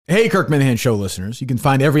Hey, Kirk Minahan Show listeners. You can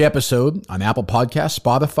find every episode on Apple Podcasts,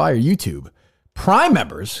 Spotify, or YouTube. Prime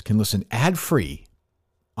members can listen ad-free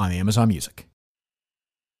on Amazon Music.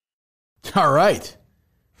 All right.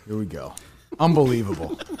 Here we go.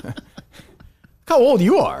 Unbelievable. Look how old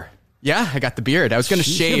you are. Yeah, I got the beard. I was going to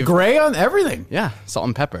shave. You're gray on everything. Yeah, salt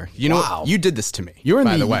and pepper. You know, you did this to me,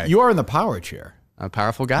 by the way. You are in the power chair. A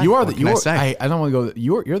powerful guy. You are what the. Can I say? I don't want to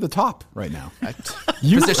go. You're the top right now.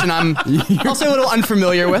 Position I'll say a little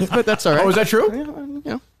unfamiliar with, but that's all right. Oh, is that true? You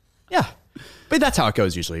know, yeah. But that's how it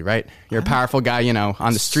goes usually, right? You're a powerful guy, you know,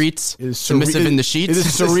 on the streets, submissive in the sheets. It is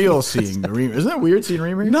surreal seeing Reamer. Isn't that weird seeing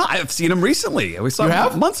Reamer? No, I've seen him recently. We saw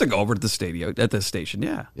him months ago over at the stadium, at the station.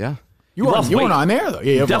 Yeah, yeah. You weren't on there though.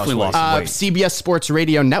 Yeah, you definitely lost weight. CBS Sports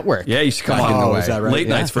Radio Network. Yeah, you used to come on. Is that right? Late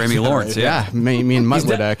nights for Amy Lawrence. Yeah, me and Mutt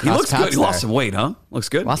would He looks good. He lost some weight, huh? Looks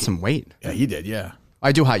good. Lost some weight. Yeah, he did. Yeah.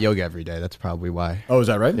 I do hot yoga every day. That's probably why. Oh, is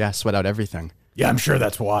that right? Yeah, sweat out everything. Yeah, I'm sure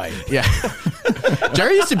that's why. Yeah.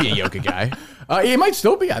 Jerry used to be a yoga guy. He might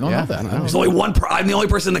still be. I don't know that. There's only one. I'm the only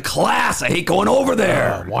person in the class. I hate going over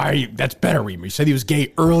there. Why are you? That's better, Reamer. You said he was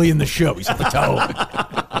gay early in the show. He's at the toe.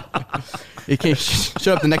 He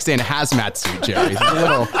showed up the next day in a hazmat suit, Jerry.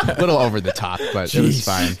 A little over the top, but it was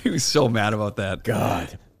fine. He was so mad about that.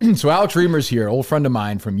 God. So Alex Reamer's here, old friend of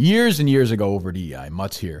mine from years and years ago over at EI.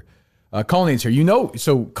 Mutt's here. Culline's here. You know,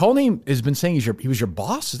 so Culline has been saying he was your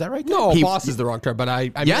boss. Is that right? No, boss is the wrong term, but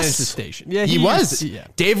I managed the station. Yeah, he was. Yeah.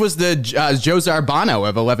 Dave was the Joe Zarbano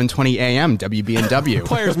of 1120 AM WBNW.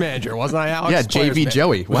 Players manager, wasn't I, Alex? Yeah, JV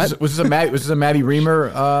Joey. What? Was this a Matty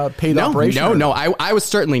Reamer paid operation? No. I was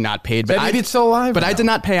certainly not paid. But is that idiot still alive? But I did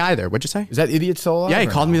not pay either. What'd you say? Is that idiot still alive? Yeah, he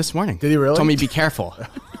called me this morning. Did he really? Told me be careful.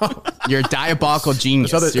 You're a diabolical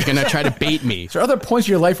genius. You're going to try to bait me. Is there other points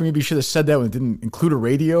in your life where maybe you should have said that when it didn't include a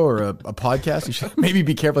radio or a podcast? You should maybe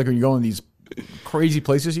be careful, like when you go in these crazy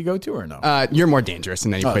places you go to, or no? You're more dangerous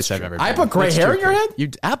than any place I've ever been. I put gray hair in your head? You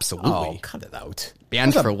absolutely. Oh, cut it out.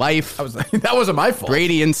 Banned for life. That wasn't my fault.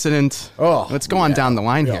 Brady incident. Oh, let's go on down the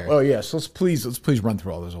line here. Oh yes, let's please run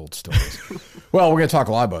through all those old stories. Well, we're going to talk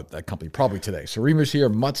a lot about that company probably today. So Reamer's here,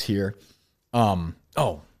 Mutt's here.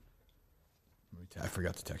 I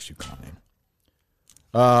forgot to text you, Colin.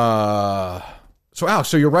 So Alex,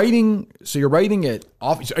 so you're writing at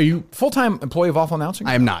Off. Are you full-time employee of Awful Announcing?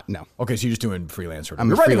 I am not. No. Okay, so you're just doing freelance. You're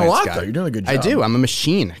writing a lot guy. though. You're doing a good job. I do. I'm a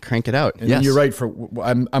machine. Crank it out. And then you write for.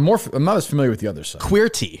 I'm not as familiar with the other side.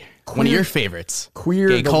 Queerty. One of your favorites. Queer.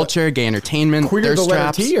 Gay culture, gay entertainment. Queer thirst the letter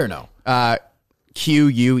traps. T or no?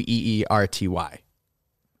 QUEERTY.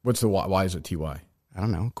 What's the Y? Why is it TY? I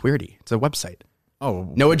don't know. Queerty. It's a website.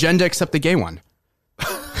 Oh, no agenda except the gay one.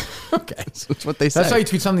 Okay, that's what they say. That's how you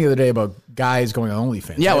tweeted something the other day about guys going on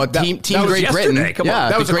OnlyFans. Yeah, well, Team Great Britain. Come on.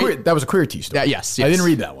 That was a queer T story. Yeah, yes. I didn't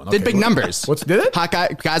read that one. Okay, did big numbers. Did it? Hot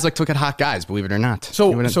guys like to look at hot guys. Believe it or not.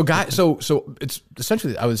 So it's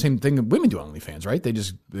essentially the same thing that women do on OnlyFans, right? They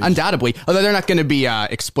just undoubtedly, although they're not going to be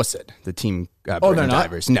explicit. The Team they're not?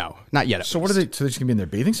 divers. No, not yet. So what are they? So they're just going to be in their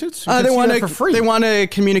bathing suits? They want to for free. They want to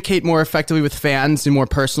communicate more effectively with fans and more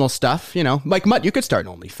personal stuff. You know, like Mutt, you could start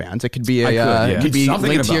an OnlyFans. It could be it could be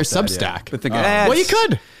linked to your Substack. Well, you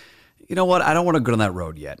could. You know what? I don't want to go down that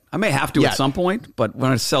road yet. I may have to at some point, but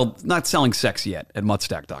when I not selling sex yet at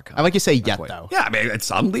muttstack.com. I like you say yet though. Yeah, I mean,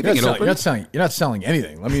 I'm leaving it open. You're not selling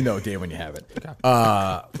anything. Let me know, Dave, when you have it.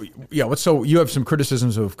 So you have some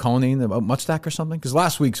criticisms of Colleen about Muttstack or something? Because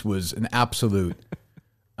last week's was an absolute.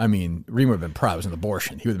 I mean, Reamer would have been proud. It was an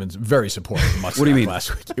abortion. He would have been very supportive of Muttstack. What do you mean? Last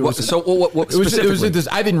week. What specifically?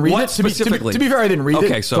 I didn't read it. To be fair, I didn't read it.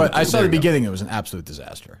 Okay, so but I saw the beginning. It was an absolute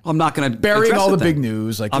disaster. I'm not going to burying all the big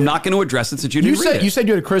news. I'm not going to address it since you didn't read it. You said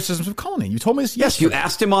you had criticisms of Colleen. You told me this yesterday. Yes, you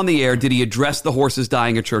asked him on the air, did he address the horses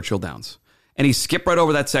dying at Churchill Downs? And he skipped right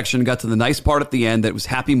over that section and got to the nice part at the end that was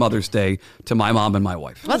Happy Mother's Day to my mom and my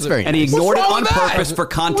wife. That's very nice. And he ignored it on purpose for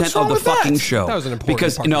content of the fucking show. That was an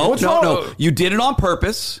important part. No. You did it on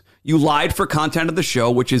purpose. You lied for content of the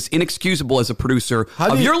show, which is inexcusable as a producer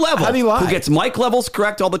of your level, who gets mic levels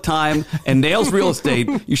correct all the time and nails real estate.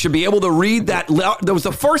 You should be able to read that. That was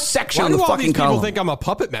the first section of the fucking column. People think I'm a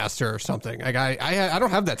puppet master or something. Like I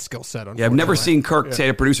don't have that skill set. Yeah, I've never seen Kirk say to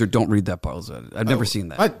a producer, "Don't read that, Paul." I've never seen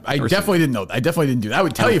that. I definitely didn't know that. I definitely didn't do that. I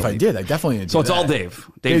would tell you if I did. I definitely didn't do that. So it's all Dave.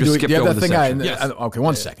 Dave just skipped over the section. Okay,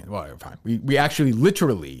 one second. Well, fine. We actually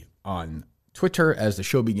literally on Twitter as the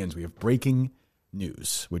show begins, we have breaking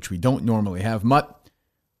news, which we don't normally have. Mutt,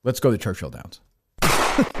 let's go to Churchill Downs.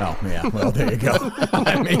 Oh, yeah. Well, there you go.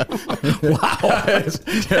 I mean, wow.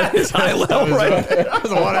 That is high level right there. That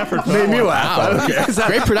was a lot of effort. Made me laugh. Okay.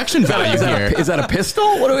 Great production value here. Is that a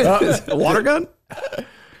pistol? What is a water gun?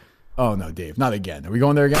 Oh, no, Dave. Not again. Are we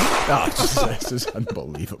going there again? Oh, this is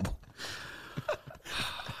unbelievable.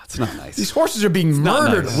 It's not nice. These horses are being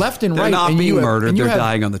murdered left and right. They're not being murdered. They're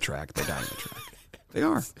dying on the track. They're dying on the track. They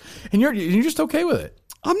are. And you're just okay with it.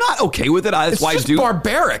 I'm not okay with it. That's why I do.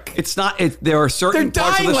 Barbaric. It's not. There are certain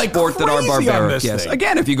parts of the sport that are barbaric. Yes. Thing.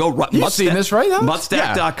 Again, if you go, you've seen this, right?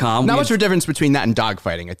 Muttstack.com. Not much of a difference between that and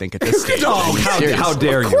dogfighting, I think, at this stage. How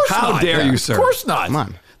dare you? How dare you, sir? Of course not. Come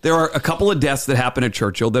on. There are a couple of deaths that happen at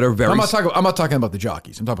Churchill that are very. I'm not talking about the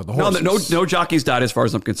jockeys. I'm talking about the horses. No jockeys died as far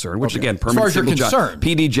as I'm concerned. Which again, permanent. As far as you're concerned,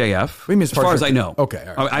 PDJF. As far as I know. Okay,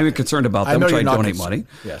 all right. I'm concerned about them. Trying to donate money.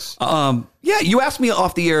 Yes. Yeah, you asked me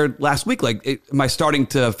off the air last week. Like, am I starting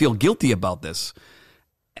to feel guilty about this?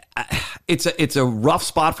 It's a rough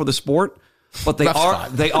spot for the sport. But they are.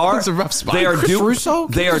 It's a rough spot.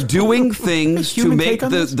 They are doing things to make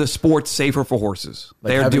the sport safer for horses.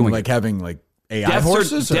 They are doing having AI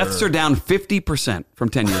horses? Deaths are down 50% from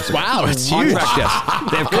 10 years ago. Wow, it's huge.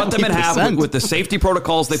 Deaths. They've cut them in half with the safety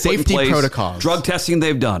protocols they put in place. Drug testing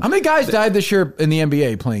they've done. How many guys died this year in the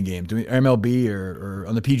NBA playing games, doing MLB or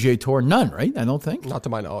on the PGA Tour? None, right? I don't think. Not to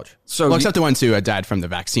my knowledge. So, except the ones who died from the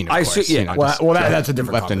vaccine, of course. That's a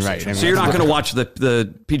different left and right. So you're not going to watch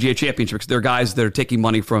the PGA Championship because there are guys that are taking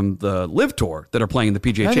money from the Live Tour that are playing the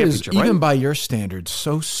PGA Championship, right? Even by your standards,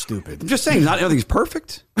 so stupid. I'm just saying, not everything's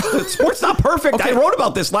perfect. The sport's not perfect. Okay. I wrote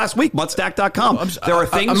about this last week, Muttstack.com. There are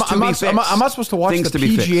things to be fixed. Am I supposed to watch the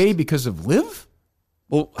PGA because of Live?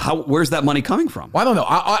 Well, where's that money coming from? Well, I don't know.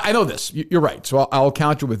 I know this. You're right. So I'll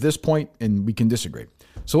counter with this point, and we can disagree.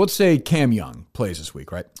 So let's say Cam Young plays this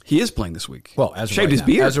week, right? He is playing this week. Well, as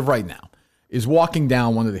of right now, is walking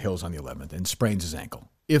down one of the hills on the 11th and sprains his ankle.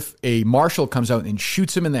 If a marshal comes out and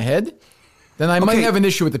shoots him in the head, then I might have an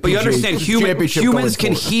issue with the PGA. But you understand, humans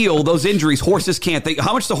can heal those injuries. Horses can't.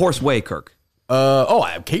 How much does the horse weigh, Kirk?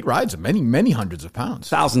 Kate rides many hundreds of pounds.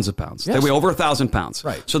 Thousands of pounds. Yes. They weigh over 1,000 pounns.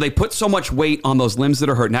 Right. So they put so much weight on those limbs that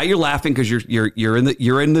are hurt. Now you're laughing because you're in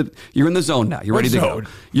the zone now. You're ready to go.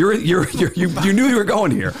 You knew you were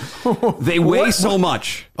going here. They weigh so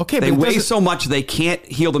much. Okay, they weigh so much they can't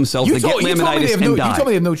heal themselves. They get laminitis and die. You told me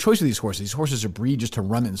they have no choice with these horses. These horses are bred just to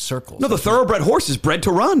run in circles. No, the thoroughbred horse is bred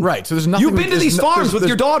to run. Right. So there's nothing. You've been to these farms with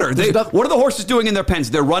your daughter. What are the horses doing in their pens?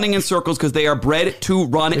 They're running in circles because they are bred to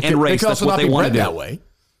run and race. That's what they want to do. That way.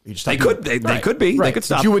 They could be. Right. They could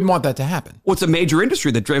stop. But you wouldn't want that to happen. Well, it's a major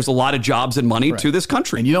industry that drives a lot of jobs and money to this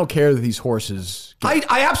country. And you don't care that these horses... I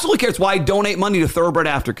absolutely care. It's why I donate money to Thoroughbred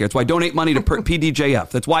Aftercare. It's why I donate money to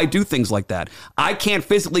PDJF. That's why I do things like that. I can't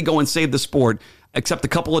physically go and save the sport except a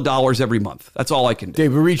couple of dollars every month. That's all I can do.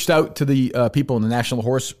 Dave, we reached out to the people in the National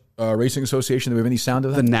Horse Racing Association. Do we have any sound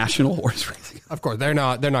of that? The National Horse Racing. Of course, they're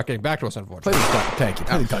not getting back to us, unfortunately. Thank you.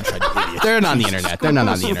 Play the gunshot, you idiot. They're not on the internet. They're not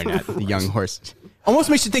on the internet. The young horses.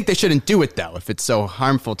 Almost makes you think they shouldn't do it though, if it's so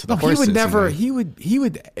harmful to the horses. He would never. He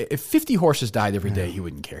would. If 50 horses died every day, he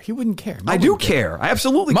wouldn't care. He wouldn't care. I do care. I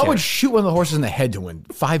absolutely care. Mutt would shoot one of the horses in the head to win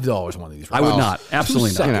 $5 one of these. I would not.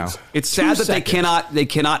 Absolutely not. You know, it's sad that they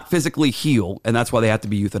cannot physically heal, and that's why they have to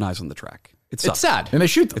be euthanized on the track. It's sad, and they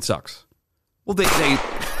shoot them. It sucks. Well, they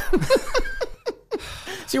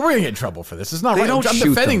See, we're gonna get in trouble for this. It's not right. I'm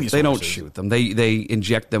defending these. They don't shoot them. They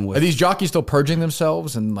inject them with. Are these jockeys still purging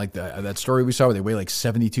themselves? And like that story we saw where they weigh like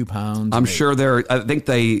 72 pounds. I'm sure they're. I think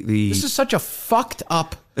This is such a fucked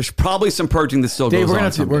up. There's probably some purging that still Dave,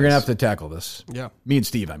 goes on. We're gonna have to tackle this. Yeah, me and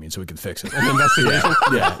Steve. I mean, so we can fix it. An investigation.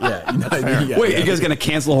 Yeah. Wait, you guys gonna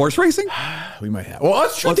cancel horse racing? We might have. Well,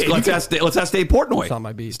 let's ask Dave Portnoy. It's on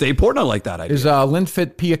my beat. Dave Portnoy like that idea. Is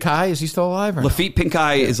Linfit Piakai? Is he still alive? Lafitte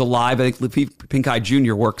Pincay is alive. I think Lafitte Pincay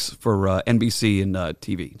Jr. works for NBC and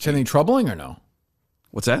TV. Is anything troubling or no?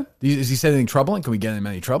 What's that? Is he said anything troubling? Can we get him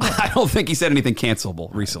any trouble? I don't think he said anything cancelable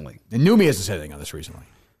recently. And Numi hasn't said anything on this recently.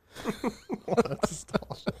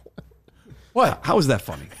 What? How is that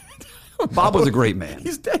funny? Bob was a great man.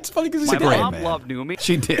 It's funny because he's a great mom man. loved Numi.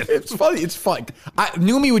 She did. It's funny. It's fun.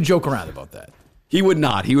 Numi would joke around about that. He would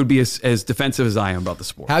not. He would be as defensive as I am about the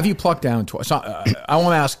sport. Have you plucked down twice? I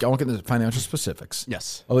won't ask. I won't get into the financial specifics.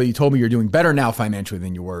 Yes. Although you told me you're doing better now financially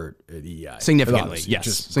than you were at EI. Significantly,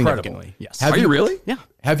 yes. Significantly, yes. Are you really? Yeah.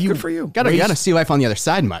 Have you? Good for you. Gotta see life on the other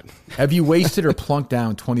side, Mutt. Have you wasted or plunked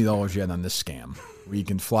down $20 yet on this scam where you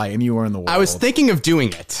can fly anywhere in the world? I was thinking of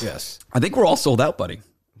doing it. Yes. I think we're all sold out, buddy.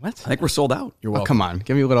 What? I think we're sold out. You're welcome. Oh, come on.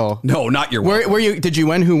 Give me a little. No, not your Where you? Did you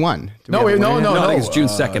win? Who won? No. I think it's June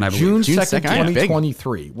 2nd, I believe. June 2nd,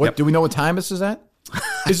 2023. What? Do we know what time this is at?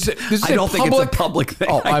 I don't think it's a public thing.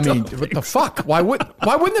 Oh, I mean, what the fuck? Why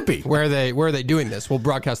wouldn't it be? Where are they doing this? We'll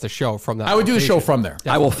broadcast the show from that. I would do the show from there.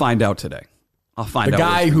 I will find out today. I'll find out. The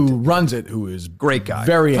guy who runs it, who is great guy,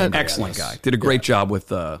 very excellent guy, did a great job with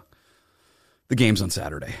the the games on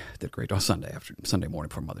Saturday. Did great on Sunday morning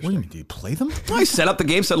for Mother's Day. What do you mean? Do you play them? I set up the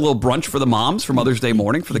game, set a little brunch for the moms for Mother's Day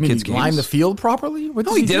morning for the kids' games. Line the field properly?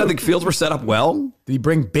 No, he did. I think fields were set up well. Did he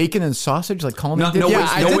bring bacon and sausage like Cullinane did?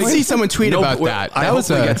 I did see someone tweet about that. I hope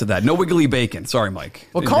we get to that. No wiggly bacon. Sorry, Mike.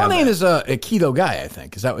 Well, Cullinane is a keto guy, I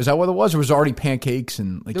think. Is that what it was? Or was it already pancakes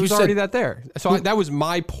and like there was already that there? So that was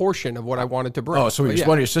my portion of what I wanted to bring. Oh, so one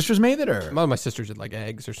of your sisters made it, or one of my sisters did like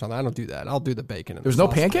eggs or something. I don't do that. I'll do the bacon. There was no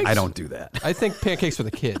pancakes. I don't do that. I think pancakes for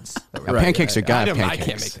the kids. Pancakes are good. I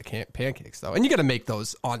can't make the pancakes though, and you got to make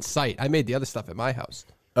those on site. I made the other stuff at my house.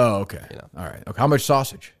 Oh, okay. All right. Okay. How much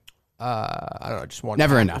sausage? I don't know, just one.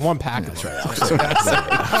 Never enough. One pack. That's right.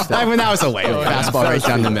 I mean, that was a layup. Fastball right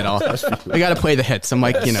down the middle. We got to play the hits. I'm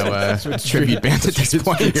like, tribute band at this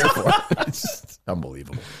point. It's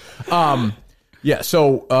unbelievable. Yeah.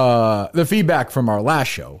 So the feedback from our last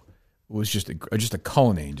show was just a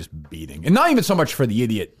Cullinane just beating, and not even so much for the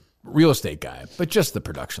idiot real estate guy, but just the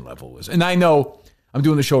production level was. And I know I'm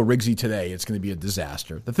doing the show Riggsy today. It's going to be a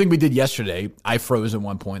disaster. The thing we did yesterday, I froze at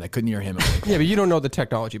one point. I couldn't hear him. Yeah, but you don't know the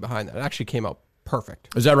technology behind that. It actually came out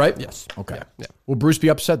perfect. Is that right? Yes. Okay. Yeah. Will Bruce be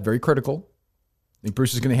upset? Very critical. Think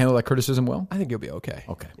Bruce is going to handle that criticism well? I think he'll be okay.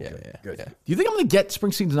 Okay. Yeah. Good. Do you think I'm going to get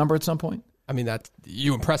Springsteen's number at some point? I mean,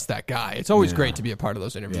 you impressed that guy. It's always great to be a part of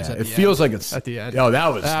those interviews. Yeah, it feels like it's at the end. Oh,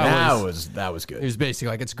 that was good. It was basically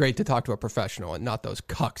like, it's great to talk to a professional and not those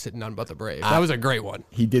cucks at None But the Brave. That was a great one.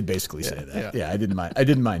 He did basically say that. Yeah, I didn't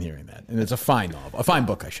mind hearing that. And it's a fine novel, a fine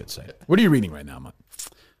book, I should say. What are you reading right now, Mutt?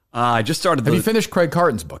 I just started. Have you finished Craig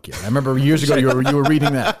Carton's book yet? I remember years ago you were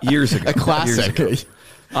reading that. Years ago, a classic.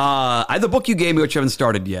 I have the book you gave me, which I haven't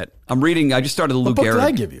started yet. I'm reading. I just started the Lou Gehrig. What book did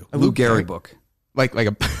I give you? A Lou Gehrig book. Like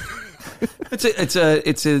a. It's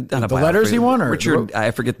a not a the letters he won, or Richard.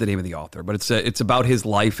 I forget the name of the author, but it's about his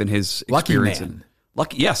life and his experience. Lucky Man.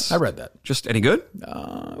 Lucky, yes, I read that. Just any good?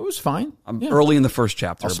 It was fine. I'm early in the first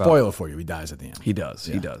chapter. I'll spoil it for you. He dies at the end. He does.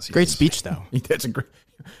 Yeah. He does. Great speech, though. That's a great.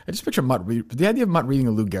 I just picture Mutt. The idea of Mutt reading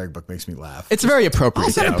a Lou Gehrig book makes me laugh. It's very appropriate.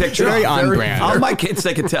 I'll send a picture. Very on brand. I'll my kids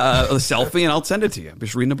take a selfie and I'll send it to you. I'm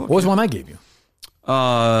just reading the book. What was the one I gave you?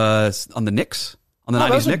 On the Knicks. On the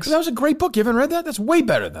 90s Knicks. That was a great book. You haven't read that? That's way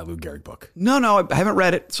better than that Lou Gehrig book. No, I haven't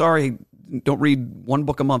read it. Sorry. Don't read one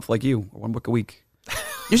book a month like you, or one book a week.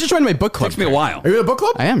 You should join my book club. Takes me a while. Are you in a book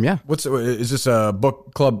club? I am, yeah. Is this a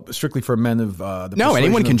book club strictly for men of the No,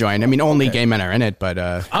 anyone can join. I mean, only gay men are in it, but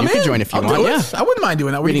you can join if you want. Yeah. I wouldn't mind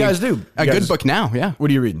doing that. What do you guys do? Good book now, yeah.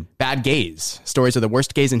 What are you reading? Bad Gays. Stories of the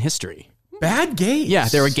worst gays in history. Bad gays? Yeah,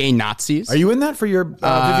 there were gay Nazis. Are you in that for your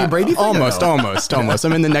Vivian Brady thing? Almost.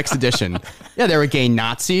 I'm in the next edition. Yeah, there were gay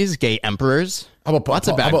Nazis, gay emperors. Lots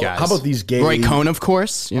of bad guys. How about these gay... Roy Cohn, of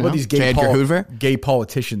course. How about these gay gay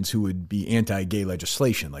politicians who would be anti-gay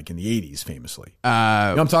legislation, like in the 80s, famously? You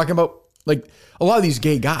know what I'm talking about? Like, a lot of these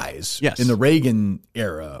gay guys in the Reagan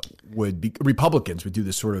era would be... Republicans would do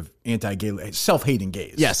this sort of anti-gay... Self-hating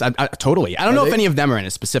gays. Yes, I totally. I don't know if any of them are in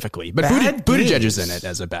it specifically, but Buttigieg is in it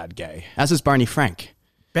as a bad gay, as is Barney Frank.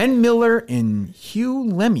 Ben Miller and Hugh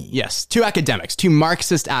Lemmy. Yes, two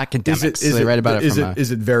Marxist academics. They write about it.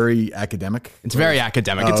 Is it very academic? It's very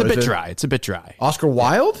academic. It's a bit dry. It's a bit dry. Oscar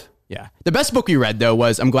Wilde? Yeah. The best book we read, though,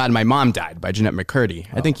 was I'm Glad My Mom Died by Jeanette McCurdy.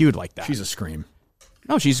 I think you would like that. She's a scream.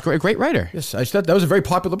 No, she's a great writer. Yes, I thought that was a very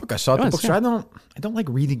popular book. I saw it at the bookstore. Yeah. I don't like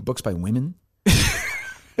reading books by women.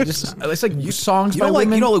 It's like songs by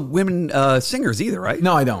women. You don't like women singers either, right?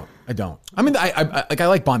 No, I don't. I mean, I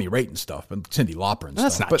like Bonnie Raitt and stuff, and Cyndi Lauper and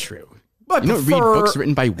stuff. That's not true. But you don't read books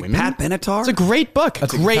written by women? Pat Benatar? It's a great book.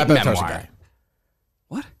 That's great memoir. Guy.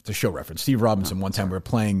 What? It's a show reference. Steve Robinson, one time we were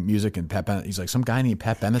playing music, and Pat Benatar, he's like, some guy named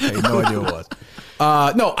Pat Benatar. I had no idea who it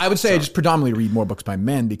was. No, I would say I just predominantly read more books by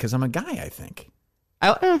men because I'm a guy, I think.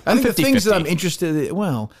 I think the things that I'm interested in,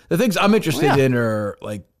 the things I'm interested in are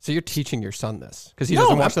like... So you're teaching your son this? Because he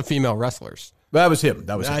doesn't watch the female wrestlers. That was him.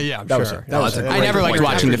 Yeah, I'm sure. I never liked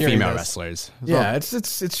watching the female wrestlers. Yeah, it's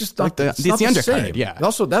just not it's the undercard. Yeah.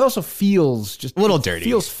 That also feels just a little dirty.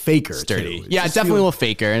 Feels faker. It's dirty. Yeah, it's definitely a little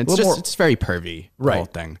faker, and it's very pervy. Right. The whole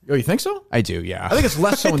thing. Oh, you think so? I do. Yeah. I think it's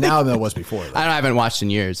less so now than it was before. I haven't watched in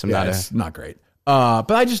years. It's not great. But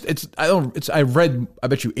I bet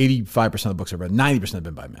you 85% of the books I've read, 90% have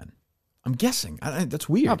been by men. I'm guessing. That's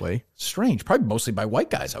weird. Probably. Strange. Probably mostly by white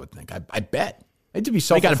guys, I would think. I bet. They need to be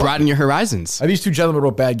so. You got to broaden your horizons. Are these two gentlemen who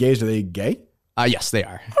wrote Bad Gays, are they gay? Yes, they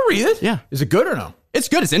are. I'll read it. Yeah. Is it good or no? It's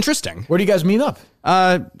good. It's interesting. Where do you guys meet up?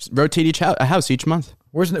 Rotate a house each month.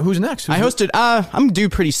 Who's next? I hosted. I'm due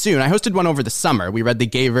pretty soon. I hosted one over the summer. We read the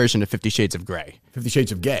gay version of 50 Shades of Grey. 50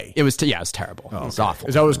 Shades of Gay. It was it was terrible. It was awful.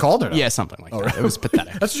 Is that what it was called? Or no? Yeah, something like that. It was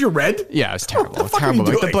pathetic. That's what you read? Yeah, it was terrible. What the fuck are you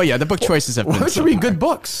doing? The book choices have been. Why don't you read good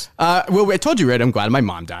books? Well, I told you, Red. I'm glad my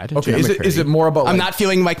mom died. Okay, is it more about? I'm not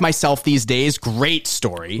feeling like myself these days. Great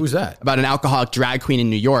story. Who's that? About an alcoholic drag queen in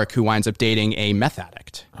New York who winds up dating a meth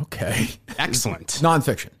addict. Okay. Excellent.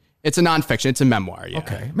 Nonfiction. It's a nonfiction. It's a memoir. Yeah.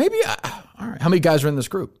 Okay. Maybe. All right. How many guys are in this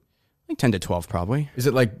group? 10 to 12 probably. Is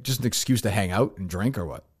it like just an excuse to hang out and drink or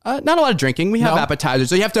what? Not a lot of drinking. We have appetizers.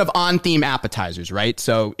 So you have to have on-theme appetizers, right?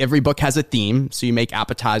 So every book has a theme. So you make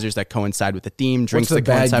appetizers that coincide with the theme, drinks that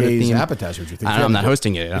coincide with the theme. Appetizer, you think? I don't know, I'm not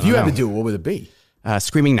hosting it. If you had to do it, what would it be?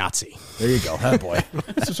 Screaming Nazi. There you go. Oh, boy.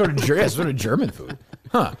 It's sort of German food.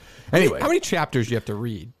 Huh. Anyway. How many chapters do you have to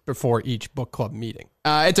read before each book club meeting?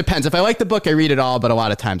 It depends. If I like the book, I read it all, but a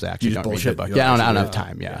lot of times I actually don't read the book. Yeah, I don't have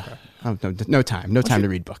time. Yeah. No time. No time to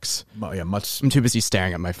read books. Yeah, I'm too busy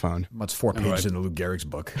staring at my phone. Mutt's 4 pages in Lou Gehrig's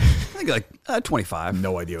book. I think like 25.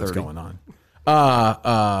 No idea 30. What's going on.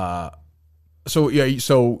 So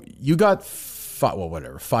you got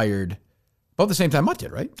fired about the same time Mutt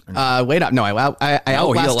did, right? Wait up. No, I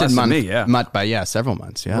outlasted Mutt by several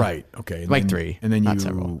months. Yeah. Right. Okay. And 3. And then not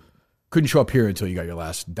several. Couldn't show up here until you got your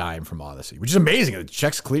last dime from Odyssey, which is amazing. The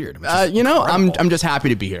check's cleared. I'm just happy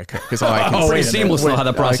to be here because all I can pretty seamless how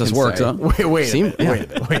the process works, huh? Wait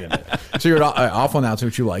a minute. So you're awful announcing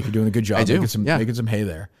what you like. You're doing a good job. I do. Making some hay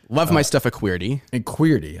there. Love my stuff at Queerty. And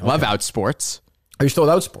Queerty. Okay. Love Outsports. Are you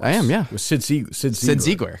still at Outsports? I am, yeah. With Sid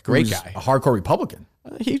Ziegler. Great guy. A hardcore Republican.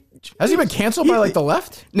 Has he been canceled by the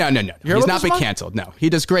left? No. He's not been canceled. No. He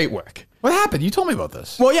does great work. What happened? You told me about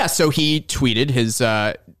this. Well, yeah. So he tweeted his...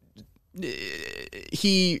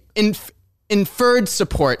 he inferred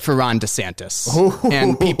support for Ron DeSantis,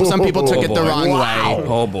 and some people took it the wrong way.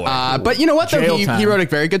 Oh boy! But you know what? Though he wrote a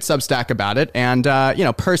very good Substack about it, and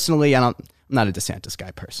personally, I'm not a DeSantis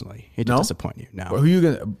guy. Personally, hate to disappoint you. No, who you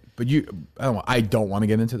gonna? But I don't want to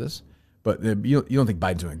get into this. But you don't think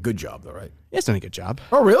Biden's doing a good job, though, right? Yeah, he's doing a good job.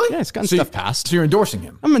 Oh, really? Yeah, he's gotten stuff passed. So you're endorsing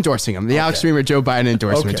him? I'm endorsing him. The Alex Reimer Joe Biden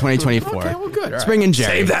endorsement, 2024. Okay, well, good. Let's bring in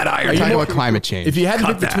Jerry. Save that iron. Talking about climate change. If you had to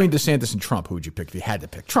pick between DeSantis and Trump, who would you pick? If you had to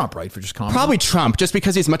pick Trump, right, for just comedy? Probably Trump, just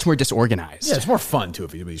because he's much more disorganized. Yeah, it's more fun, too,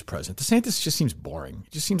 if he's president. DeSantis just seems boring. He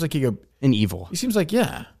just seems like an evil. He seems like,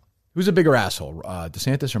 who's a bigger asshole,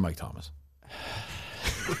 DeSantis or Mike Thomas?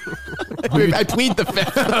 I plead the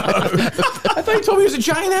fifth. I thought you told me he was a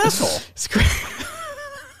giant asshole. It's great.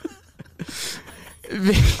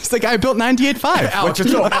 He's the guy who built 98.5. Alex,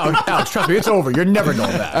 trust me, it's over. You're never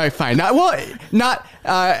going back. All right, fine. Not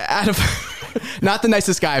the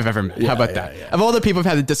nicest guy I've ever met. How about that? Yeah. Of all the people I've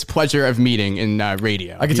had the displeasure of meeting in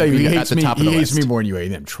radio, I can tell you, he hates me. He hates me more than you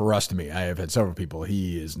hate him. Trust me, I have had several people.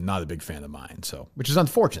 He is not a big fan of mine, which is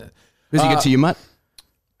unfortunate. Was he good to you, Mutt?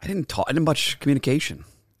 I didn't much communication.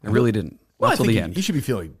 I really didn't. Well, until the end. You should be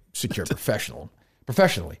feeling secure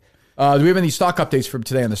professionally. Do we have any stock updates from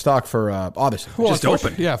today on the stock for Odyssey? Well, just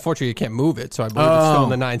open. Yeah, fortunately you can't move it, so I believe it's still in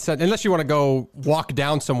the 9 cents. Unless you want to go walk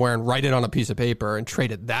down somewhere and write it on a piece of paper and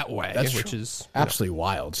trade it that way, which is absolutely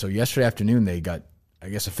wild. So yesterday afternoon they got, I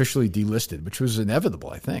guess, officially delisted, which was inevitable,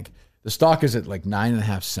 I think. The stock is at like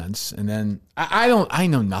 9.5 cents, and then I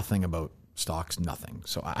know nothing about stocks, nothing.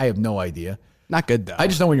 So I have no idea. Not good though. I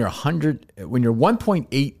just know when you're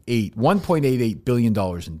 $1.88 billion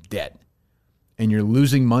in debt, and you're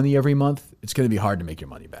losing money every month, it's going to be hard to make your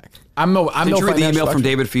money back. Did you read the email from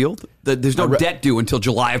David Field? There's no debt due until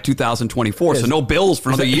July of 2024, so no bills for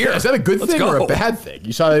another year. Is that a good thing or a bad thing?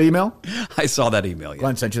 You saw that email? I saw that email, yeah.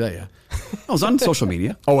 Glenn sent you that, yeah. I was on social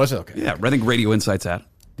media. Oh, was it? Okay. Yeah, I think Radio Insights had.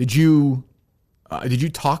 Did you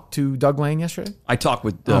talk to Doug Lane yesterday? I talked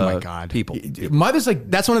with people. Mutt is like,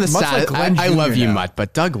 that's one of the sad. Like I love you, Mutt,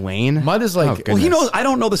 but Doug Lane. Mutt is like, he knows. I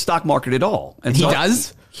don't know the stock market at all, and he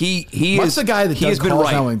does. He Mutt's is the guy that Doug calls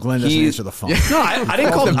now when Glenn doesn't answer the phone. No, I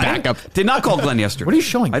didn't call him. Did not call Glenn yesterday. What are you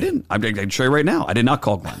showing? I didn't. I can show you right now. I did not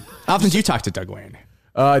call Glenn. How often do you talk to Doug Lane?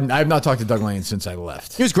 I've not talked to Doug Lane since I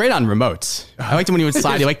left. He was great on remotes. I liked him when he would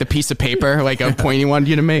slide. He liked the piece of paper, like a point he wanted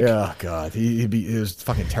you to make. Oh, God. He was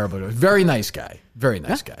fucking terrible. Very nice guy. Very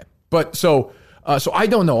nice guy. But so I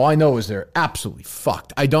don't know. All I know is they're absolutely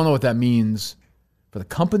fucked. I don't know what that means for the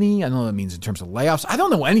company. I don't know what that means in terms of layoffs. I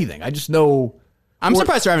don't know anything. I just know. I'm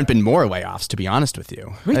surprised there haven't been more layoffs, to be honest with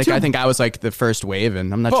you. I think I was like the first wave,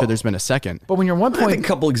 and I'm not sure there's been a second. But when you're I think a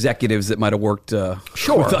couple exexecutives that might have worked with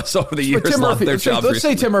us over the years lost their jobs. Let's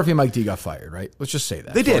say Tim Murphy and Mike D got fired, right? Let's just say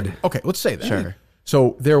that. They did. Okay, let's say that. Sure.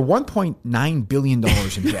 So they're $1.9 billion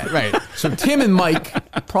in debt. Right. So Tim and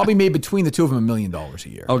Mike probably made between the two of them $1 million a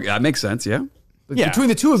year. Okay, that makes sense, yeah. Between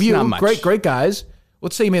the two of you, great guys.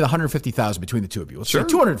 let's say you made 150,000 between the two of you. Let's say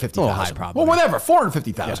 250,000. High, probably. Well, whatever,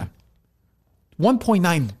 450,000. Yeah.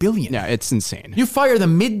 1.9 billion. Yeah, it's insane. You fire the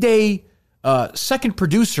midday second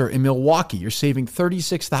producer in Milwaukee, you're saving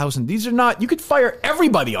 36,000. These are not. You could fire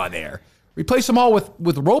everybody on air. Replace them all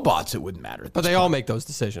with robots. It wouldn't matter. But they all make those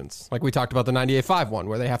decisions. Like we talked about the 98.5 one,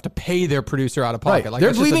 where they have to pay their producer out of pocket. Right. Like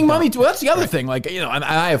they're bleeding money too. That's the other thing. Like, you know,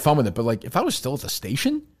 I have fun with it. But like, if I was still at the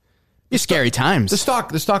station, it's scary times. The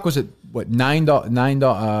stock was at what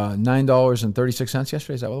 $9.36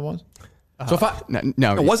 yesterday. Is that what it was? So if I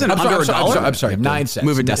no, it wasn't under $1. I'm sorry, 9 cents.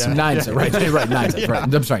 Move it decimal. 9 cents. Right, 9 cents. Right.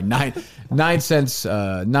 I'm sorry, 9 cents.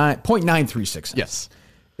 0.936 cents. Yes.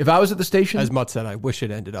 If I was at the station, as Mutt said, I wish it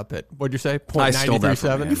ended up at, what'd you say? I stole that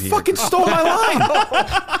from you fucking stole my line.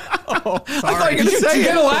 I thought you were going to say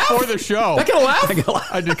it before the show. I get a laugh.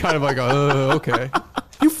 I did kind of like, okay.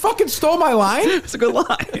 You fucking stole my line. It's a good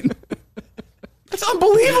line. That's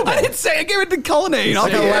unbelievable. I didn't say. I gave it to Cullinane. I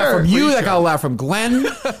got a laugh from you. That got a laugh from Glenn.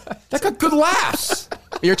 That got good laughs.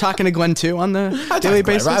 You're talking to Glenn too on the daily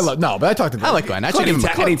basis? No, but I talked to Glenn. I like Glenn. I should give him a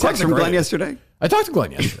call. Any text from Glenn yesterday? I talked to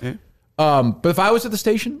Glenn yesterday. But if I was at the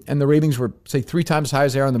station and the ratings were, say, 3 times as high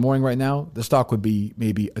as they are in the morning right now, the stock would be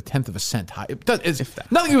maybe 1/10 of a cent high. It's nothing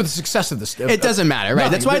to do with the success of this. It doesn't matter,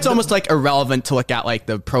 right? That's why it's almost like irrelevant to look at like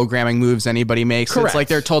the programming moves anybody makes. Correct. It's like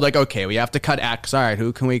they're told like, okay, we have to cut X. All right,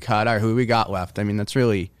 who can we cut? All right, who we got left? I mean, that's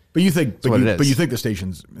really. But you think, but you think the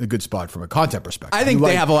station's a good spot from a content perspective. I think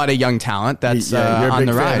they have a lot of young talent that's on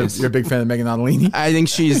the rise. You're a big fan of Megan Ottolini? I think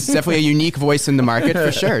she's definitely a unique voice in the market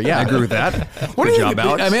for sure. Yeah, I agree with that. Good job,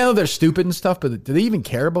 Alex. I mean, I know they're stupid and stuff, but do they even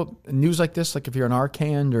care about news like this? Like if you're an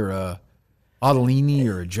Arcand or a Ottolini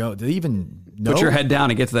or a Joe, do they even know? Put your head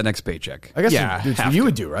down and get to that next paycheck. I guess you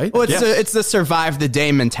would do, right? Well, it's the survive the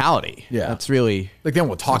day mentality. Yeah, that's really like they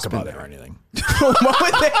won't talk about it or anything. What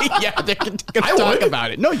would they? Yeah, they're going to talk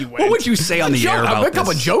about it. No, you wouldn't. What would you say on the air about a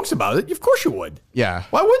couple of jokes about it? Of course you would. Yeah.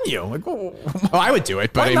 Why wouldn't you? Like, I would do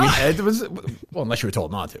it, but why not? Well, unless you were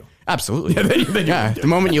told not to. Absolutely. Yeah, the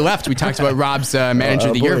moment you left, we talked about Rob's manager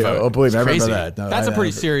of the year vote. Oh, believe me, I remember that. No, that's a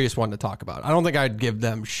pretty serious one to talk about. I don't think I'd give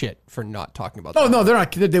them shit for not talking about that. No, they're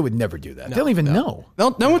not. They would never do that. They don't even know.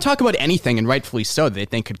 No one talk about anything, and rightfully so, that they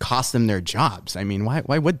think could cost them their jobs. I mean,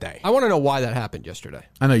 why would they? I want to know why that happened yesterday.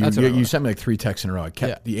 I know you sent me like 3 texts in a row.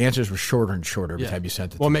 The answers were shorter and shorter every time you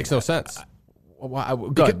sent it. Well, it makes no sense. Go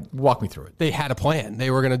ahead, walk me through it. They had a plan. They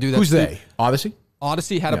were going to do that. Who's they? Odyssey?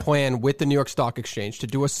 Odyssey had a plan with the New York Stock Exchange to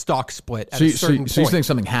do a stock split at a certain point. So you think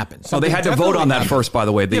something happened? So they had to vote on that first, by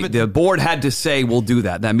the way. The board had to say, we'll do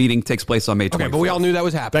that. That meeting takes place on May 24th. Okay, but we all knew that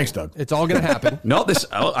was happening. Thanks, Doug. It's all going to happen. No,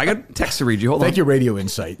 I got a text to read you. Hold on. Thank you, Radio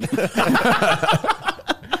Insight.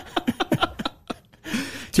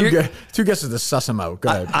 Two guesses to suss them out. Go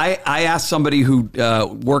ahead. I asked somebody who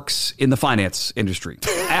works in the finance industry.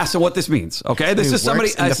 Asked him what this means. Okay, this is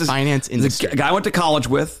somebody in the finance industry. The guy I went to college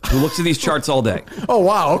with who looks at these charts all day. Oh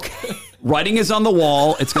wow. Okay. Writing is on the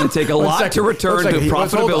wall. It's going to take a lot to return to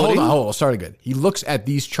profitability. Hold on. Start again. He looks at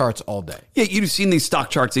these charts all day. Yeah, you've seen these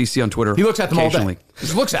stock charts that you see on Twitter. He looks at them all day. He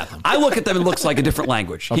just looks at them. I look at them. It looks like a different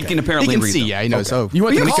language. Okay. He can apparently read them. Yeah, he knows. Okay.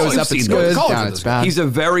 When it goes up, it's good. Down, it's bad. He's a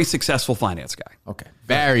very successful finance guy. Okay.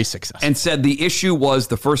 Very successful. And said the issue was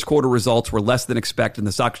the first quarter results were less than expected, and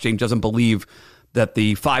the stock exchange doesn't believe that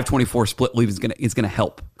the 524 split is going to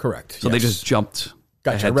help. Correct. So they just jumped.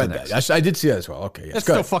 Gotcha. I read that. I did see that as well. Okay. Yes. That's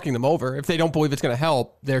still fucking them over. If they don't believe it's going to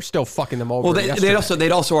help, they're still fucking them over. Well,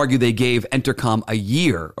 they'd also argue they gave Entercom a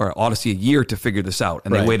year or Odyssey a year to figure this out,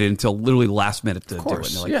 and they waited until literally the last minute to do it. And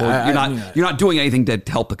they're like, well, you're not doing anything to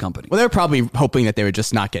help the company. Well, they're probably hoping that they would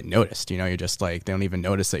just not get noticed. You know, you're just like they don't even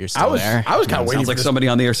notice that you're still there. I was kind of waiting. Sounds like somebody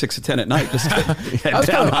on the air 6 to 10 at night.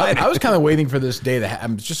 I was kind of waiting for this day.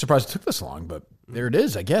 I'm just surprised it took this long, but there it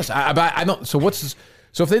is. I guess. I don't. So what's this?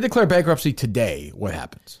 So if they declare bankruptcy today, what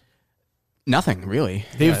happens? Nothing, really.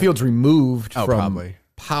 David Fields removed from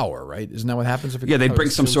power, right? Isn't that what happens? If they'd bring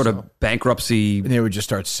some sort of bankruptcy. And they would just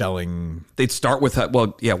start selling. They'd start with,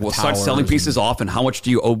 we'll start selling pieces off. And how much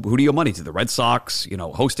do you owe? Who do you owe money to? The Red Sox,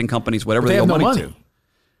 hosting companies, whatever they owe money to.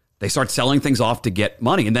 They start selling things off to get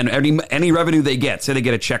money. And then any revenue they get, say they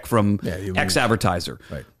get a check from X advertiser,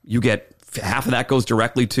 right. You get half of that goes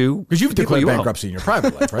directly to. Because you've declared bankruptcy in your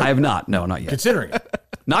private life, right? I have not. No, not yet. Considering it.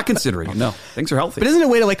 Not considering it. No, things are healthy. But isn't it a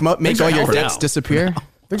way to make all your debts disappear?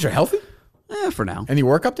 Things are healthy? For now. Any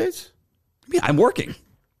work updates? Yeah, I'm working. What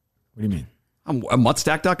do you mean? I'm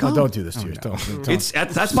Muttstack.com. No, don't do this to you. Don't.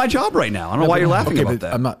 That's my job right now. I don't know why you're laughing about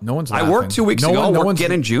that. I'm not. No one's laughing. I worked 2 weeks ago. I worked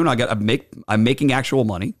again in June. I'm making actual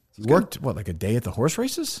money. You worked like a day at the horse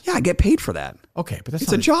races? Yeah, I get paid for that. Okay, but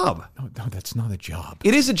it's a job. No, that's not a job.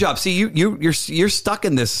 It is a job. See, you're stuck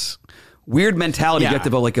in this weird mentality you have to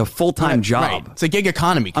have like a full-time job. Right. It's a gig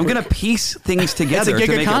economy. I'm going to piece things together to make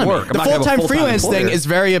it work. The full-time freelance thing is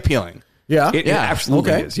very appealing. Yeah, it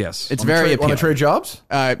absolutely is. Yes, it's very appealing. Want to trade jobs?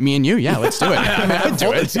 Me and you, let's do it. I'd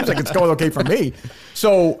do it. It seems like it's going okay for me.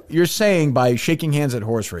 So you're saying by shaking hands at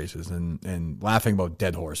horse races and laughing about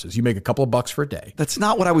dead horses, you make a couple of bucks for a day. That's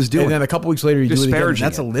not what I was doing. And then a couple weeks later, you do it again.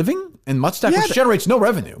 That's a living? And Muttstack, which generates no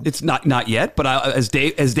revenue. It's not yet, but as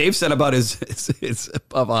Dave said about his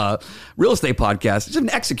real estate podcast, it's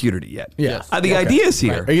haven't executed it yet. Yeah, the idea is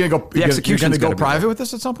here. Right. Are you going to go private with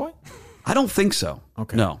this at some point? I don't think so.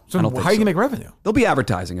 Okay. No. So how are you going to make revenue? They'll be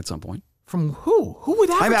advertising at some point. From who? Who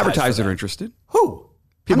would advertise? I have advertisers that are interested. Who?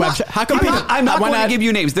 I'm not going to give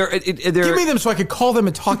you names. They're give me them so I could call them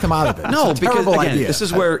and talk them out of it. No, because again, this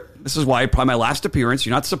is why probably my last appearance.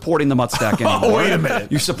 You're not supporting the Muttstack anymore. Oh, wait a minute.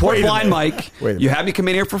 You support Blind Mike. You have me come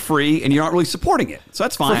in here for free, and you're not really supporting it. So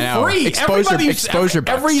that's fine. For free. Exposure.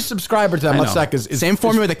 Every subscriber to that Muttstack is same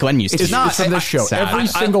formula that Glenn used to. It's not from this show. Every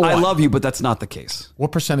single one. I love you, but that's not the case.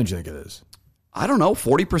 What percentage do you think it is? I don't know,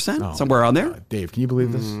 40%, somewhere around there. Dave, can you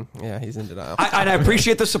believe this? Yeah, he's in denial. I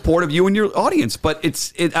appreciate the support of you and your audience, but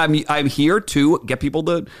I'm here to get people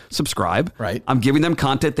to subscribe. Right. I'm giving them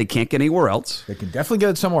content they can't get anywhere else. They can definitely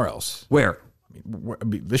get it somewhere else. Where?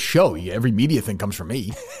 This show, every media thing comes from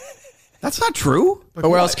me. That's not true. But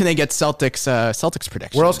where else can they get Celtics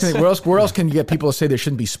predictions? Where else can you get people to say there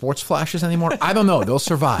shouldn't be sports flashes anymore? I don't know. They'll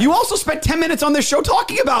survive. You also spent 10 minutes on this show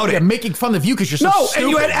talking about it. Making fun of you because you're so stupid.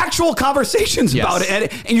 And you had actual conversations about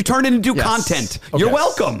it, and you turned it into content. Okay. You're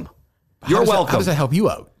welcome. You're welcome. How does that help you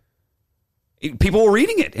out? People were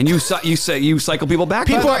reading it, and you cycle people back.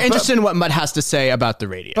 People are interested in what Mutt has to say about the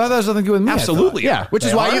radio. But that has nothing to do with me. Absolutely, which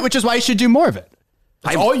is why you should do more of it.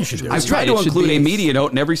 That's all you should do. I've tried to include a media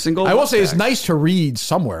note in every single. I will say it's nice to read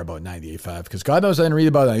somewhere about 98.5 because God knows I didn't read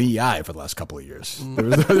about it on EI for the last couple of years. I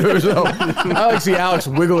like to see Alex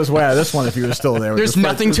wiggle his way out of this one if he was still there. There's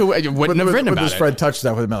nothing to you wouldn't have written about it. This Fred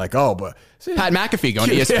touchdown would have been like, but Pat McAfee going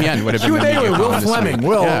to ESPN would have been. Q&A with Will Fleming.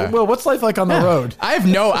 Will, what's life like on the road? I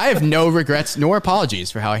have no regrets nor apologies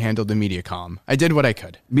for how I handled the media comm. I did what I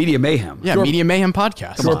could. Media Mayhem. Yeah, Media Mayhem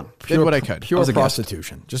podcast. Come on. Did what I could. Pure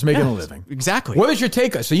prostitution. Just making a living. Exactly. What is your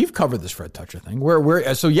take? So you've covered this Fred Toucher thing.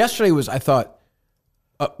 So yesterday was, I thought,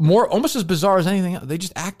 almost as bizarre as anything else. They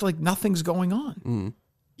just act like nothing's going on.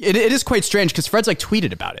 It is quite strange because Fred's like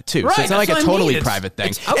tweeted about it too. Right, so it's not like a totally private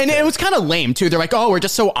thing. And it was kind of lame too. They're like, we're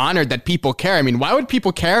just so honored that people care. I mean, why would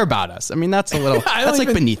people care about us? I mean, that's a little, that's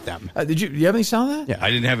like beneath them. Do you have any sound of that? Yeah. I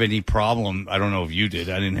didn't have any problem. I don't know if you did.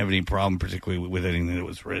 I didn't have any problem particularly with anything that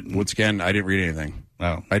was written. Once again, I didn't read anything.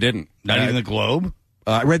 No. I didn't. Not even the Globe?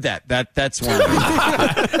 I read that. That's one of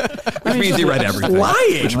them. Which means he read everything.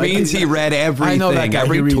 Lying. Which means he read everything. I know that guy.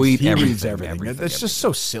 Every tweet, he reads everything. It's just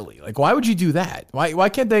so silly. Like, why would you do that? Why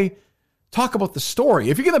can't they talk about the story?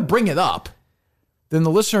 If you're going to bring it up, then the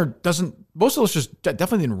listener doesn't. Most of the listeners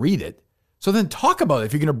definitely didn't read it. So then talk about it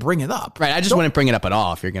if you're going to bring it up. Right. I just wouldn't bring it up at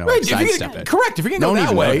all if you're going to sidestep it. Correct. If you're going to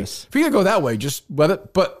go that way, just let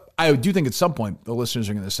it. But I do think at some point the listeners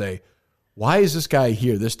are going to say, why is this guy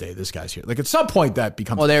here this day? This guy's here. Like at some point that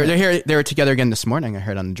becomes. Well, they're here. They were together again this morning. I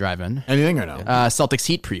heard on the drive-in. Anything or no? Celtics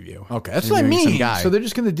Heat preview. Okay, that's what I mean. So they're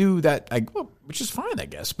just going to do that, which is fine, I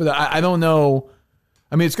guess. But I don't know.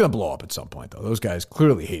 I mean, it's going to blow up at some point, though. Those guys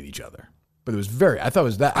clearly hate each other. But it was I thought it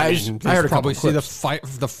was that. I heard probably see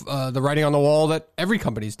the writing on the wall that every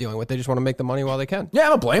company's dealing with. They just want to make the money while they can. Yeah, I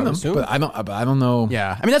don't blame them, but I don't know.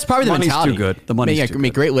 Yeah, I mean that's probably the mentality. Too good. The money's too good.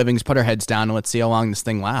 Make great livings, put our heads down, and let's see how long this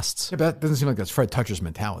thing lasts. Yeah, but that doesn't seem like that's Fred Toucher's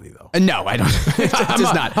mentality, though. No, I don't. It does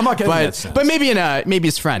not. I'm not getting that sense. But maybe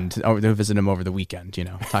his friend who visited him over the weekend.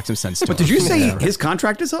 Talk some sense to him. But did you say his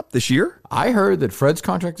contract is up this year? I heard that Fred's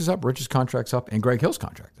contract is up, Rich's contract's up, and Greg Hill's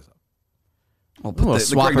contract is up. Well,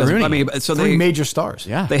 swap Rooney. I mean, so three major stars.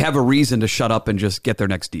 Yeah, they have a reason to shut up and just get their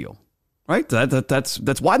next deal, right? That's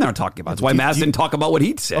why they're not talking about it. That's why Maz didn't talk about what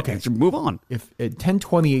he'd said. Okay, move on. If at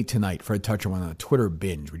 10:28 tonight, Fred Toucher went on a Twitter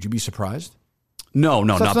binge, would you be surprised? No,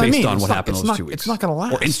 not based on what happened those 2 weeks. It's not going to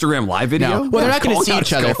last. Or Instagram live video. No. Well, they're not going to see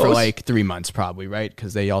each other for like 3 months, probably, right?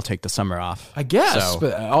 Because they all take the summer off. I guess.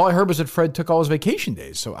 But all I heard was that Fred took all his vacation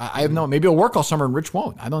days. So I have no. Maybe he'll work all summer and Rich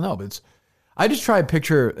won't. I don't know. But I just try to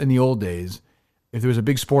picture in the old days. If there was a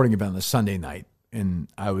big sporting event on a Sunday night and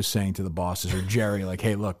I was saying to the bosses or Jerry, like,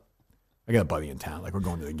 hey, look, I got a buddy in town. Like, we're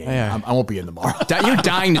going to the game. Yeah. I won't be in tomorrow. You're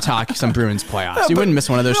dying to talk some Bruins playoffs. You wouldn't miss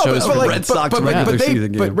one of those shows for Red Sox regular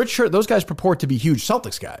season game. But Rich, those guys purport to be huge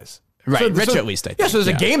Celtics guys. Right. Rich at least, I think. Yeah, so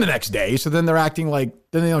there's a game the next day. So then they're acting like,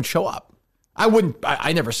 then they don't show up.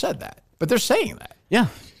 I never said that. But they're saying that. Yeah.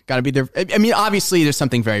 Got to be there. I mean, obviously, there's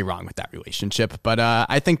something very wrong with that relationship, but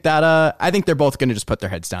I think they're both going to just put their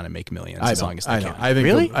heads down and make millions as long as they can. I think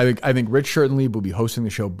really? I think Rich certainly will be hosting the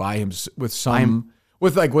show by him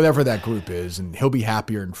with like whatever that group is, and he'll be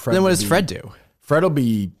happier. And Fred. Then what does Fred do? Fred will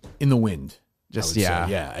be in the wind.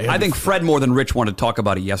 I think Fred more than Rich wanted to talk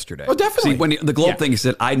about it yesterday. Oh, definitely. See, when the Globe thing, he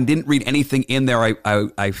said, I didn't read anything in there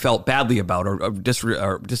I felt badly about or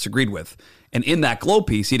disagreed with. And in that Globe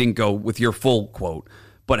piece, he didn't go with your full quote,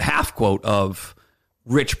 but half quote of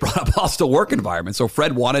Rich brought up hostile work environment. So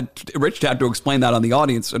Fred wanted Rich to have to explain that on the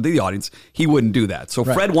audience. He wouldn't do that. So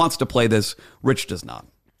Fred wants to play this. Rich does not.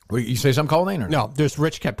 You say something, Colleen? Or no, just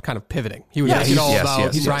Rich kept kind of pivoting. He was asking all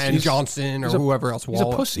about Ryan Johnson or whoever else. He's a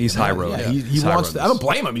pussy. He's high road. Yeah. He wants to. I don't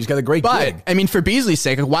blame him. He's got a great gig. I mean, for Beasley's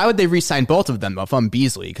sake, why would they re-sign both of them if I'm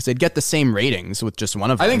Beasley? Because they'd get the same ratings with just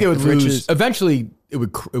one of them. I think it would lose. Eventually, it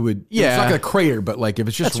would. Yeah. It's not going to crater, but like if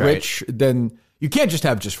it's just Rich, then you can't just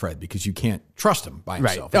have just Fred because you can't trust him by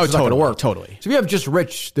himself. Right. Totally. So if you have just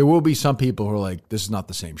Rich, there will be some people who are like, this is not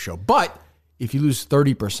the same show. But if you lose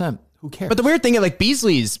 30%, who cares? But the weird thing is, like,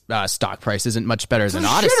 Beasley's stock price isn't much better than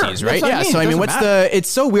Odyssey's, right? Yeah. So I mean, it's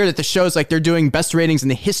so weird that the show's like they're doing best ratings in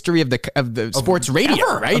the history of the sports radio,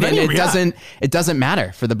 right? And it doesn't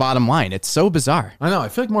matter for the bottom line. It's so bizarre. I know. I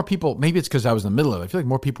feel like more people. Maybe it's because I was in the middle of it. I feel like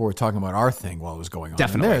more people were talking about our thing while it was going on.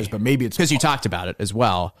 Definitely, but maybe it's because you talked about it as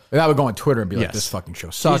well. And I would go on Twitter and be like, "This fucking show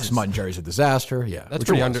sucks. Mutt and Jerry's a disaster." Yeah, that's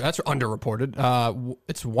that's underreported.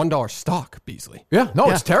 It's $1 stock, Beasley. Yeah, no,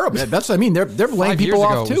 it's terrible. That's what I mean. They're laying people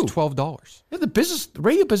off too. $12. Yeah, the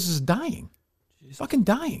radio business is dying. It's fucking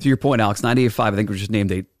dying. To your point, Alex, 98.5, I think was just named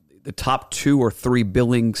the top 2 or 3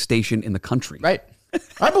 billing station in the country. Right.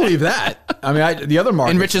 I believe that. I mean, the other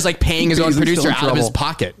market. And Rich is like paying his own producer out of his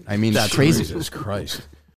pocket. I mean, that's crazy. Jesus Christ.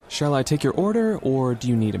 Shall I take your order, or do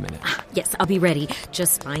you need a minute? Yes, I'll be ready.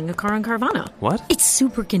 Just buying a car on Carvana. What? It's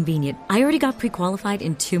super convenient. I already got pre-qualified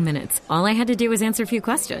in 2 minutes. All I had to do was answer a few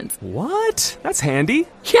questions. What? That's handy.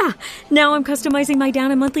 Yeah, now I'm customizing my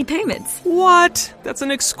down and monthly payments. What? That's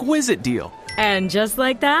an exquisite deal. And just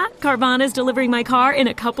like that, Carvana's delivering my car in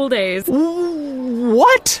a couple days.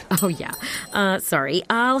 What? Oh, yeah. Sorry,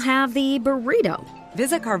 I'll have the burrito.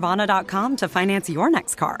 Visit Carvana.com to finance your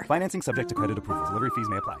next car. Financing subject to credit approval. Delivery fees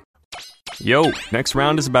may apply. Yo, next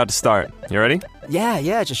round is about to start. You ready?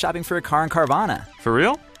 Yeah, just shopping for a car on Carvana. For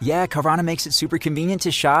real? Yeah, Carvana makes it super convenient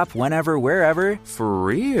to shop whenever, wherever. For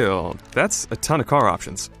real? That's a ton of car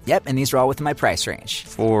options. Yep, and these are all within my price range.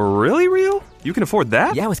 For really real? You can afford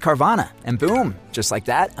that? Yeah, with Carvana. And boom, just like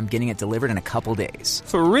that, I'm getting it delivered in a couple days.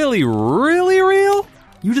 For really, really real?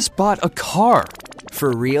 You just bought a car.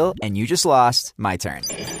 For real, and you just lost my turn.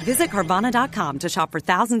 Visit Carvana.com to shop for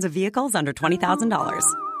thousands of vehicles under $20,000.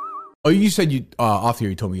 Oh, you said you off the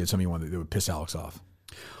air. You told me you had something you wanted that would piss Alex off.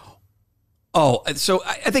 Oh, so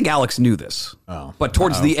I think Alex knew this. Oh, but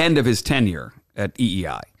towards the end of his tenure at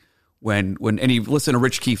EEI, when and you listen to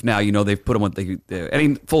Rich Keefe now, you know they've put him with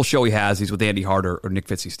any full show he has, he's with Andy Harder or Nick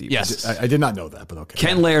Fitzy-Stevens. Yes, I did not know that, but okay.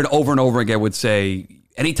 Ken Laird over and over again would say,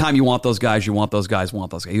 anytime you want those guys, you want those guys,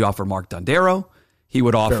 want those guys. He'd offer Mark Dondero. He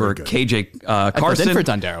would offer KJ Carson. I for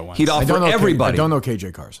Dondero once. He'd offer everybody. I don't know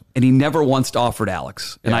KJ Carson. And he never once offered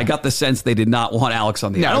Alex. And I got the sense they did not want Alex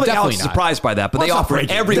on the air. I don't think Alex is surprised by that, but they offered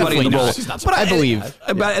everybody in the role. But I believe.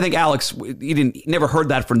 I think Alex, he never heard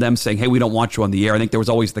that from them saying, hey, we don't want you on the air. I think there was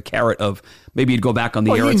always the carrot of maybe you'd go back on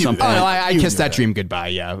the air at some point. Oh, no, I kissed that dream goodbye,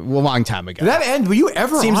 a long time ago. Did that end? Were you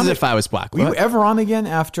ever Seems as if I was black. Were you ever on again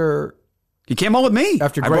after... He came on with me. I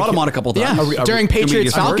brought him on a couple of times. Yeah, during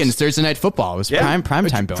Patriots-Falcons, Thursday Night Football. It was prime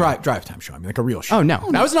time bill. Drive time show. I mean, like a real show. Oh, no.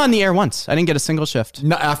 I wasn't on the air once. I didn't get a single shift.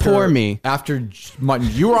 No, Poor me. After Mutt,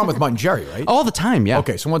 you were on with Mutt and Jerry, right? All the time, yeah.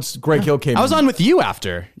 Okay, so once Greg Hill came I was on with you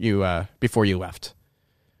after you, before you left.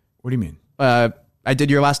 What do you mean? I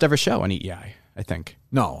did your last ever show on EEI, I think.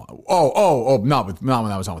 No. Not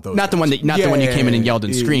when I was on with those. Not the one that you came in and yelled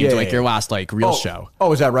and screamed, like your last real show.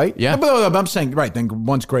 Oh, is that right? Yeah. But I'm saying, right, then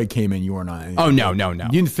once Greg came in, you weren't on anything. Oh, no. You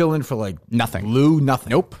didn't fill in for like nothing. Lou, nothing.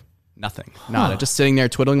 Nope. Nothing. Nada. Just sitting there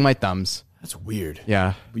twiddling my thumbs. That's weird.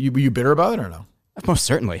 Yeah. Were you bitter about it or no? Most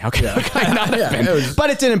certainly. How could I not have been? But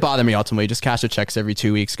it didn't bother me ultimately. Just cash the checks every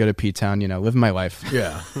 2 weeks, go to P-Town, living my life.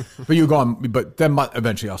 Yeah. But you were gone, but then Mutt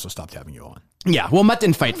eventually also stopped having you on. Yeah, well, Mutt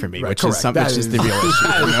didn't fight for me, which is the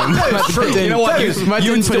real issue. You know what?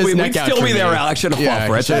 You'd still be there, Alex. Should have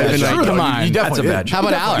fought for it. Come on. That's a bad joke. How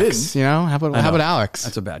about Alex? How about Alex?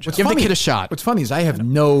 That's a bad joke. Give the kid a shot. What's funny is I have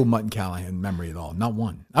no Mutt and Callahan memory at all. Not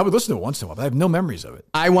one. I would listen to it once in a while, but I have no memories of it.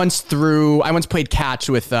 I once played catch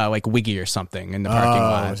with like Wiggy or something in the parking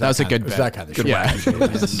lot. That was a good bit. That kind of shit. Yeah.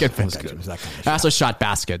 Good bit. I also shot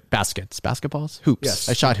basketballs? Hoops. Yes.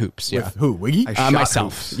 I shot hoops. With who? Wiggy?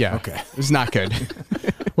 Myself. Hoops. Yeah. Okay. It was not good.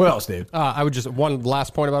 What else, Dave? I would just, one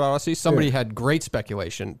last point about Odyssey. Somebody had great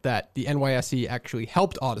speculation that the NYSE actually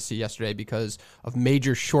helped Odyssey yesterday because of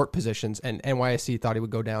major short positions, and NYSE thought he would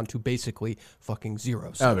go down to basically fucking 0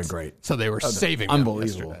 cents. That would have been great. So they were saving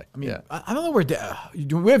unbelievable. yesterday. I mean, I don't know where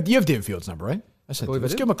you have David Field's number, right? I said,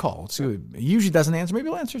 let's give him a call. Let's see. He usually doesn't answer. Maybe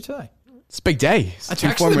he'll answer today. It's a big day. I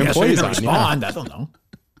texted former employees respond. I don't know.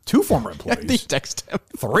 2 former employees. They text him.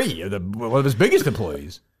 3 one of his biggest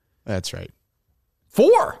employees. That's right.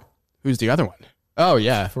 4. Who's the other one? Oh,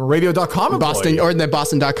 yeah. For radio.com Boston or the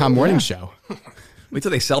Boston.com morning show. Wait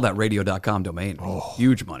till they sell that radio.com domain. Oh.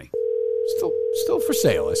 Huge money. Still for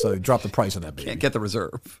sale. I saw they dropped the price on that baby. Can't get the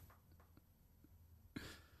reserve.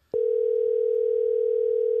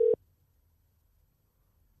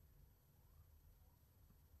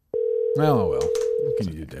 Oh, well. What can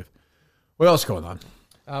you do, Dave? What else is going on?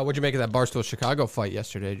 What'd you make of that Barstool Chicago fight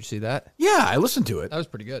yesterday? Did you see that? Yeah, I listened to it. That was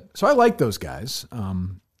pretty good. So I like those guys.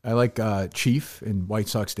 I like Chief and White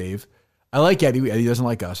Sox Dave. I like Eddie. Eddie doesn't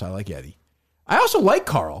like us. I like Eddie. I also like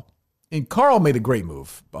Carl. And Carl made a great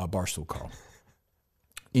move, Barstool Carl,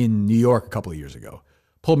 in New York a couple of years ago.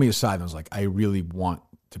 Pulled me aside and was like, I really want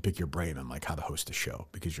to pick your brain on like how to host a show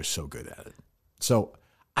because you're so good at it. So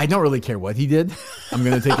I don't really care what he did. I'm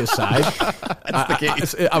going to take his side. That's the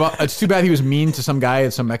case. It's too bad he was mean to some guy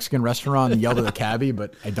at some Mexican restaurant and yelled at a cabbie,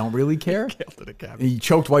 but I don't really care. Yelled at a cabbie. He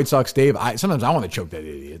choked White Sox Dave. Sometimes I want to choke that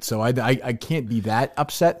idiot, so I can't be that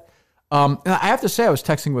upset. And I have to say, I was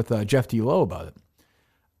texting with Jeff D. Lowe about it.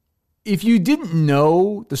 If you didn't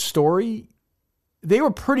know the story, they were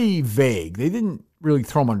pretty vague. They didn't really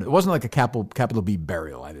throw him under. It wasn't like a capital B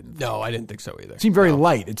burial. I didn't think so either. It seemed very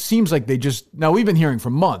light. It seems like they just, now we've been hearing for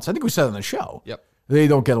months. I think we said on the show. Yep. They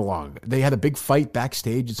don't get along. They had a big fight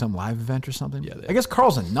backstage at some live event or something. Yeah. I guess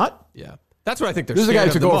Carl's a nut. Yeah. That's what I think they're This is the guy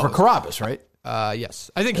who took took over for Carabas, right? Yes.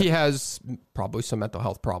 I think he has probably some mental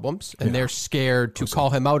health problems, and they're scared to call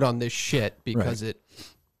him out on this shit because it,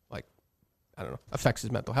 like, I don't know, affects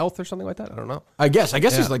his mental health or something like that. I don't know. I guess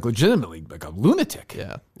he's like legitimately like a lunatic.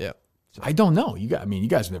 Yeah. Yeah. So, I don't know. You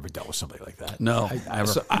guys have never dealt with somebody like that. No, never.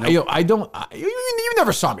 So, you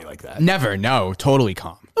never saw me like that. Never. No, totally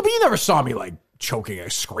calm. No, but you never saw me like choking or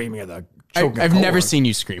screaming at the. I've never seen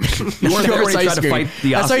you scream. You weren't there when he tried to fight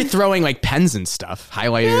the I saw you throwing like pens and stuff,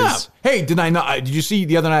 highlighters. Yeah. Hey, did I not? Did you see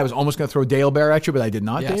the other night? I was almost going to throw Dale Bear at you, but I did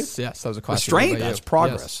not. Yes, Dave? yes, that was a classic. Restraint. That's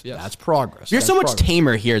progress. Yes. That's progress. You're so much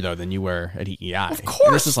tamer here though than you were at EEI. Of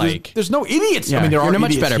course, this is like there's no idiots. Yeah, I mean, there are a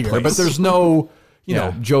much idiots better here, place. but there's no. You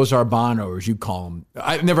know, Joe Zarbano, or as you call him.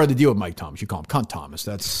 I've never had to deal with Mike Thomas. You call him Cunt Thomas.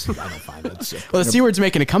 I don't find that. Well, the C word's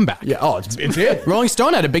making a comeback. Yeah. Oh, it's it. Rolling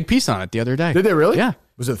Stone had a big piece on it the other day. Did they really? Yeah.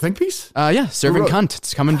 Was it a think piece? Yeah. Serving Cunt.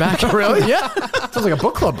 It's coming back. Really? Yeah. Sounds like a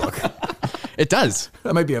book club book. It does.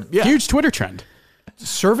 That might be a huge Twitter trend.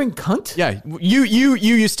 Serving cunt? Yeah. You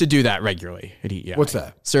used to do that regularly at EEI. What's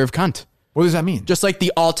that? Serve cunt. What does that mean? Just like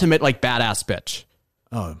the ultimate like badass bitch.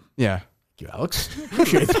 Oh. Yeah. Thank you, Alex.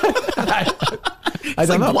 Appreciate that. I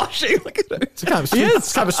don't know. Blushing. Look at that. It's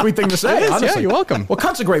kind of a sweet thing to say. Honestly. Yeah, you're welcome. Well,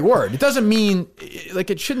 cunt's a great word. It doesn't mean like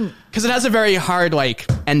it shouldn't, because it has a very hard like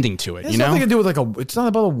ending to it. It's nothing to do with it's not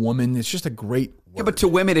about a woman. It's just a great word. Yeah, but to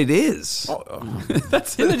women it is. Didn't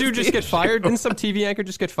the dude just get fired? Didn't some TV anchor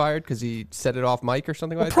just get fired because he said it off mic or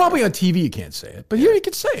something like that? Probably on TV you can't say it, but here you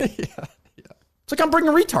can say it. Yeah. It's like I'm bringing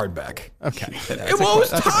a retard back. Okay. Well,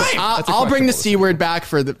 it's time. I'll bring the C word back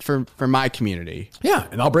for my community. Yeah,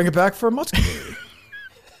 and I'll bring it back for Mutt's community.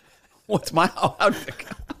 What's my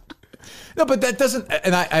No, but that doesn't,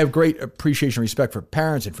 and I have great appreciation and respect for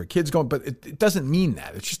parents and for kids going, but it doesn't mean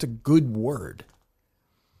that. It's just a good word.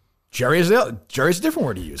 Jerry's a different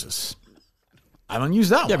word he uses. I don't use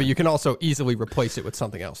that one. Yeah, but you can also easily replace it with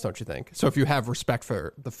something else, don't you think? So if you have respect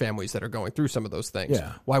for the families that are going through some of those things,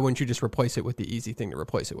 why wouldn't you just replace it with the easy thing to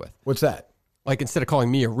replace it with? What's that? Like instead of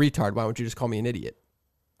calling me a retard, why wouldn't you just call me an idiot?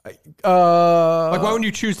 Like why wouldn't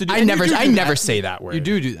you choose to do? I never say that word. You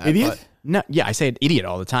do that. Idiot? No, yeah, I say it idiot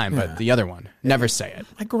all the time, but the other one, never say it.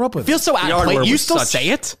 I grew up with it. Feels so out of place. You still say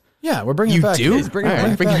it? Yeah, we're bringing it back. You do? He's bringing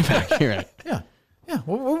it back. You're right. Yeah. Yeah.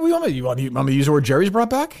 What you want me to use the word Jerry's brought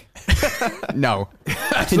back? No.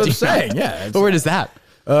 That's what I'm saying. Yeah. What word is that?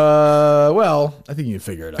 Well, I think you can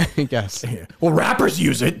figure it out. I guess. Yeah. Well, rappers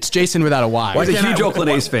use it. It's Jason without a Y. He's a huge Oakland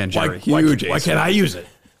A's fan, Jerry. Why can't I use it?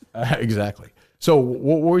 Exactly. So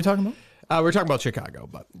what were we talking about? We're talking about Chicago,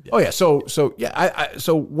 but yeah. Oh yeah.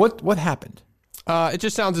 So what happened? It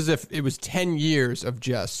just sounds as if it was 10 years of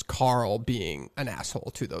just Carl being an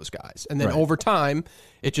asshole to those guys. And then over time,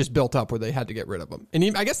 it just built up where they had to get rid of him.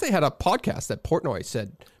 And I guess they had a podcast that Portnoy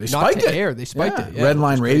said they not to air. They spiked it. Yeah,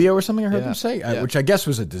 Redline Radio or something I heard them say, which I guess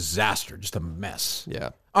was a disaster, just a mess. Yeah.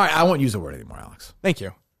 All right, I won't use the word anymore, Alex. Thank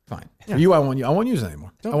you. Fine. For you, I won't use it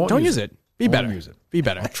anymore. Don't use it. Be better. Use it. Be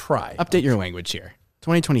better. I'll try. Update your language here.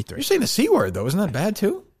 2023. You're saying the C word, though. Isn't that bad,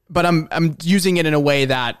 too? But I'm using it in a way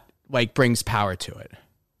that brings power to it.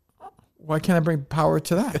 Why can't I bring power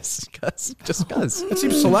to that? Just because. It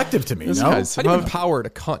seems selective to me. No? How do you bring power to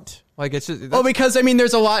cunt? It's just... Well, because,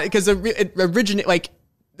 there's a lot... Because it originated...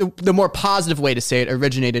 the more positive way to say it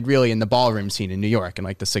originated really in the ballroom scene in New York in,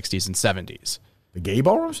 the 60s and 70s. The gay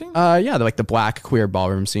ballroom scene? Yeah, the black queer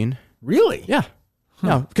ballroom scene. Really? Yeah.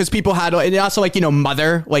 No, because people had... And also,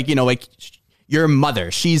 mother. Your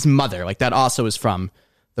mother. She's mother. That also is from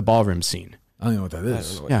the ballroom scene. I don't know what that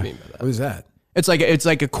is. I don't know what you mean by that. What is that? It's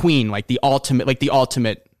like a queen, the ultimate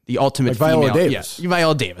Viola female. Davis. Yeah,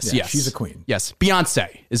 Viola Davis. Yeah, yes, she's a queen. Yes,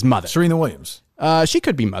 Beyonce is mother. Serena Williams. She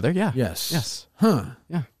could be mother. Yeah. Yes. Huh.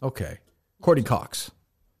 Yeah. Okay. Courtney Cox.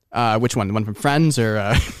 Which one? The one from Friends or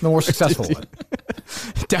the more successful one?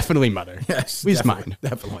 Definitely mother. Yes. He's mine.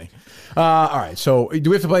 Definitely. All right. So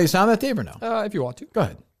do we have to play the sound of that, Dave, or no? If you want to. Go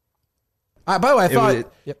ahead. By the way, I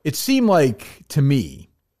thought it seemed like to me.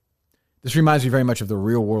 This reminds me very much of the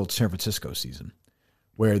Real World San Francisco season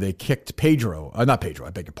where they kicked Pedro. Not Pedro,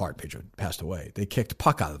 I beg your pardon. Pedro passed away. They kicked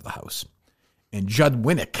Puck out of the house. And Judd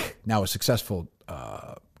Winnick, now a successful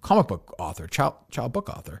comic book author, child book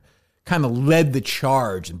author, kind of led the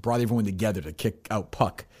charge and brought everyone together to kick out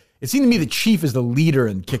Puck. It seemed to me the Chief is the leader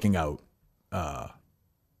in kicking out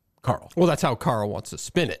Carl. Well, that's how Carl wants to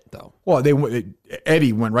spin it, though. Well,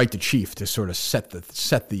 Eddie went right to Chief to sort of set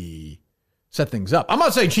things up. I'm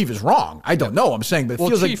not saying Chief is wrong. I don't know. I'm saying, but it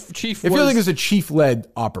feels like it's a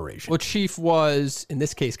Chief-led operation. Well, Chief was, in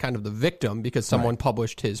this case, kind of the victim because someone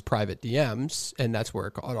published his private DMs, and that's where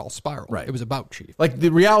it all spiraled. Right. It was about Chief. The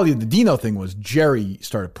reality of the Dino thing was Jerry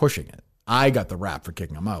started pushing it. I got the rap for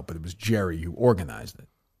kicking him out, but it was Jerry who organized it,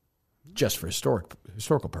 just for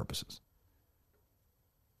historical purposes.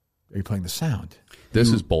 Are you playing the sound? This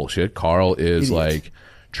is bullshit. Carl is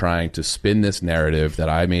trying to spin this narrative that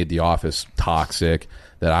I made The Office toxic,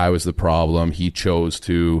 that I was the problem. He chose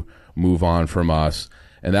to move on from us.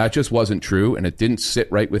 And that just wasn't true. And it didn't sit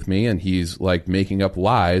right with me. And he's making up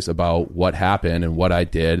lies about what happened and what I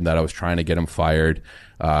did and that I was trying to get him fired.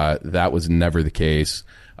 That was never the case.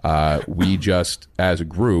 We just, as a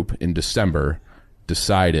group in December,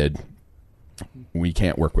 decided we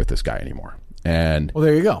can't work with this guy anymore. And well,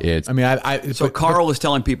 there you go. So Carl is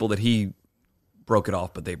telling people that he broke it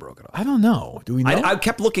off, but they broke it off. I don't know. Do we know? I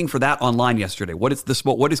kept looking for that online yesterday. What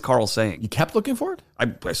is Carl saying? You kept looking for it?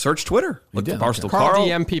 I searched Twitter. Looked at Barstool Carl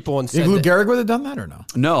DM'd people and said Lou Gehrig would have done that or no?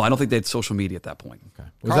 No, I don't think they had social media at that point. Okay.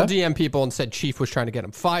 Carl DM'd people and said Chief was trying to get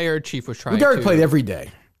him fired. Chief was trying Lou Gehrig played every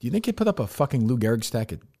day. Do you think he'd put up a fucking Lou Gehrig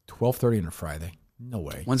stack at 12:30 on a Friday? No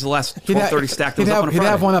way. When's the last 12:30 stack that was up on a Friday?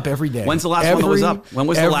 He'd have one up every day. When's the last one that was up? When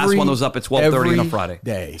was the last one that was up at 12:30 on a Friday?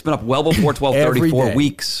 Day. It's been up well before 12:30 for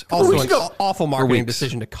weeks. Also, an awful marketing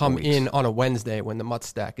decision to come in on a Wednesday when the Mutt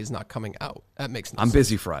stack is not coming out. That makes no sense. I'm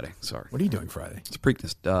busy Friday. Sorry. What are you doing Friday? It's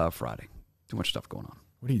Preakness Friday. Too much stuff going on.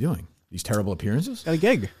 What are you doing? These terrible appearances? Got a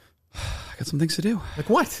gig. I got some things to do. Like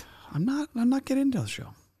what? I'm not getting into the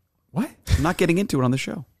show. What? I'm not getting into it on the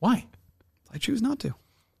show. Why? I choose not to.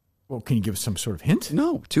 Well, can you give us some sort of hint?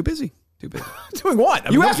 No, too busy. Doing what?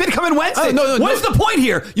 You asked me to come in Wednesday. What is the point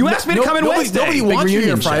here? You asked me to come in Wednesday. Nobody wants you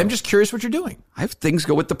here Friday. I'm just curious what you're doing. I have things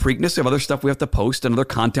go with the Preakness. I have other stuff we have to post and other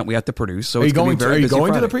content we have to produce. So are you going to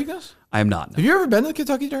the Preakness? I am not. No. Have you ever been to the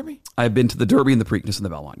Kentucky Derby? I've been to the Derby and the Preakness and the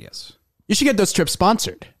Belmont, yes. You should get those trips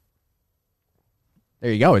sponsored.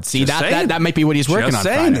 There you go. That might be what he's working on.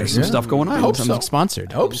 Friday. There's some stuff going on. I hope so.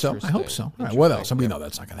 Sponsored. I hope so. All right, what else? We know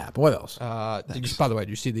that's not going to happen. What else? By the way, did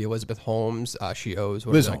you see the Elizabeth Holmes? She owes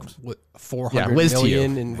Liz Holmes. $400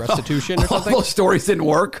 million in restitution or something. All those stories didn't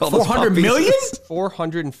work. $400 million?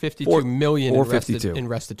 $452 million in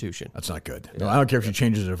restitution. That's not good. No, I don't care if she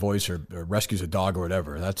changes her voice or rescues a dog or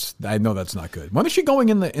whatever. I know that's not good. When is she going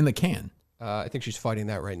in the can? I think she's fighting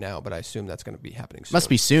that right now, but I assume that's going to be happening soon. Must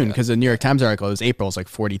be soon because the New York Times article is April's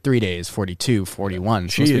 43 days, 42, 41.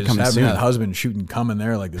 She is having soon. That husband shooting cum in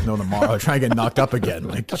there like there's no tomorrow, trying to get knocked up again.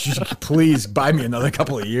 Like, please buy me another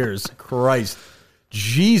couple of years. Christ.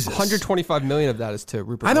 Jesus. $125 million of that is to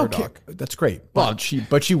Rupert Murdoch. I don't care. That's great. Well,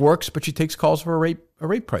 she works, but she takes calls for a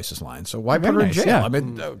rape crisis line. So why put her in jail? Yeah. I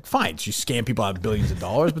mean, fine. She scammed people out of billions of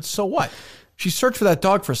dollars, but so what? She searched for that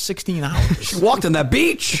dog for 16 hours. She walked on that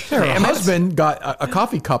beach. Her husband got a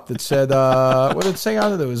coffee cup that said, what did it say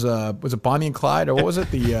on it? Was it Bonnie and Clyde, or what was it?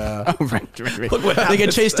 Right. They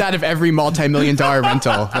get chased out of every multi-million-dollar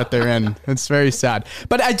rental that they're in. It's very sad.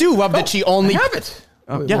 But I do love that she only... I have it.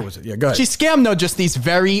 What was it? Yeah, go ahead. She scammed, though, just these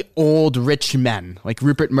very old, rich men, like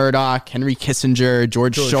Rupert Murdoch, Henry Kissinger,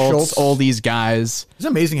 George Shultz, all these guys. It's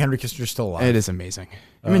amazing Henry Kissinger's still alive. It is amazing.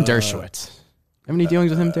 Even Dershowitz. Have any dealings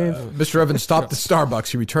with him, Dave? Mr. Evans stopped at Starbucks.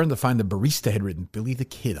 He returned to find the barista had written Billy the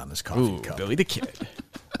Kid on his coffee cup. Billy the Kid.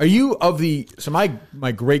 Are you of the... So my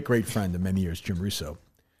great friend of many years, Jim Russo,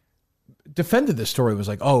 defended this story, was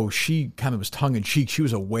like, oh, she kind of was tongue-in-cheek. She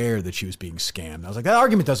was aware that she was being scammed. I was like, that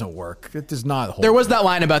argument doesn't work. It does not hold. There was that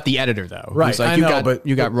line about the editor, though. Right, like, I know, but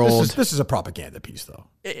you got rolled. This is a propaganda piece, though.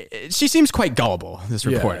 She seems quite gullible, this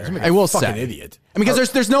reporter. Yeah, I will fucking say. Idiot. I mean,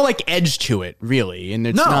 because there's no like edge to it, really, and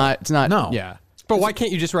it's not. No. Yeah. But why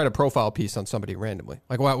can't you just write a profile piece on somebody randomly?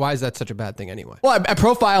 Like, why is that such a bad thing anyway? Well, a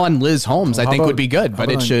profile on Liz Holmes, I think, would be good,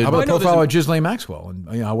 but it should. How about a profile of Ghislaine Maxwell? And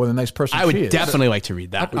what a nice person I would she is. definitely like to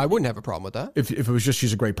read that. I wouldn't have a problem with that. If it was just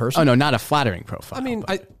she's a great person. Oh, no, not a flattering profile. I mean,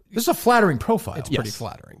 this is a flattering profile. It's pretty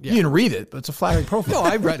flattering. Yeah. You didn't read it, but it's a flattering profile. No,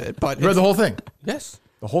 I read it, but you read the whole thing. Yes,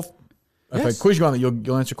 the whole. If I quiz you on it,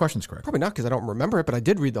 you'll answer questions correctly. Probably not because I don't remember it, but I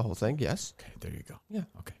did read the whole thing. Yes. Okay, there you go. Yeah.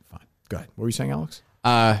 Okay, fine. Go ahead. What were you saying, Alex?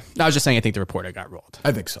 I was just saying I think the reporter got rolled.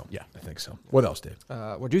 I think so. Yeah. I think so. What else, Dave?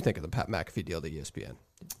 What do you think of the Pat McAfee deal to ESPN?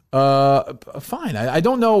 Fine. I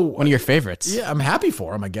don't know. One of your favorites. Yeah, I'm happy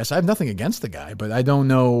for him, I guess. I have nothing against the guy, but I don't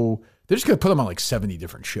know. They're just going to put him on like 70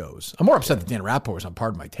 different shows. I'm more upset that Dan Rappaport was on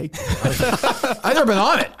Pardon My Take. I've never been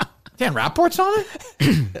on it. Dan Rappaport's on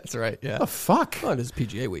it? That's right, yeah. What the fuck? Well, it is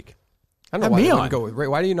PGA week. I don't know why you wouldn't go with Riggs.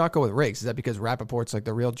 Why do you not go with Riggs? Is that because Rappaport's like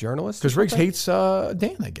the real journalist? Because Riggs hates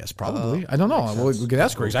Dan, I guess, probably. I don't know. Well, we could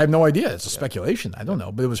ask Riggs. I have no idea. It's a speculation. I don't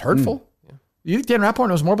know, but it was hurtful. Yeah. You think Dan Rappaport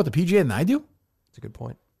knows more about the PGA than I do? That's a good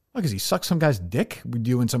point. Because he sucks some guy's dick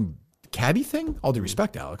doing some caddy thing? All due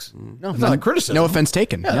respect, Alex. No, it's not a criticism. No offense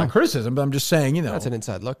taken. Yeah, not criticism, but I'm just saying, That's an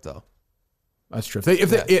inside look, though. That's true.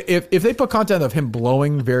 If they put content of him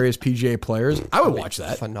blowing various PGA players, I would watch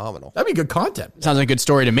that. Phenomenal. That'd be good content. Sounds like a good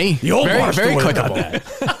story to me. The old very clickable.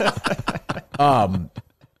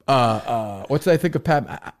 What did I think of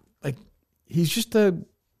Pat? He's just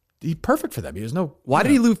he's perfect for them. He has no. Why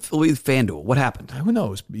did he leave FanDuel? What happened? Who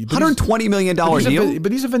knows? $120 million deal.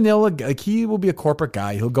 But he's a vanilla. Like he will be a corporate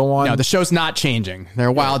guy. He'll go on. No, the show's not changing. They're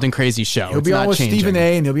a wild and crazy show. He'll be on with Stephen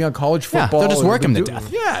A. and he'll be on College Football. Yeah, they'll just work him to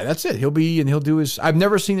death. Yeah, that's it. He'll do his. I've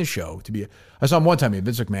never seen his show. I saw him one time. He had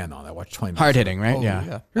Vince McMahon on. I watched 20 minutes. Hard hitting, right? Oh,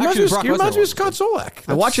 yeah. He reminds me of Scott Solak.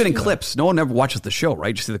 I watch it in clips. No one ever watches the show,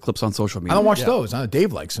 right? You see the clips on social media. I don't watch those.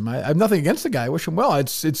 Dave likes him. I have nothing against the guy. I wish him well.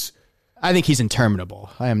 It's. I think he's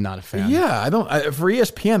interminable. I am not a fan. Yeah, I don't. For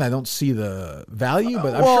ESPN, I don't see the value,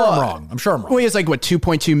 but I'm sure I'm wrong. Well, he has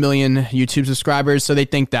 2.2 million YouTube subscribers, so they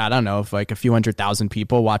think that, I don't know, if like a few 100,000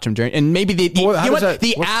 people watch him during, and maybe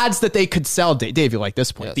the ads that they could sell, Dave, you like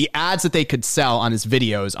this point, the ads that they could sell on his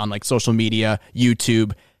videos on like social media,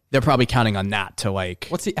 YouTube, they're probably counting on that to like.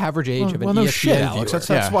 What's the average age of an ESPN shit, Alex.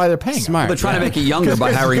 That's why they're paying. Smart. They're trying to make it younger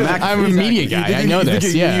by hiring McAfee. I'm a media guy. I know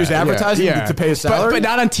this. You use advertising to pay a salary, but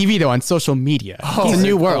not on TV though. On social media, it's a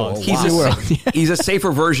new world. He's a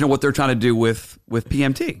safer version of what they're trying to do with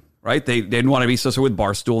PMT. Right? They didn't want to be associated with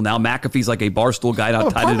Barstool. Now McAfee's like a Barstool guy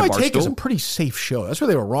not tied into Barstool. Take is a pretty safe show. That's where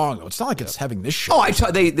they were wrong, though. It's not like it's having this show. Oh,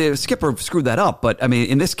 the skipper screwed that up. But I mean,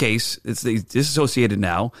 in this case, it's disassociated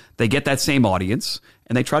now. They get that same audience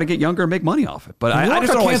and they try to get younger and make money off it. But I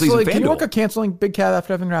just don't know why he's leaving FanDuel. Can you work on canceling Big Cat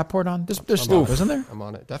after having Rappaport on? There's stuff, isn't there? I'm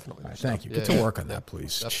on it, definitely. Right, thank you. Get to work on that,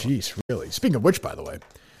 please. Definitely. Jeez, really. Speaking of which, by the way,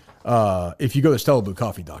 if you go to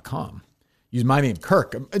StellaBlueCoffee.com, use my name,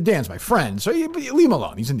 Kirk. Dan's my friend, so you leave him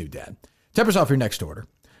alone. He's a new dad. 10% off your next order.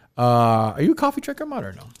 Are you a coffee drinker, Mud,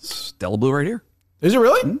 or no? Stella Blue right here. Is it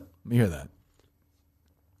really? Let me hear that.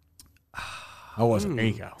 How was it? There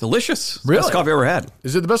you go. Delicious. Really? Best coffee I ever had.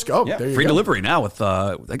 Is it the best? Oh, yeah. there you Free go. delivery now with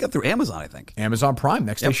they got through Amazon, I think. Amazon Prime,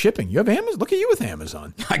 next day shipping. You have Amazon? Look at you with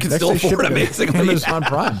Amazon. I can still afford it amazingly. Amazon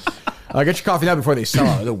Prime. Get your coffee now before they sell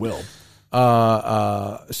out. They will.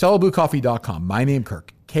 StellaBlueCoffee.com. My name,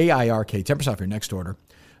 Kirk. KIRK. 10% off your next order.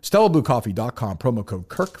 StellaBlueCoffee.com. Promo code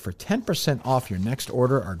Kirk for 10% off your next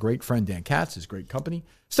order. Our great friend Dan Katz is great company.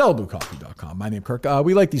 StellaBlueCoffee.com. My name, Kirk.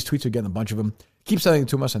 We like these tweets. We're getting a bunch of them. Keep sending them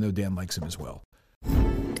to us. I know Dan likes them as well.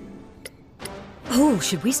 Oh,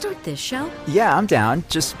 should we start this show? Yeah, I'm down.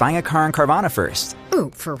 Just buying a car on Carvana first. Ooh,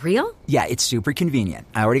 for real? Yeah, it's super convenient.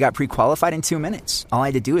 I already got pre-qualified in 2 minutes. All I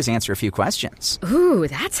had to do is answer a few questions. Ooh,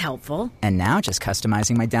 that's helpful. And now just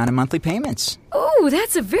customizing my down and monthly payments. Ooh,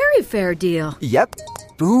 that's a very fair deal. Yep.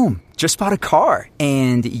 Boom. Just bought a car.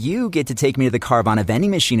 And you get to take me to the Carvana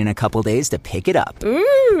vending machine in a couple days to pick it up.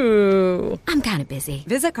 Ooh. I'm kind of busy.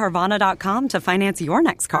 Visit Carvana.com to finance your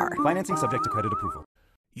next car. Financing subject to credit approval.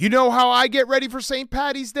 You know how I get ready for St.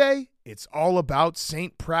 Paddy's Day? It's all about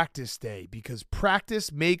St. Practice Day, because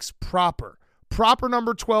practice makes proper. Proper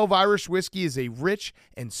number 12 Irish whiskey is a rich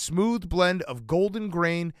and smooth blend of golden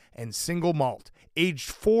grain and single malt, aged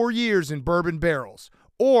 4 years in bourbon barrels.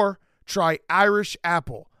 Or try Irish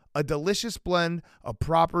Apple, a delicious blend of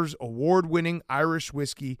Proper's award-winning Irish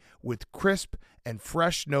whiskey with crisp and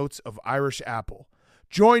fresh notes of Irish apple.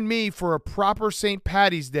 Join me for a proper St.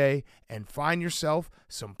 Paddy's Day and find yourself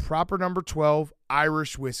some Proper number 12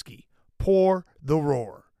 Irish whiskey. Pour the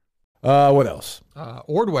roar. What else?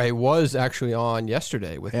 Ordway was actually on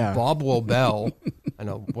yesterday with Bob Lobel. I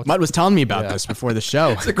know. Mutt was telling me about this before the show.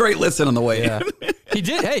 It's a great listen on the way in. He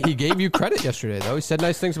did. Hey, he gave you credit yesterday, though. He said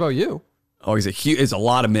nice things about you. Oh, he's a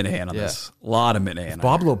lot of Minahan on this. A lot of Minahan.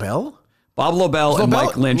 Bob Lobel? Bob Lobel and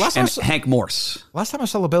Mike Lynch and Hank Morse. Last time I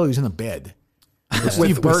saw Lobel, he was in a bed.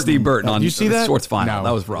 With Steve Burton on you see that? Sports Final. No.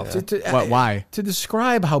 That was rough. Why? To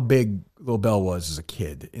describe how big Lobel was as a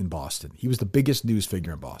kid in Boston, he was the biggest news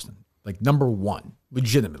figure in Boston. Like number one,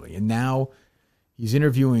 legitimately. And now he's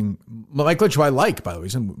interviewing Mike Lynch, who I like, by the way.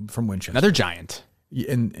 He's from Winchester. Another giant.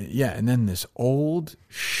 And then this old,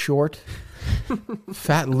 short,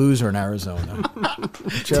 fat loser in Arizona.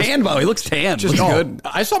 Tan, Bo. He looks tan. Looks good.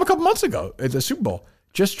 I saw him a couple months ago at the Super Bowl.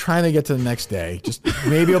 Just trying to get to the next day. Just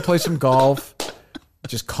maybe he'll play some golf.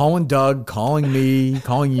 Just calling Doug, calling me,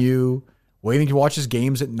 calling you, waiting to watch his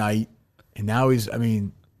games at night. And now is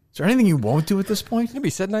there anything you won't do at this point? He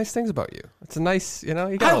said nice things about you. It's a nice, you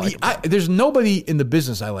gotta there's nobody in the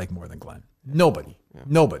business I like more than Glenn. Nobody. Yeah.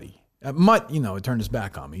 Nobody. Mutt, it turned his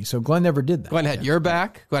back on me. So Glenn never did that. Glenn had your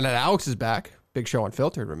back. Glenn had Alex's back. Big Show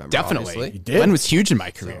Unfiltered, remember? Definitely. Obviously. He did. Glenn was huge in my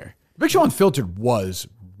career. Big Show Unfiltered was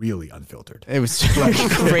really unfiltered. It was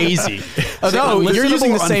crazy. Although you're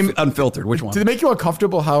using the same unfiltered. Which one? Did it make you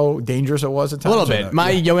uncomfortable how dangerous it was at times? A little bit.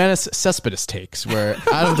 My Ioannis Cespedes takes were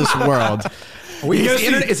out of this world.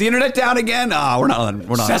 Is the internet down again? We're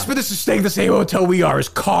not. Cespedes is staying in the same hotel we are. His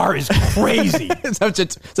car is crazy. Is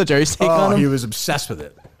that Jerry's take on him? He was obsessed with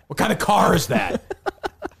it. What kind of car is that?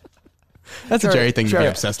 That's a Jerry thing to be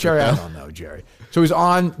obsessed with. I don't know, Jerry. So he's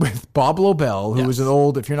on with Bob Lobel, who was an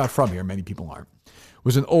old, if you're not from here, many people aren't,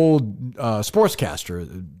 was an old sportscaster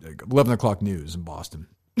at 11 o'clock news in Boston.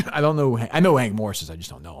 I don't know. I know Hank Morris is. I just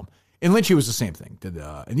don't know him. And Lynchy was the same thing.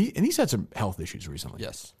 And he's had some health issues recently.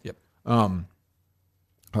 Yes. Yep. All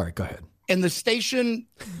right, go ahead. And the station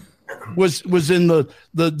was in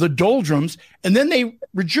the doldrums, and then they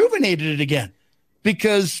rejuvenated it again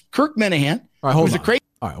because Kirk Minahan was a crazy.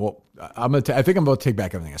 All right, well, I think I'm going to take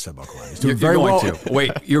back everything I said about Glenn. He's doing very well.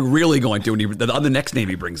 Wait, you're really going to? On the next name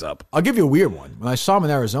he brings up. I'll give you a weird one. When I saw him in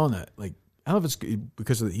Arizona, I don't know if it's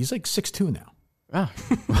because he's like 6'2" now. Ah.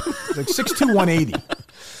 Like 6'2", 180.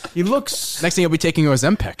 He looks. Next thing he'll be taking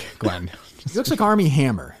Ozempic, Glenn. He looks like Armie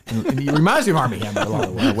Hammer. And he reminds me of Armie Hammer in a lot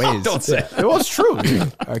of ways. Don't say it. Well, it's true. All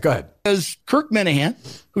right, go ahead. Because Kirk Minahan,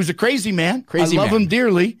 who's a crazy man. I love him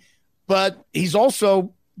dearly, but he's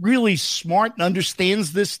also really smart and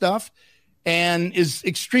understands this stuff and is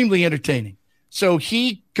extremely entertaining. So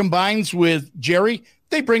he combines with Jerry.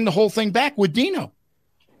 They bring the whole thing back with Dino.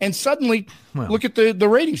 And suddenly, look at the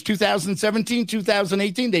ratings. 2017,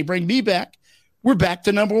 2018, they bring me back. We're back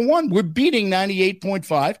to number one. We're beating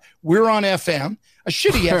 98.5. We're on FM, a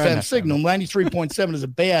shitty FM signal. 93.7 is a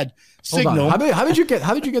bad signal. How did you get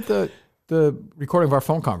the recording of our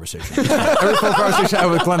phone conversation? Every phone conversation I had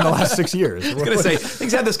with Glenn the last 6 years. I was going to say,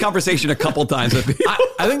 he's had this conversation a couple times. I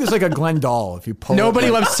think there's like a Glenn doll. If you pull Nobody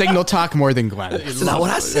loves Signal Talk more than Glenn. That's not what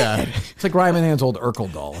I said. Yeah. It's like Ryan Minahan's old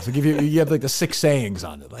Urkel doll. It's like if you have like the 6 sayings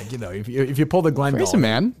on it. Like, if you pull the Glenn doll.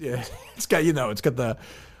 Man. Yeah, it's got the,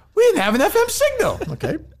 we didn't have an FM signal.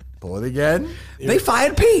 Okay, pull it again. They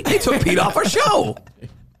fired Pete. They took Pete off our show.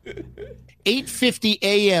 8:50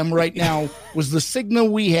 a.m. right now was the signal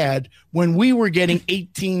we had when we were getting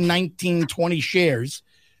 18, 19, 20 shares.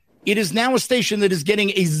 It is now a station that is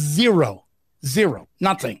getting a zero,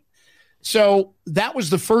 nothing. So that was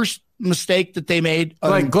the first mistake that they made.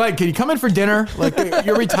 Glenn, can you come in for dinner? Like,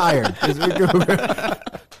 you're retired.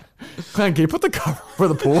 Glenn, can you put the cover for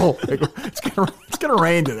the pool? It's gonna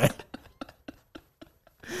rain today.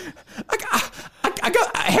 I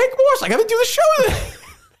got Hank Morse. I got to do the show today.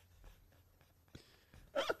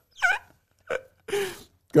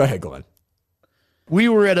 Go ahead, Glenn. We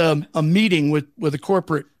were at a meeting with a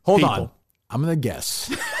corporate Hold people. on. I'm going to guess.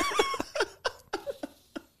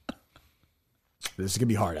 This is going to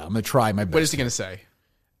be hard. I'm going to try my best. What is he going to say?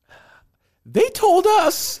 They told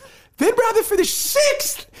us they'd rather finish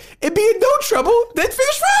 6th and be in no trouble than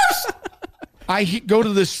finish first. I go to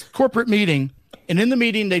this corporate meeting, and in the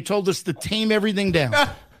meeting, they told us to tame everything down.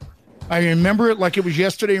 I remember it like it was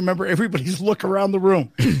yesterday. I remember everybody's look around the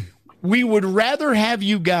room. We would rather have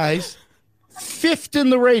you guys 5th in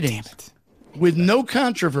the ratings with no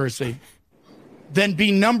controversy than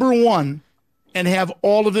be number 1 and have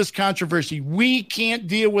all of this controversy. We can't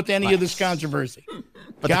deal with any of this controversy.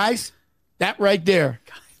 Guys, that right there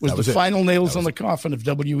was the final nails on the coffin of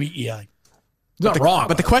WEEI. Not wrong.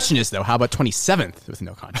 But the question is, though, how about 27th with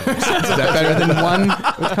no controversy? Is that better than 1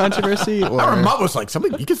 with controversy? Or? I remember Mutt was like,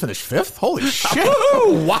 somebody, you can finish 5th? Holy shit.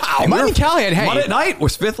 Wow. Mutt and Callahan, hey. Mutt at Night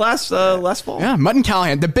was 5th last fall. Yeah, Mutt and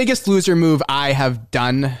Callahan. The biggest loser move I have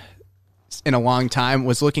done in a long time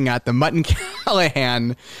was looking at the Mutt and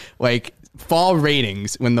Callahan, fall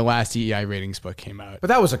ratings when the last EEI ratings book came out. But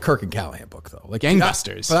that was a Kirk and Callahan book, though.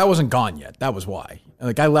 Gangbusters. But that wasn't gone yet. That was why.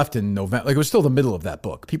 I left in November. It was still the middle of that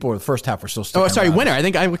book. People were the first half were still sticking around. Winter. I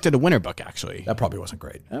think I looked at a Winter book, actually. That probably wasn't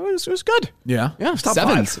great. It was good. Yeah? Yeah, top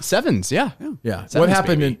 7s, yeah. Sevens, what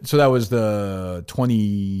happened? So that was the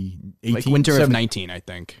 2018? Winter of 19, I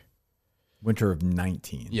think. Winter of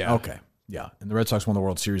 19. Yeah. Okay. Yeah. And the Red Sox won the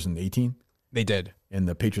World Series in 18? They did. And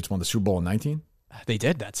the Patriots won the Super Bowl in 19? They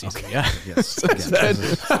did that season, yeah. Yes.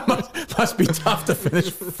 must be tough to finish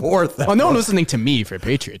 4th. Well, no one was listening to me for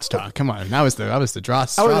Patriots talk. Come on, that was the draw.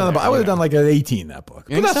 I would have done like an 18 that book.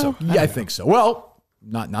 You think so? Yeah, I think so. Well,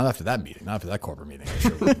 not after that meeting. Not after that corporate meeting.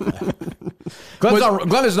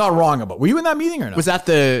 Glenn is not wrong about. Were you in that meeting or not? Was that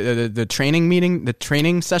the training meeting, the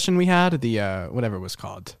training session we had, the whatever it was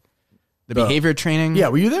called? The behavior training? Yeah,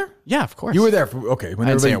 were you there? Yeah, of course. You were there for, okay. When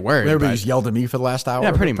I didn't say a word. When everybody just yelled at me for the last hour?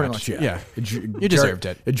 Yeah, pretty much. Yeah. You deserved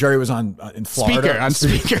it. Jerry was in Florida. On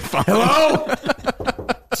speakerphone.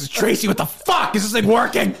 Hello? This is Tracy. What the fuck? Is this thing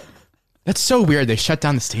working? That's so weird. They shut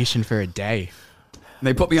down the station for a day.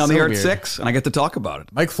 They put me on the air at 6, and I get to talk about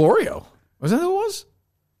it. Mike Florio. Was that who it was?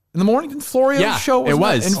 In the morning, Florio's show? It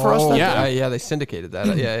was. In for us that day? Yeah, they syndicated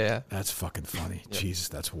that. Yeah. That's fucking funny. Yep. Jesus,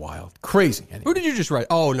 that's wild. Crazy. Anyway. Who did you just write?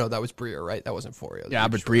 Oh, no, that was Breer, right? That wasn't Florio. Yeah,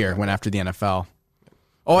 Albert Breer went after the NFL.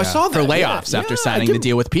 Oh, I saw that. For layoffs after signing the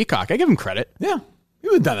deal with Peacock. I give him credit. Yeah. You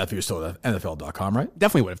would have done that if you were still at NFL.com, right?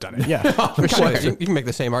 Definitely would have done it. Yeah. For sure. You can make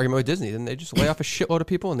the same argument with Disney. Didn't they just lay off a shitload of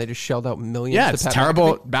people and they just shelled out millions? Yeah, it's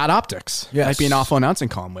terrible, bad optics. Yes. Might be an awful announcing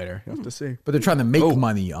column later. You'll have to see. But they're trying to make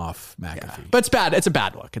money off McAfee. Yeah. But it's bad. It's a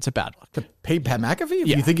bad look. It's a bad look. To pay Pat McAfee?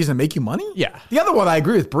 Yeah. You think he's going to make you money? Yeah. The other one, I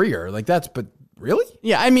agree with Breer. But really?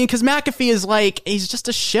 Yeah, I mean, because McAfee is he's just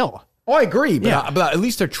a shill. Oh, I agree. But at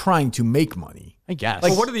least they're trying to make money. I guess.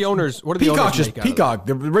 What are the owners? What are the Peacock owners Peacock.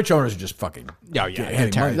 The rich owners are just fucking. Yeah.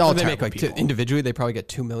 So they make individually. They probably get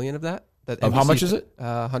 $2 million of that. Of how much is it?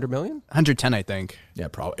 100 million. 110, I think. Yeah,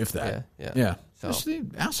 probably if that. Yeah. So. Just the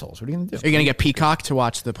assholes. What are you gonna do? Are you gonna get Peacock to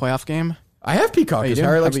watch the playoff game? I have Peacock. Because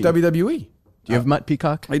Harry likes WWE. Do you have Mutt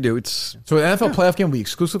Peacock? I do. So an NFL playoff game, we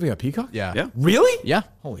exclusively have Peacock? Yeah. Really? Yeah.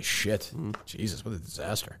 Holy shit. Jesus, what a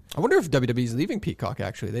disaster. I wonder if WWE's leaving Peacock,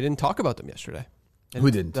 actually. They didn't talk about them yesterday. Who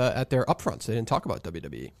didn't? At their upfronts, they didn't talk about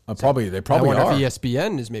WWE. They probably I wonder are. if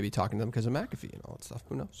ESPN is maybe talking to them because of McAfee and all that stuff.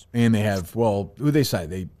 Who knows? And they have, who they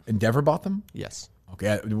say? Endeavor bought them? Yes.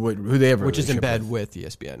 Okay. Who they have? Which is in bed with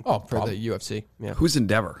ESPN for the UFC. Yeah. Who's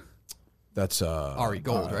Endeavor? That's Ari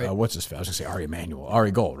Gold, right? What's his face? I was going to say Ari Emanuel.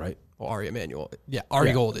 Ari Gold, right? Well, Ari Emanuel. Yeah,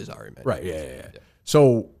 Ari Gold is Ari Emanuel. Right, yeah.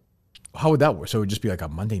 So how would that work? So it would just be like a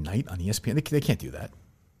Monday night on ESPN? They can't do that.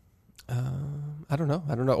 I don't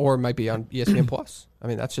know. Or it might be on ESPN Plus. I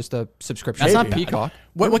mean, that's just a subscription. That's not Peacock.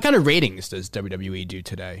 What kind of ratings does WWE do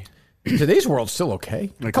today? Today's world's still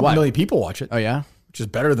okay. A couple million people watch it. Oh, yeah? Which is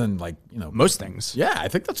better than most things. Yeah, I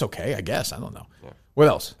think that's okay, I guess. I don't know. Yeah. What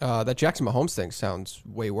else? That Jackson Mahomes thing sounds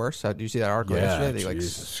way worse. Did you see that article yesterday? They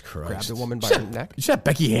Jesus Christ. grabbed a woman by her neck. You see that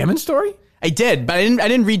Becky Hammond story? I did, but I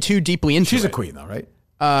didn't read too deeply into it. She's a queen though,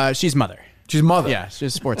 right? She's mother. She's mother. Yeah,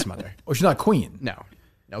 she's a sports mother. Oh, she's not queen.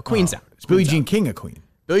 No, queen's out. Is Billie Jean King a queen?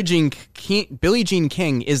 Billie Jean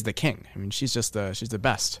King is the king. I mean, she's the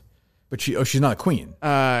best. But she's not a queen.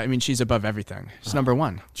 I mean, she's above everything. She's number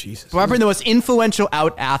one. Jesus. Probably the most influential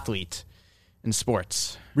out athlete in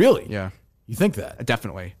sports. Really? Yeah. You think that?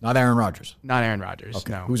 Definitely. Not Aaron Rodgers. Not Aaron Rodgers.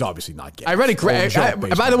 Okay. No. Who's obviously not gay. I read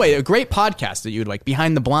by the way, a great podcast that you would like,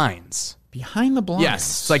 Behind the Blinds. Behind the Blinds? Yes.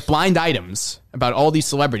 It's like blind items about all these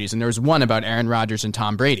celebrities. And there was one about Aaron Rodgers and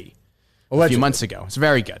Tom Brady a few months ago. It's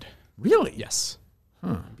very good. Really? Yes.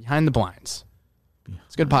 Behind the Blinds.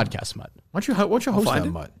 It's a good podcast, Mutt. Why don't you host that,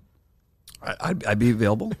 Mutt? I'd be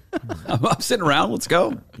available. I'm sitting around. Let's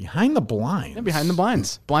go. Behind the blind. Yeah, behind the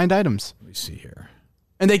blinds. Blind items. Let me see here.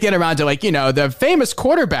 And they get around to the famous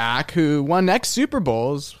quarterback who won X Super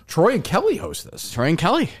Bowls. Troy and Kelly host this. Troy and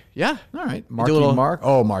Kelly. Yeah. All right.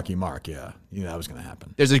 Marky Mark. Yeah. You know that was going to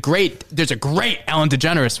happen. There's a great Ellen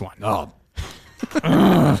DeGeneres one. Oh.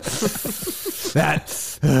 That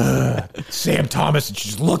Sam Thomas, and she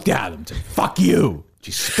just looked at him. Said, fuck you.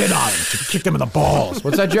 She spit on him. She kicked him in the balls.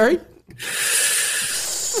 What's that, Jerry?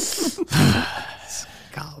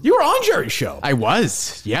 You were on Jerry's show. I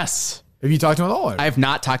was. Yes. Have you talked to him at all? I have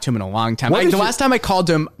not talked to him in a long time. The last time I called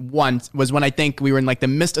him once was when I think we were in the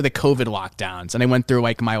midst of the COVID lockdowns, and I went through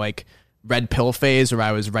my red pill phase where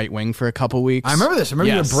I was right wing for a couple weeks. I remember this. I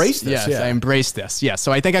remember you embraced this. Yes, yeah. I embraced this. Yes.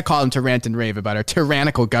 So I think I called him to rant and rave about our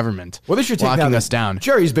tyrannical government locking us down.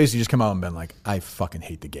 Jerry's basically just come out and been like, I fucking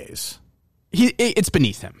hate the gays. It's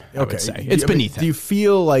beneath him. I would say it's beneath him. Do you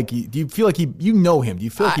feel like he? You know him? Do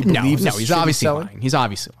you feel like he believes? No, he's obviously lying. He's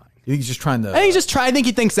obviously lying. He's just trying to. I think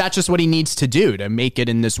he thinks that's just what he needs to do to make it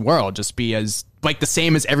in this world. Just be as the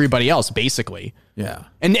same as everybody else, basically. Yeah.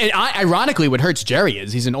 And ironically, what hurts Jerry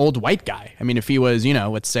is he's an old white guy. I mean, if he was,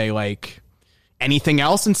 let's say anything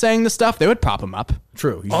else in saying the stuff, they would prop him up.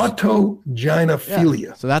 True. Autogynephilia.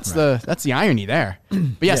 Yeah. So that's the irony there.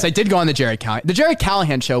 But yes, I did go on the Jerry Callahan. The Jerry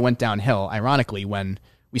Callahan show went downhill, ironically, when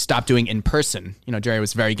we stopped doing in person. Jerry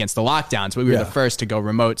was very against the lockdowns, but we were the first to go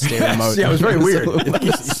remote, stay remote. Yeah, it was very weird.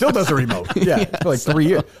 He still does a remote. Yeah, for 3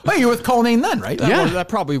 years. Oh, you were with Colleen then, right? That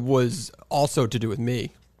probably was also to do with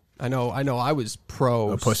me. I know. I was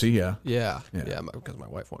pro. A pussy, yeah. Yeah, because my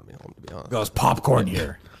wife wanted me home, to be honest. There was popcorn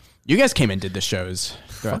here. You guys came and did the shows.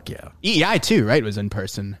 Fuck yeah. EEI too, right? Was in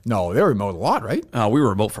person. No, they were remote a lot, right? We were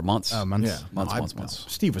remote for months. Months. Yeah, months.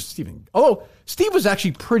 Steve was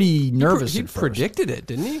actually pretty nervous. He predicted it,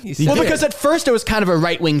 didn't he? Because at first it was kind of a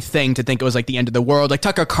right-wing thing to think it was the end of the world.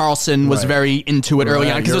 Tucker Carlson was very into it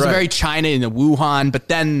early on because it was very China in the Wuhan, but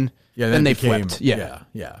then they flipped. Yeah.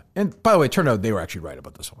 And by the way, it turned out they were actually right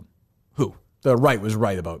about this one. Who? The right was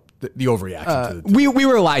right about the overreaction. We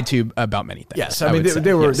were lied to about many things. Yes, I mean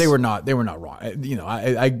they were not wrong.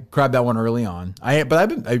 I grabbed that one early on.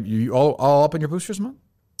 You all up on your boosters, man?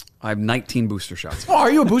 I have 19 booster shots. Oh,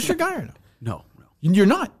 are you a booster guy or no? No. You're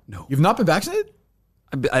not. No. You've not been vaccinated?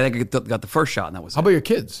 I think I got the first shot, and that was. How about your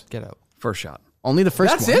kids? Get out. First shot. Only the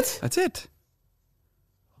first. That's one? it. That's it.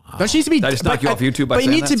 Don't you need to be? Did I just knock you off YouTube by but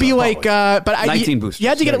you need to be 19 boosters. You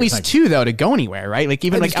had to get at least 2 though to go anywhere, right?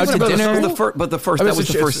 Even out to dinner. But the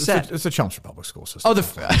first set. It's a Chelmsford Public School system. Oh,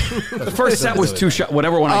 the first set was 2 shots.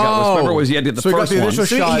 Whatever one I got remember was you had to get the first one. So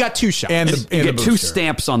he got 2 shots. And you get 2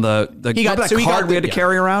 stamps on the card we had to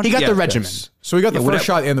carry around. He got the regimen. So he got the first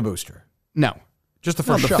shot and the booster. No. Just the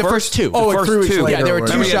first shot. The first 2. Oh, the first 2. Yeah, there were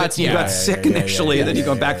 2 shots. You got sick initially, and then you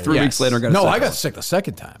go back 3 weeks later and got a second. No, I got sick the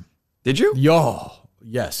second time. Did you?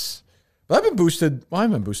 Yes. But I've been boosted. Well, I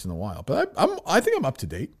haven't been boosted in a while, but I think I'm up to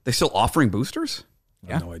date. They still offering boosters?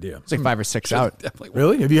 I have no idea. It's 5 or 6 out.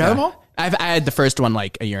 Really? Have you had them all? I had the first one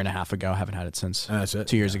a year and a half ago. I haven't had it since. That's it.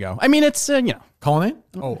 2 years ago. I mean, it's Colonnade?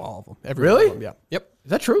 Oh, all of them. Really? Of them, yeah. Yep. Is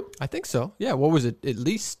that true? I think so. Yeah. What was it? At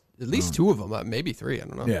least 2 of them. Maybe 3. I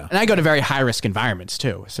don't know. Yeah. And I go to very high risk environments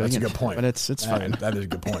too. So that's a good point. But it's fine. That is a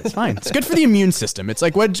good point. It's fine. It's good for the immune system. It's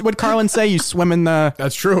like what Carlin say? You swim in the.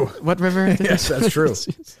 That's true. What river? Yes, that's true.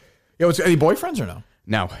 Any boyfriends or no?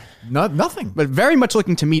 No. Nothing. But very much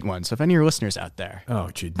looking to meet one. So if any of your listeners out there. Oh,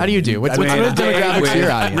 gee. How do you do? What's the demographics of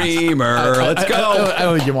your audience? Reamer, let's go. I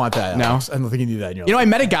don't think you want that. No. Alex. I don't think you need that in your life. I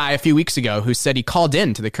met a guy a few weeks ago who said he called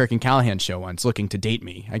in to the Kirk and Callahan show once looking to date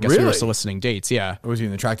me. I guess we were soliciting dates. Yeah. Was he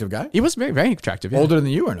an attractive guy? He was very, very attractive. Yeah. Older than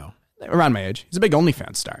you or no? Around my age. He's a big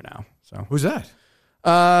OnlyFans star now. So who's that?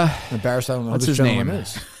 Embarrassed. I don't know what's his name.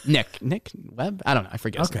 Nick Webb. I don't know. I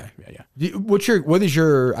forget. Okay. Yeah. What is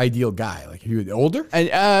your ideal guy? Like, are you older?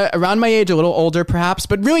 Around my age, a little older, perhaps,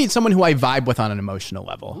 but really someone who I vibe with on an emotional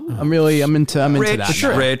level. Ooh. I'm into that.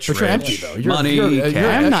 But you're empty though.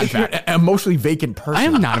 I'm not you're an emotionally vacant person. I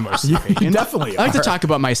am not emotionally vacant. You definitely are. I like to talk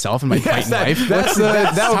about myself and my fighting life. That's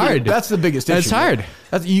hard. That's the biggest issue. That's hard.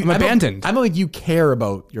 I'm abandoned. I don't think you care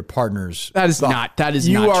about your partner's. That is not.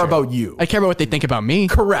 You not are true. about you. I care about what they think about me.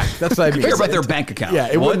 Correct. That's what I mean. Care about their bank account. Yeah.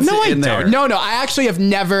 No, I don't. No. I actually have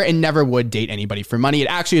never and never would date anybody for money. It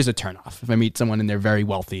actually is a turnoff. If I meet someone and they're very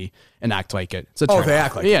wealthy and act like it, it's a turnoff. Oh, they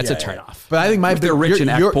act like it. Yeah, it's a turnoff. But I think if they're rich and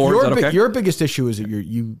act poor, is that okay? Your biggest issue is that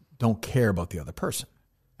you don't care about the other person.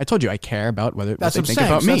 I told you I care about what they think saying.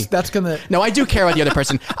 about me. That's gonna. No, I do care about the other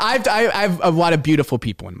person. I have a lot of beautiful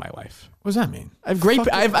people in my life. What does that mean? I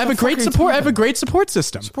have a great support. I have a great support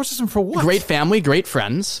system. Support system for what? Great family, great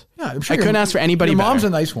friends. Yeah, I'm sure I couldn't ask for anybody. Your mom's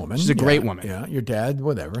better. a nice woman. She's a great woman. Yeah, your dad,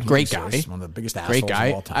 whatever. Great guy. He's one of the biggest assholes Great guy.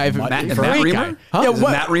 of all time. I have Matt great Reamer? guy. Huh? Yeah, Is it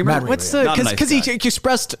Matt Reamer? What's the? Because he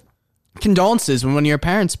expressed condolences when one of your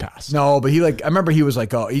parents passed. No, but I remember he was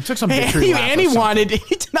like, oh, he took some picture. And he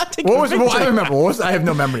did not take. What was? I don't remember. What was? I have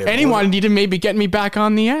no memory of it. And he wanted you to maybe get me back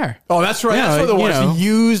on the air. Oh, that's right. Yeah, that's what it was. know. He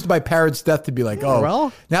used my parents' death to be like, oh,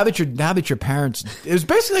 well, now that your parents, it was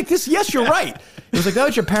basically like this. Yes, you're right. It was like, now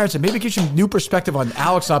that your parents, maybe it gives you new perspective on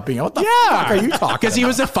Alex not being. What the fuck are you talking? Because he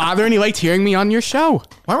was a father and he liked hearing me on your show.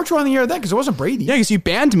 Why weren't you on the air then? Because it wasn't Brady. Yeah, because you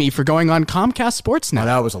banned me for going on Comcast Sportsnet. Oh,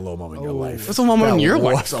 that was a low moment in your life. It was a low moment in your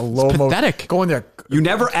life. It was a low moment. Pathetic. Going there. You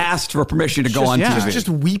never asked for permission to go on TV. Just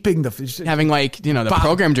weeping. Having the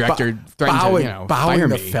program director threaten to fire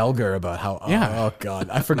me. Felger about how. Oh God,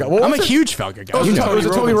 I forgot. I'm a huge Felger guy.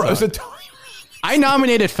 Was it Tony? I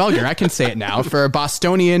nominated Felger. I can say it now for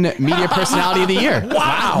Bostonian Media Personality of the Year.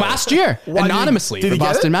 Wow! Last year, anonymously for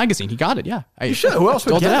Boston Magazine, he got it. Yeah, you should. Who else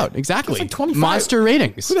would get it out? Exactly. Like 25. Monster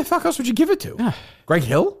ratings. Who the fuck else would you give it to? Greg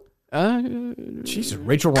Hill? Jesus,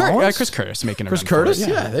 Rachel Rollins? Chris Curtis making a Chris run Curtis? for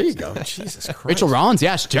it. Yeah, there you go. Jesus Christ. Rachel Rollins,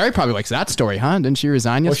 yeah. Jerry probably likes that story, huh? Didn't she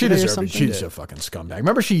resign yesterday or something? She's a fucking scumbag.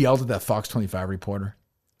 Remember she yelled at that Fox 25 reporter?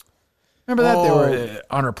 Remember that? They were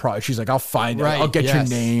on her product. She's like, I'll find it. I'll get your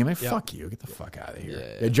name. Like, fuck you. Get the fuck out of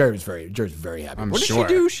here. Yeah, Jerry's very happy. What did she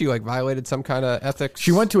do? She violated some kind of ethics?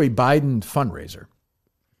 She went to a Biden fundraiser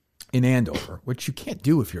in Andover, which you can't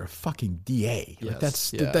do if you're a fucking DA.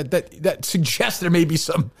 Yes, that suggests there may be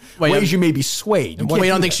some ways you may be swayed. You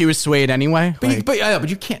don't think she was swayed anyway? But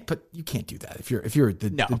you can't do that if you're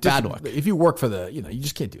bad luck. If you work for you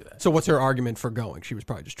just can't do that. So what's her argument for going? She was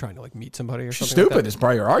probably just trying to meet somebody or She's something. Stupid. It's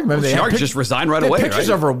probably her argument. She just resigned right away. They had pictures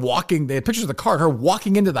right? of her walking. They had pictures of the car, her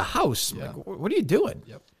walking into the house. Yeah. Like, what are you doing?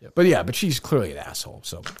 Yep. But she's clearly an asshole.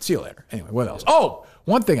 So see you later. Anyway, what else? Oh,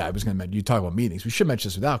 one thing I was going to mention. You talk about meetings. We should mention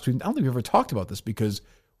this with Alex. I don't think we ever talked about this because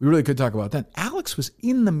we really could talk about it then. Alex was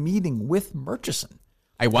in the meeting with Murchison.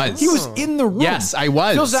 I was. He was in the room. Yes, I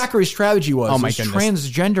was. Phil Zachary's strategy was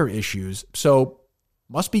transgender issues. So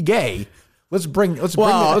must be gay. Let's bring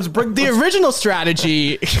the original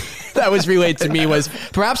strategy that was relayed to me was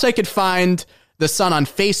perhaps I could find the son on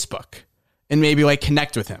Facebook and maybe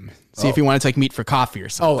connect with him. See if he wanted to meet for coffee or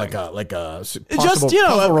something. Oh, like a just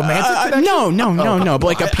a romantic connection? No, but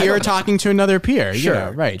like a peer talking to another peer.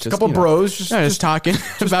 Sure, right. Just a couple bros, just talking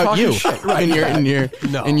about you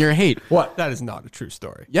and your hate. What? That is not a true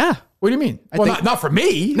story. Yeah. What do you mean? Not for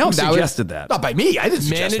me. No, Who suggested that? Not by me. I didn't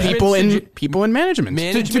suggest that. People in management.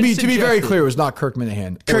 To be very clear, it was not Kirk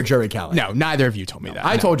Minahan or Jerry Callahan. No, neither of you told me that.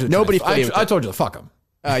 I told you. Nobody. I told you to fuck him.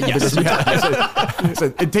 Yes. I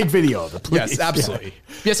said, take video of it, please. Yes, absolutely.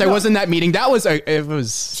 Yeah. Yes, I was in that meeting. That was a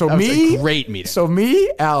great meeting. So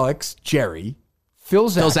me, Alex, Jerry, Phil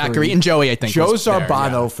Zachary, and Joey, I think. Joe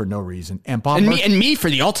Zarbano for no reason. And Bob and me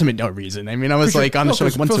for the ultimate no reason. I mean, I was on the show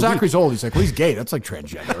once a week. Phil Zachary's old. He's like, well, he's gay. That's like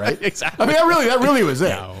transgender, right? Exactly. I mean, that really was it.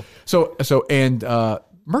 No. So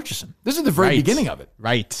Murchison. This is the very beginning of it.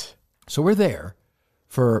 Right. So we're there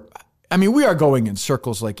we are going in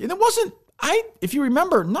circles and it wasn't, if you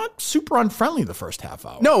remember, not super unfriendly the first half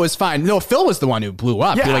hour. No, it was fine. No, Phil was the one who blew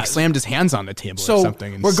up. Yeah. He slammed his hands on the table or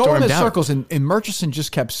something. And we're going in out. circles, and Murchison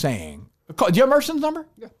just kept saying, "Do you have Murchison's number?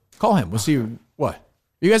 Yeah. Call him. We'll see what."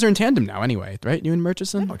 You guys are in tandem now, anyway, right? You and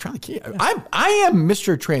Murchison. I'm trying to keep. I am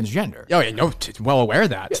Mr. Transgender. Oh yeah, no, well aware of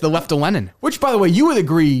that. To the left of Lenin. Which, by the way, you would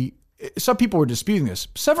agree. Some people were disputing this.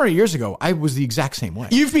 7 or 8 years ago, I was the exact same way.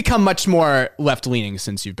 You've become much more left leaning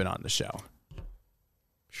since you've been on the show.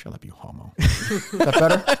 Shut up, you homo. Is that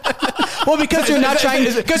better? Well, because you're not trying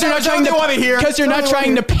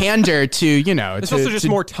to pander to, It's also just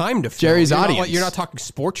more time to fill. Jerry's audience. You're not talking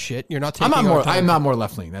sports shit. You're not taking I'm not more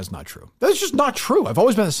left-leaning. That's not true. That's just not true. I've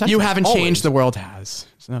always been the same. You haven't changed. The world has.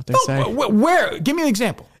 Is that what they say? Where? Give me an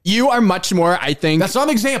example. You are much more, I think. That's not an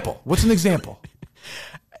example. What's an example?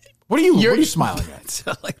 What are you smiling at?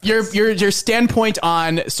 Your standpoint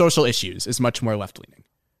on social issues is much more left-leaning.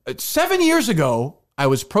 7 years ago, I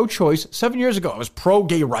was pro-choice. 7 years ago, I was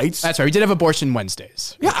pro-gay rights. That's right. We did have abortion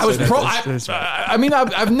Wednesdays. Yeah, I was pro. I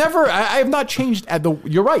have not changed.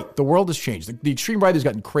 You're right. The world has changed. The extreme right has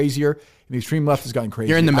gotten crazier, and the extreme left has gotten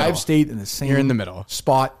crazier. You're in the middle. I've stayed in the same. You're in the middle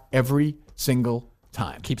spot every single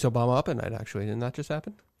time. Keeps Obama up at night. Actually, didn't that just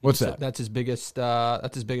happen? What's that? That's his biggest.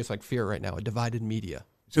 Fear right now. A divided media.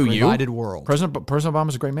 So divided world. President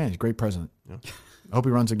Obama's a great man. He's a great president. Yeah. I hope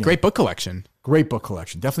he runs again. Great book collection. Great book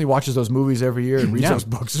collection. Definitely watches those movies every year and reads those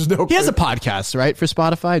books. He has a podcast, right, for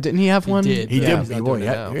Spotify? Didn't he have one? He did. He had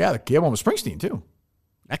one with Springsteen, too.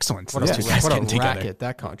 Excellent. What a racket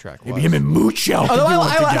that contract was. Maybe him and Mucho.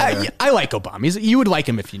 I like Obama. You would like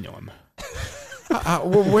him if you knew him. I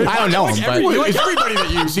don't know him, but everybody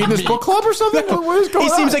that you see in this book club or something. What is going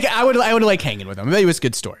on? He seems like I would like hanging with him. It was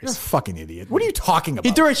good stories. You're a fucking idiot. What are you talking about?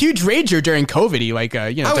 He threw a huge rager during COVID. He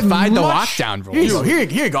defied the lockdown rules. Here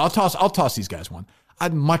you go. I'll toss these guys one.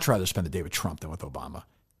 I'd much rather spend the day with Trump than with Obama.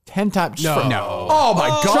 10 times. No. Oh my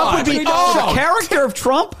God. Trump would be the character of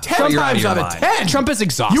Trump. 10 times out of 10. Trump is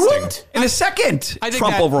exhausting. You wouldn't? In a second.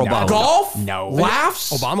 Trump over Obama. Golf? No.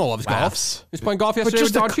 Laughs? Obama loves golf. He was playing golf yesterday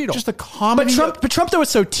with Don Cheadle. Just the comedy. But Trump though was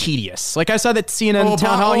so tedious. Like I saw that CNN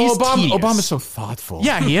town hall. He's tedious. Obama's so thoughtful.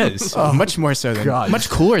 Yeah, he is. Much more so than much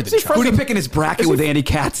cooler than Trump. Who did he pick in his bracket with Andy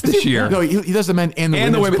Katz this year? No, he does the men and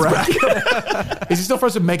the women's bracket. Is he still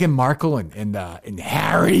friends with Meghan Markle and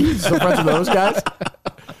Harry? Still friends with those guys?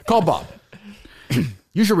 Call Bob.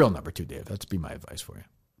 Use your real number too, Dave. That'd be my advice for you.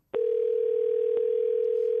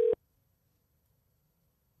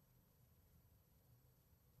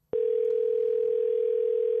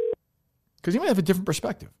 Because he might have a different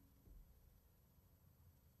perspective.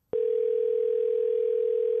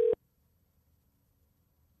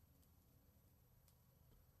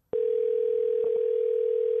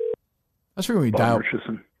 That's when we dial.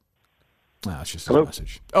 It's just a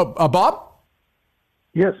message. Oh, Bob?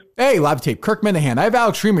 Yes. Hey, live tape. Kirk Minahan. I have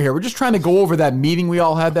Alex Schremer here. We're just trying to go over that meeting we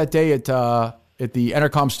all had that day at the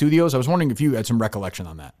Entercom Studios. I was wondering if you had some recollection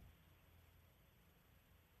on that.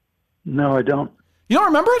 No, I don't. You don't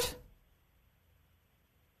remember it?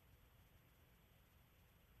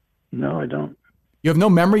 No, I don't. You have no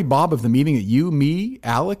memory, Bob, of the meeting that you, me,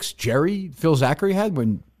 Alex, Jerry, Phil Zachary had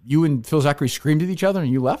when you and Phil Zachary screamed at each other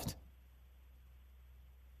and you left?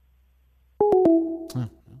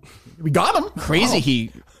 We got him. Crazy.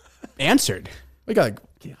 He answered. We got.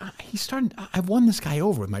 He's starting. I've won this guy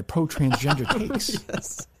over with my pro transgender takes.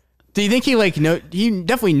 Yes. Do you think he he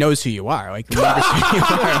definitely knows who you are? Like, remembers who you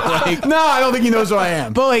are. Like, no, I don't think he knows who I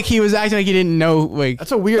am. But he was acting like he didn't know. Like,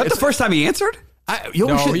 that's a weird. That's the first time he answered.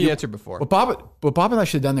 He answered before. What Bob and I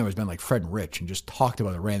should have done there was been like Fred and Rich and just talked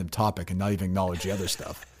about a random topic and not even acknowledge the other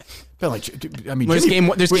stuff. But like, I mean, there's game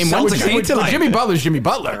one tonight. Jimmy Butler's Jimmy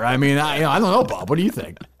Butler. I mean, I don't know, Bob. What do you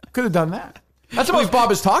think? Could have done that. That's the most Bob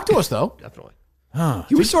has talked to us, though. Definitely.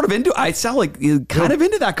 He was sort of into. I sound like kind of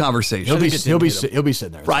into that conversation. He'll be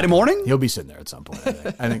sitting there Friday morning. He'll be sitting there at some point.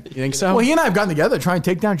 I think. You think so? Well, he and I have gotten together to try and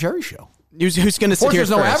take down Jerry's show. Who's going to sit here? There's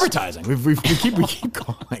no advertising. We keep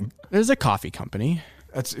calling. There's a coffee company.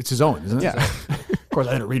 It's his own, isn't it? Yeah. Of course,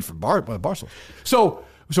 I didn't read from Barstool. So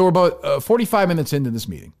we're about 45 minutes into this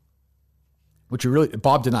meeting, which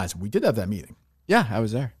Bob denies. We did have that meeting. Yeah, I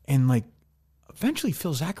was there. And like, eventually,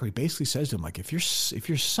 Phil Zachary basically says to him, like, if your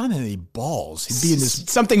son had any balls, he'd be in this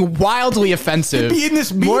something wildly offensive. He'd be in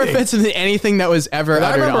this meeting. More offensive than anything that was ever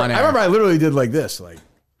uttered on air. I remember I literally did like this, like,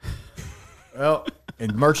 well,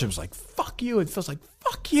 and Merchant was like, "Fuck you," and Phil's like,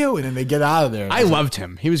 "Fuck you," and then they get out of there. I loved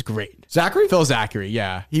him. He was great. Zachary? Phil Zachary,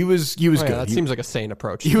 yeah. He was good. That seems like a sane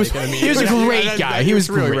approach. He was a great guy. He was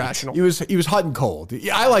really great. rational. He was hot and cold.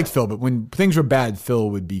 Yeah, I liked Phil, but when things were bad, Phil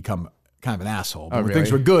would become kind of an asshole. But when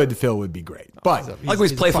things were good, Phil would be great. But like he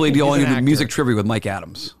was playfully dealing with music trivia with Mike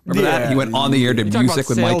Adams. Remember that? He went on the air, did music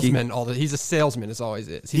with Mikey. He's a salesman, as always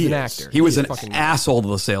is. He's an actor. He was an asshole to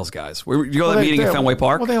the sales guys. You go to that meeting at Fenway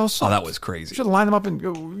Park? Well, they all sucked. Oh, that was crazy. Should have lined them up and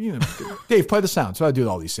go, Dave, play the sound. So I'd do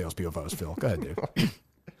all these salespeople if I was Phil. Go ahead, Dave.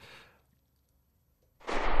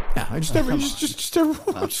 Yeah, I just every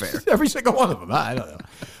single one of them. I don't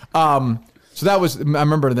know. So that was. I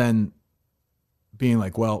remember then being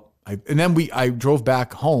like, well, and then I drove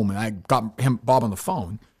back home and I got Bob on the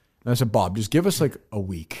phone and I said, Bob, just give us like a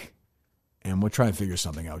week and we'll try and figure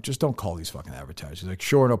something out. Just don't call these fucking advertisers. He's like,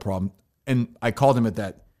 sure, no problem. And I called him at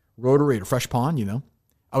that Rotary at Fresh Pond.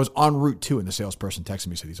 I was en route to, and the salesperson texted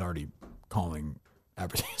me, said he's already calling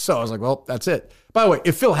advertising. So I was like, well, that's it. By the way,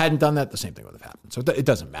 if Phil hadn't done that, the same thing would have happened. So it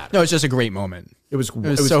doesn't matter. No, it's just a great moment. It was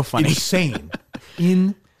so funny. Insane.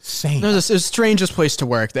 Insane. No, it's the strangest place to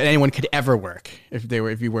work that anyone could ever work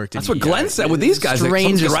if you worked. That's what Glenn said with these guys.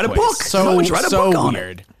 Strangest write a book. So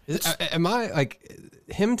weird. Am I like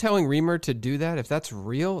him telling Reamer to do that? If that's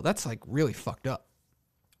real, that's like really fucked up.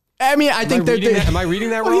 I mean, I think am I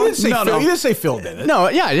reading that wrong? He didn't say Phil did it. No,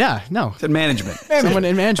 no. It's in management. Someone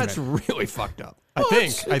in management. That's really fucked up. I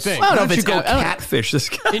think. I don't know if it's catfish this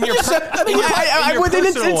guy. In your I wouldn't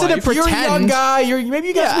instead of pretend. You're a young guy. Maybe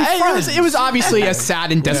you guys be friends. It was obviously a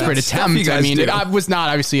sad and desperate attempt. I mean, it was not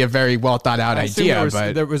obviously a very well thought out idea.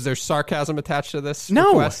 But was there sarcasm attached to this? No,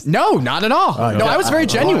 request? no, not at all. No, I was very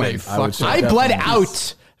genuine. I bled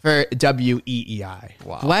out for WEEI.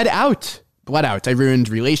 Wow. Bled out. I ruined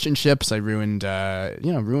relationships. I ruined,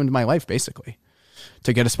 ruined my life basically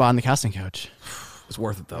to get a spot on the casting couch. It was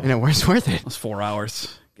worth it though. And it was worth it. It was 4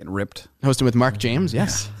 hours getting ripped. Hosted with Mark James.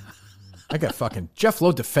 Yes. I got fucking Jeff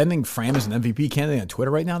Lowe defending Fram as an MVP candidate on Twitter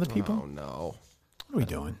right now. The people. Oh no. What are we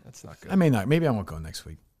doing? That's not good. I may not. Maybe I won't go next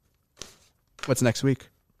week. What's next week?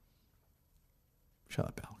 Shut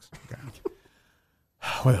up, Alex. Okay.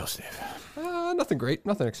 What else, Dave? Nothing great.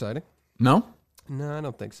 Nothing exciting. No? No, I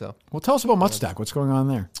don't think so. Well, tell us about Muttstack. What's going on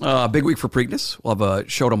there? Big week for Preakness. We'll have a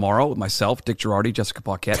show tomorrow with myself, Dick Girardi, Jessica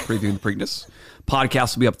Paquette, previewing the Preakness.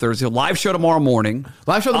 Podcast will be up Thursday. Live show tomorrow morning.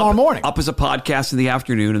 Up as a podcast in the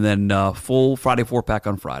afternoon, and then full Friday 4-pack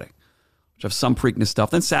on Friday. Which have some Preakness stuff.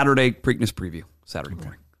 Then Saturday, Preakness preview. Saturday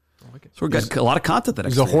morning. So we've got a lot of content that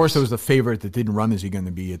next week. The horse that was the favorite that didn't run, is he going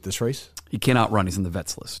to be at this race? He cannot run. He's in the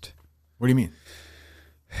vets list. What do you mean?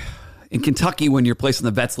 In Kentucky, when you're placed on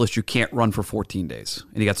the vets list, you can't run for 14 days.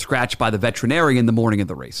 And he got scratched by the veterinarian the morning of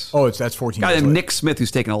the race. Oh, that's 14 days later. later. Nick Smith,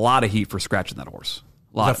 who's taken a lot of heat for scratching that horse.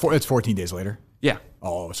 It's 14 days later? Yeah.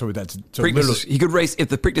 Oh, so that's... So he could race, if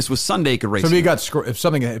the Preakness was Sunday, he could race. So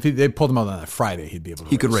if they pulled him out on a Friday, he'd be able to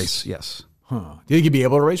race. He could race, yes. Huh. Do you think he'd be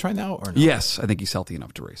able to race right now? Or no? Yes, I think he's healthy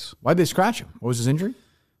enough to race. Why'd they scratch him? What was his injury?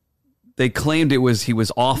 They claimed he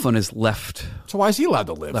was off on his left... So why is he allowed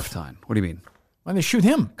to live? Left hind. What do you mean? Why they shoot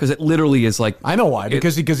him? Because it literally is like... I know why.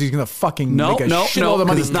 Because he's going to fucking make a shitload of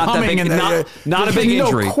money. It's not that big. Not a big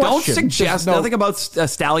injury. Don't suggest nothing about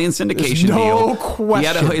Stallion syndication deal. No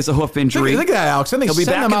question. It's a hoof injury. Look at that, Alex. Then they He'll be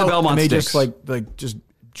back in the Belmont and they Sticks. just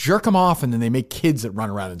jerk him off, and then they make kids that run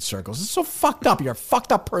around in circles. It's so fucked up. You're a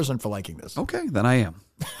fucked up person for liking this. Okay, then I am.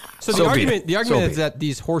 So the argument is that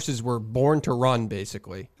these horses were born to run,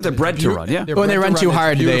 basically. They're bred to run, yeah. But when they run too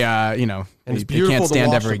hard, they can't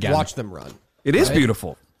stand ever again. Watch them run. It is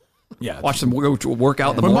beautiful. Yeah, watch them work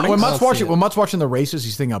out in the morning. When Mutt's watching the races,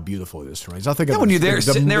 he's thinking how beautiful it is. He's not thinking. When you're there,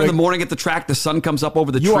 sitting there in the morning at the track, the sun comes up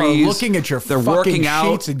over the trees. You are looking at your they're working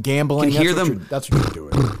out sheets and gambling. You can hear them. That's what you're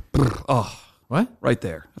doing. Oh, what? Right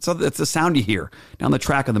there. That's the sound you hear down the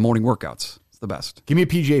track in the morning workouts. It's the best. Give me a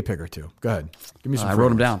PGA pick or two. Go ahead. Give me some. I wrote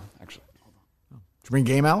them down. Actually, did you bring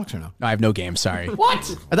game, Alex, or no? No, I have no game. Sorry.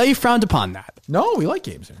 What? I thought you frowned upon that. No, we like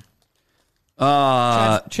games here.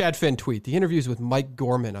 Chad Finn tweet: the interviews with Mike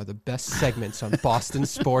Gorman are the best segments on Boston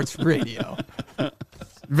Sports Radio.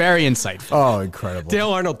 Very insightful. Oh, incredible.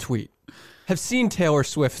 Dale Arnold tweet: have seen Taylor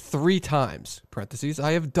Swift 3 times. Parentheses.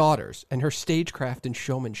 I have daughters, and her stagecraft and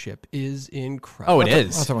showmanship is incredible. Oh, it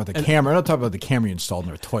is. I'm not talking about the camera. I'm not talking about the camera you installed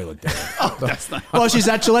in her toilet. That's not. Well, she's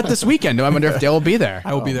at Gillette this weekend. I wonder if Dale will be there.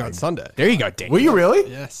 I will be there on Sunday. There you go, Dale. Will you really?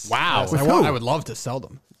 Yes. Wow. Yes, I would love to sell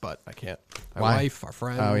them, but I can't. My wife, our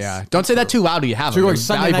friends. Oh, yeah. Don't say that too loud. You have so you're going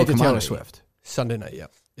Sunday night to Taylor Swift. Sunday night,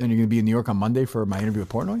 yep. And you're going to be in New York on Monday for my interview with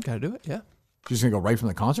Portnoy? Got to do it, yeah. You're just going to go right from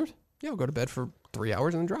the concert? Yeah, we'll go to bed for 3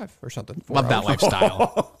 hours and then drive or something. Love that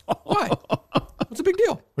lifestyle. Why? What's a big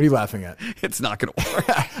deal? What are you laughing at? It's not going to work.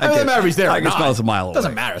 It doesn't matter if he's there. I can smell it's a mile away. It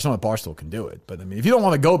doesn't matter. Someone at Barstool can do it. But I mean, if you don't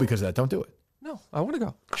want to go because of that, don't do it. No, I want to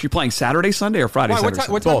go. Is she playing Saturday, Sunday, or Friday, Why,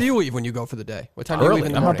 Saturday? What time do you leave when you go for the day? What time do you leave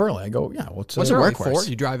in the I'm morning? up early. I go, yeah. What's it work for?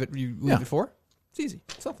 You drive it, you leave at 4? It's easy.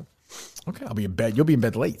 It's nothing. Okay, I'll be in bed. You'll be in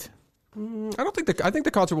bed late. I think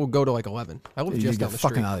the concert will go to like 11. I live just down the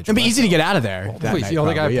street. It'd be easy to get out of there. Please, you don't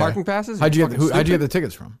think I have parking passes? How'd you get the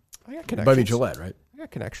tickets from? I got connections. Buddy Gillette, right? I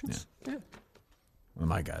got connections. Yeah. One of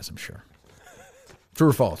my guys, I'm sure. True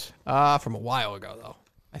or false? From a while ago, though.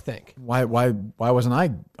 I think. Why wasn't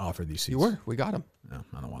I offered these seats? You were. We got them. No,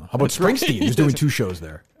 I don't want them. How about Springsteen? He's doing 2 shows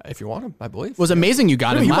there. If you want them, I believe. It was amazing you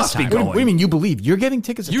got him last time. What do you mean you believe? You're getting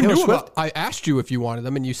tickets to Taylor Swift? I asked you if you wanted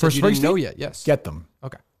them, and you said you didn't know yet. Yes. Get them.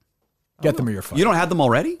 Okay. Get them or you're fine. You don't have them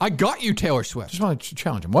already? I got you Taylor Swift. Just want to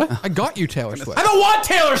challenge him. What? I got you Taylor Swift. I don't want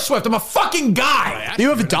Taylor Swift. I'm a fucking guy. You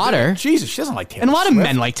have a daughter. Jesus, she doesn't like Taylor Swift. And a lot of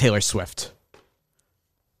men like Taylor Swift.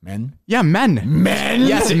 Men? Yeah, men. Men?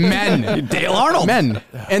 Yes, men. Dale Arnold. Men.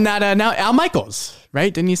 And that now Al Michaels.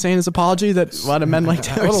 right? Didn't he say in his apology that a lot of men like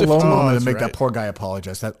Taylor Swift? What a lone moment to make that poor guy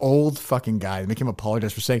apologize. That old fucking guy, make him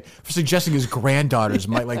apologize for suggesting his granddaughters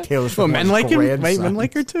might like Taylor Swift. Well, men like him. Men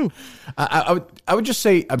like her too. I would just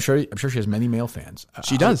say I'm sure she has many male fans.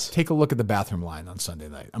 She does. Take a look at the bathroom line on Sunday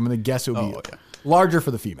night. I'm going to guess it would be larger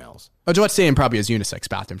for the females. Oh, Joette's saying probably has unisex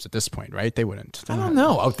bathrooms at this point, right? They wouldn't. I don't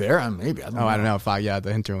know out there. Maybe. I don't know. I don't know.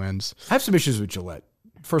 The hinterlands. I have some issues with Gillette.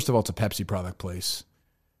 First of all, it's a Pepsi product place.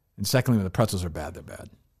 And secondly, when the pretzels are bad, they're bad.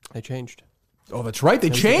 They changed. Oh, that's right. They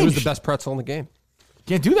changed. It was the best pretzel in the game.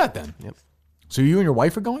 Can't do that then. Yep. So you and your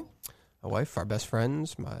wife are going? My wife, our best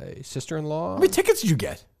friends, my sister-in-law. How many tickets did you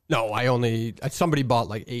get? No, somebody bought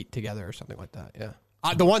like 8 together or something like that.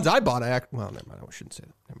 Yeah. The ones I bought, never mind. I shouldn't say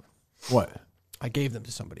that. Never mind. What? I gave them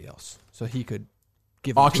to somebody else so he could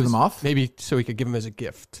auction them off? Maybe so he could give them as a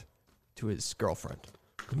gift to his girlfriend.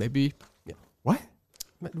 Maybe. Yeah. What?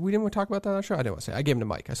 We didn't want to talk about that on the show. I didn't want to say. I gave him to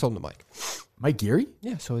Mike. I sold him to Mike. Mike Geary?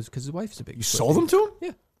 Yeah. So it's because his wife's a big. You sold them to him?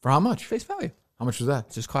 Yeah. For how much? Face value. How much was that?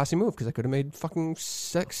 It's just a classy move because I could have made fucking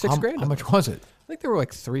 $6 grand. How much was it? I think they were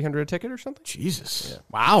like $300 a ticket or something. Jesus. Yeah.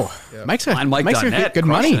 Wow. Yeah. Mike's good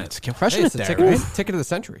money. It's crushing it there. Ticket of the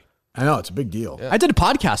century. I know. It's a big deal. Yeah. I did a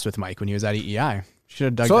podcast with Mike when he was at EEI. Should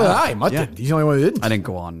have dug so that. Did I. Mutt did. He's the only one who didn't. I didn't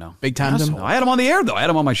go on, no. Big time. No, I had him on the air, though. I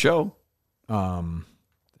had him on my show.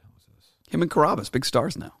 Him and Carabas, big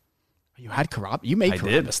stars now. You had Carabas? You made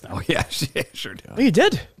Carabas, though. Oh, yeah. Sure did. Oh, you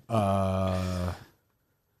did? I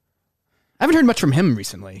haven't heard much from him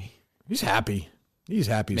recently. He's happy. He's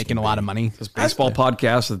happy. Making a lot of money. His baseball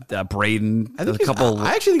podcast with Braden. I think a couple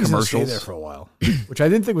I actually think commercials. He's going to stay there for a while, which I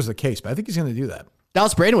didn't think was the case, but I think he's going to do that.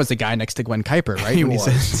 Dallas Braden was the guy next to Glenn Kuiper, right? He was.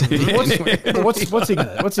 What's he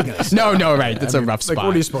gonna say? No, right. That's a rough spot. Like,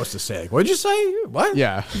 what are you supposed to say? What did you say? What?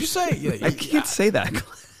 Yeah. Did you say? I can't say that.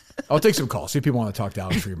 I'll take some calls. See if people want to talk to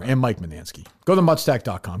Alex Freeman and Mike Manansky. Go to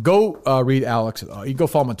Muttstack.com. Go read Alex. You can go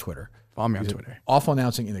follow him on Twitter. Follow me on Twitter. Awful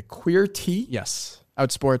announcing in a queer tee. Yes.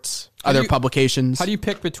 Outsports, other publications. How do you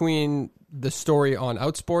pick between the story on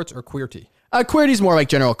Outsports or Queer Tea? Queer Tea is more like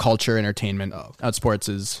general culture, entertainment. Outsports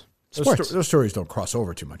is sports. Those stories don't cross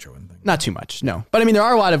over too much, I wouldn't think. Not too much, no. But I mean, there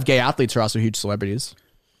are a lot of gay athletes who are also huge celebrities.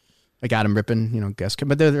 Like Adam Rippon,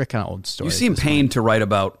 but they're kind of old stories. You seem pained to write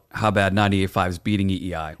about how bad 98.5 is beating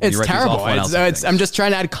EEI. It's terrible. I'm just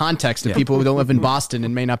trying to add context to people who don't live in Boston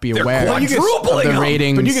and may not be aware of the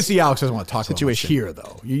ratings. But you can see Alex doesn't want to talk situation here,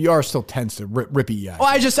 though. You are still tense to rip EEI. Well,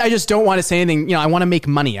 I just don't want to say anything. I want to make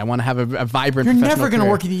money. I want to have a vibrant. You're never going to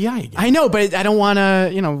work at EEI again. I know, but I don't want to.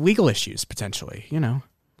 Legal issues potentially.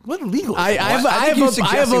 What legal? They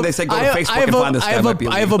said go to Facebook and find this guy might be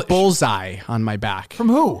illegal. I have a bullseye on my back. From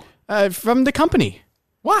who? From the company.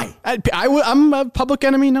 Why? I'm a public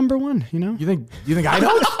enemy number one. You think I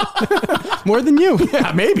don't? More than you?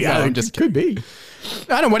 Yeah, maybe. I think just could be.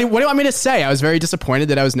 I don't know. What do you want me to say? I was very disappointed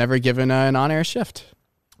that I was never given an on-air shift.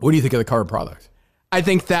 What do you think of the current product? I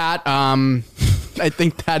think that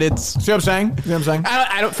it's. See what I'm saying?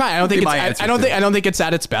 I don't think it's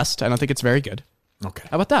at its best. I don't think it's very good. Okay.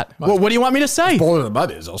 How about that? Well, what do you want me to say? Bolder than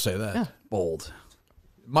Mutt is. I'll say that. Yeah. Bold.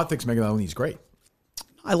 Mutt thinks Megan O'Leary's great.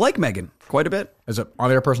 I like Megan quite a bit. As an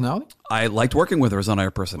on-air personality? I liked working with her as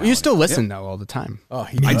on-air personality. You still listen, though, all the time. Oh,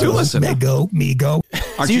 I do listen. Migo.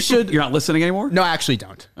 You're not listening anymore? No, I actually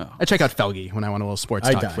don't. Oh. I check out Felge when I want a little sports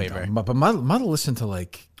talk flavor. But Mutt will listen to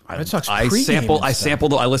like Red Sox I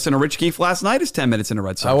listened to Rich Keefe last night. It's 10 minutes in a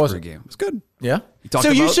Red Sox pregame. It was good. Yeah.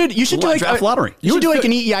 You should do like draft lottery. You should do like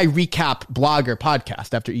an EEI recap blog or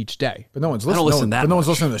podcast after each day. But no one's listening. No one's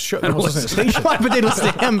listening to the show. No one's listening to the station. But they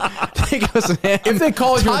listen to him. If they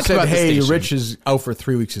called you and said, "Hey, Rich is out for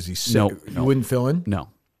 3 weeks. Is he sick?" No. You wouldn't fill in. No.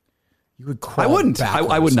 You would crawl. I wouldn't.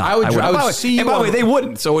 I would not. I would see. And by the way, they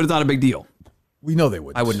wouldn't. So it's not a big deal. We know they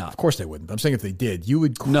wouldn't. I would not. Of course they wouldn't. I'm saying if they did, you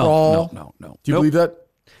would crawl. No. Do you believe that?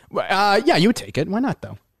 Yeah, you would take it. Why not,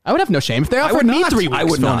 though? I would have no shame. If they offered me 3 weeks, I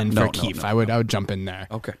would not. For Keefe, I would jump in there.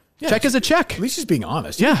 Okay. Yeah, check is a check. At least he's being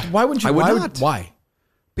honest. Yeah. Why wouldn't you? I would not. Why?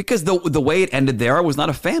 Because the way it ended there, I was not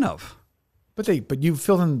a fan of. But you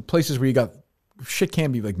filled in places where you got shit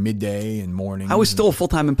can be like midday and morning. I was still a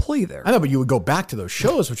full-time employee there. I know, but you would go back to those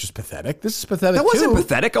shows, which is pathetic. This is pathetic. That wasn't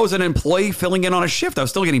pathetic. I was an employee filling in on a shift. I was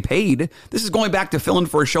still getting paid. This is going back to filling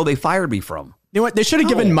for a show they fired me from. You know what? They should have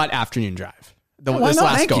given Mutt afternoon drive. This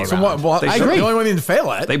last go around. I agree. The only one didn't fail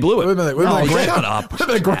at. They blew it. Shut up. Would have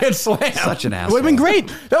been a grand slam. Such an ass. Would have been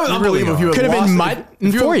great. That was unbelievable. If you could have been Mutt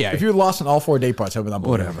and Fourier. If you had lost in all 4 day parts, that would have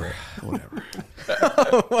been unbelievable. Whatever.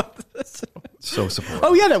 So supportive.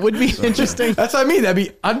 Oh yeah, that would be interesting. That's what I mean. That'd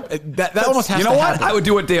be that almost has to happen. You know what? I would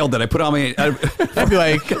do what Dale did. I put on me. I'd be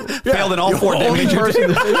like failed in all 4 days.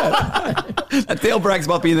 Dale brags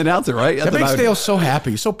about being the announcer, right? That makes Dale so happy.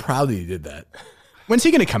 He's so proud that he did that. When's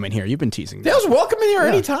he going to come in here? You've been teasing. Dale's welcome in here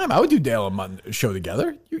anytime. I would do Dale and Mutt show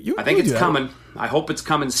together. I think it's coming. I hope it's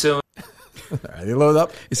coming soon. All right, they load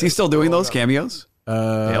up. Is he still doing those cameos?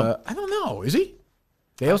 I don't know. Is he?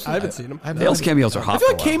 Dale's, I haven't seen him. Dale's cameos are hot. I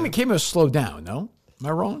feel like cameos slowed down. No, am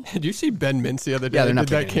I wrong? Did you see Ben Mintz the other day? Yeah, they're not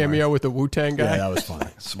did that cameo with the Wu-Tang guy? Yeah, that was funny.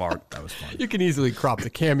 Smart. That was funny. You can easily crop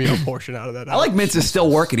the cameo portion out of that. I like Mintz is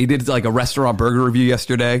still working. He did like a restaurant burger review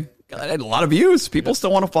yesterday. God, had a lot of views. People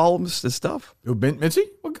still want to follow his stuff. Who, Mintzy?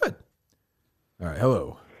 Well, good. All right,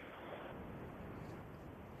 hello.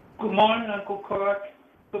 Good morning, Uncle Kirk.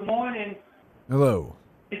 Good morning. Hello.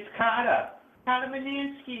 It's Carter. Carter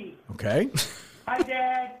Manansky. Okay. Hi,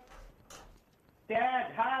 Dad.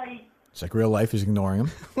 Dad, hi. It's like real life. He's ignoring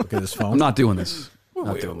him. Look at his phone. I'm not doing this.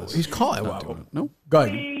 Not doing this. He's calling. No. Go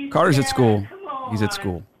ahead. Carter's at school. He's at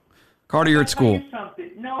school. Carter, you're at school.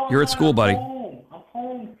 You're at school, buddy. I'm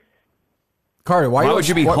home. Carter, why would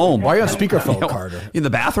you be home? Why are you on speakerphone, Carter? In the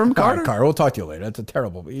bathroom, Carter? Carter, we'll talk to you later. That's a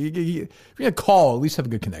terrible. If you're going to call, at least have a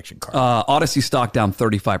good connection, Carter. Odyssey stock down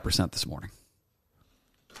 35% this morning.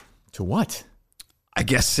 To what? I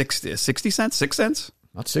guess 60 cents, 6 cents?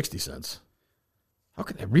 Not 60 cents. How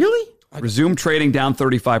can they? Really? Resume trading down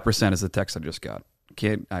 35% is the text I just got.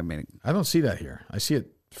 I don't see that here. I see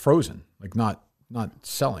it frozen, like not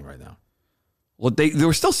selling right now. Well, they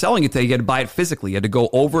were still selling it. You had to buy it physically. You had to go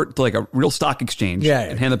over to like a real stock exchange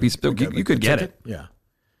and hand the piece of you could get it. Yeah.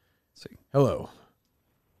 Let's see. Hello.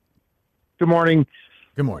 Good morning.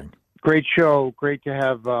 Good morning. Great show. Great to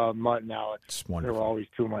have Mutt and Alex. It's wonderful. They're always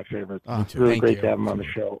two of my favorites. Me too. Really Thank great you. to have them on the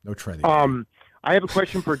show. No trending. I have a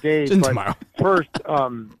question for Dave. But first,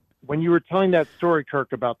 when you were telling that story,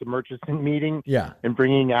 Kirk, about the Murchison meeting and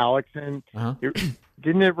bringing Alex in,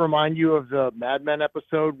 didn't it remind you of the Mad Men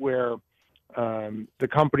episode where the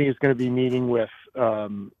company is going to be meeting with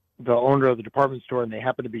the owner of the department store and they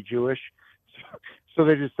happen to be Jewish? So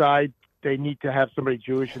they decide they need to have somebody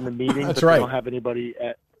Jewish in the meeting. That's but right. They don't have anybody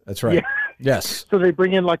at. That's right. Yeah. Yes. So they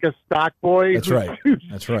bring in like a stock boy. That's right.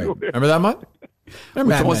 That's right. Remember that, Mutt?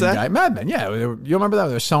 Mad was Men that? Guy. Mad Men, yeah. You remember that?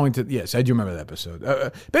 They were selling to... Yes, I do remember that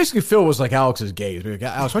episode. Basically, Phil was like Alex's gaze. Like,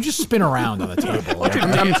 Alex, why don't you spin around on the table?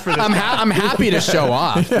 I'm happy to show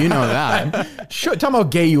off. You know that. Tell me how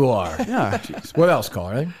gay you are. Yeah. Jeez. What else,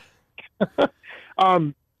 caller?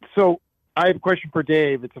 So I have a question for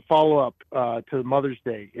Dave. It's a follow-up to the Mother's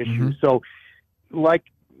Day issue. So, like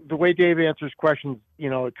the way Dave answers questions,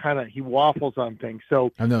 he waffles on things.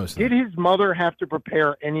 So I noticed did his mother have to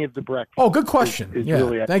prepare any of the breakfast? Oh, good question. Is yeah.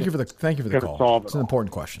 really, thank you for the call. It's an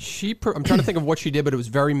important question. I'm trying to think of what she did, but it was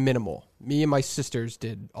very minimal. Me and my sisters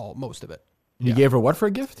did most of it. You gave her what for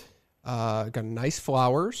a gift? Got nice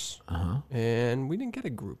flowers, and we didn't get a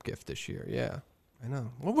group gift this year. Yeah, I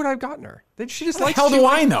know. What would I have gotten her? She just likes. How do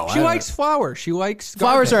I know? She likes flowers. She likes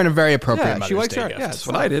flowers. Are in a very appropriate. Yeah, she likes her. Yeah, that's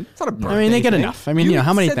what I did. It's not a birthday. I mean, they get thing. enough. I mean,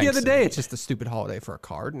 how many said things? The other day, it's just a stupid holiday for a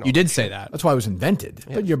card. You did say that. That's why it was invented.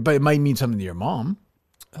 Yeah. But it might mean something to your mom.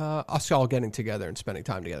 Us all getting together and spending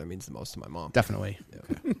time together means the most to my mom. Definitely. Yeah.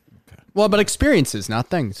 Okay. Well, but experiences, not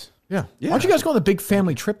things. Yeah. Why don't you guys go on a big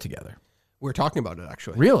family trip together? We were talking about it,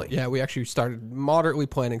 actually. Really? Yeah, we actually started moderately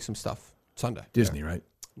planning some stuff Sunday. Disney, right?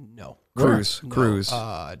 No. Cruise.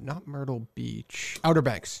 Not Myrtle Beach. Outer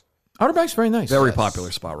Banks. Outer Banks, very nice. Very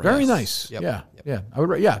popular spot right Very now. nice. Yep. Yeah. Yep. Yeah. I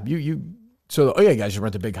would. Yeah. So, guys, you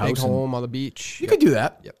rent a big house. Big home on the beach. You could do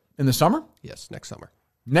that. Yep. In the summer? Yes, next summer.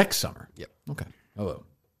 Next summer? Yep. Okay. Hello.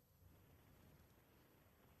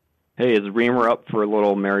 Hey, is Reamer up for a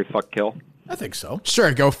little Mary Fuck Kill? I think so.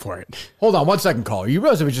 Sure, go for it. Hold on 1 second, caller. You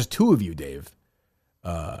realize it was just two of you, Dave,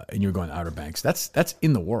 and you were going to Outer Banks. That's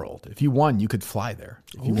in the world. If you won, you could fly there.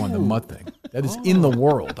 If you won the mud thing. That is in the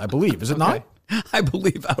world, I believe. Is it not? I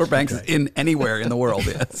believe Outer Banks is in anywhere in the world.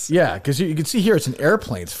 Yes. Yeah, because you can see here it's an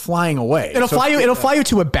airplane. It's flying away. It'll fly you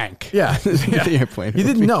to a bank. Yeah. The airplane. You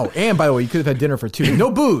didn't know. And by the way, you could have had dinner for two. No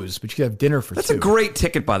booze, but you could have dinner for That's two. That's a great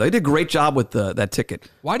ticket, by the way. They did a great job with that ticket.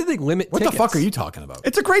 Why do they limit What tickets? the fuck are you talking about?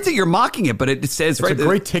 It's a great ticket. You're mocking it, but it says it's a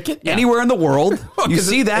great ticket? Anywhere in the world. You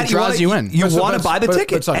see that. It draws you in. You want to buy the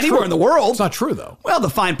ticket. Anywhere in the world. It's not true, though. Well, the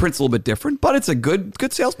fine print's a little bit different, but it's a good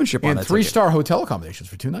salesmanship on that ticket. And 3-star hotel accommodations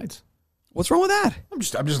for 2 nights. What's wrong with that? I'm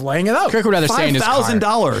just laying it out. Kirk would rather stay in his car.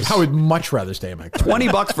 $5,000. I would much rather stay in my car.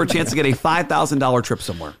 $20 for a chance to get a $5,000 trip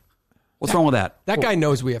somewhere. What's wrong with that? That guy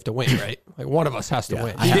knows we have to win, right? Like one of us has to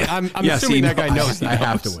win. Yeah. I'm assuming that guy knows that. I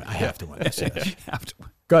have to win. I have to win. I say that. You have to win.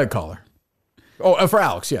 Go ahead, caller. Oh, for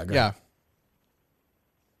Alex, yeah. Go ahead.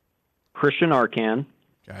 Christian Arcan.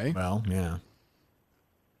 Okay. Well, yeah.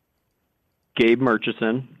 Gabe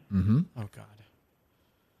Murchison. Mm-hmm. Oh God.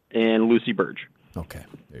 And Lucy Burge. Okay.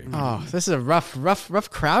 Oh, this is a rough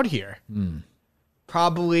crowd here.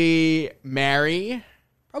 Probably Mary.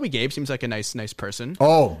 Probably Gabe. Seems like a nice person.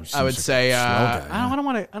 Oh, I would say. Guy, I don't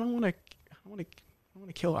want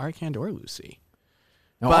to kill Arcand or Lucy.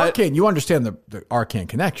 Now, Arcand, you understand the Arcand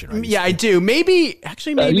connection, right? Yeah, I do. Maybe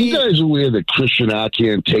you guys are aware that Christian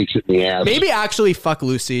Arcand takes it in the ass. Maybe actually fuck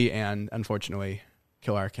Lucy and unfortunately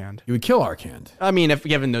kill Arcand. You would kill Arcand. I mean, if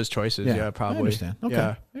given those choices, yeah probably. I understand. Okay,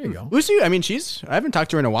 yeah. There you go. Lucy, I mean, I haven't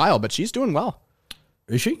talked to her in a while, but she's doing well.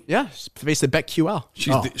 Is she? Yeah, she's the face of BetQL.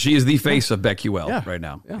 She is the face of BetQL right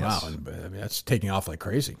now. Yeah. Wow, I mean, that's taking off like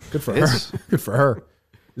crazy. Good for her. Good for her.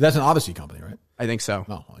 That's an Odyssey company, right? I think so.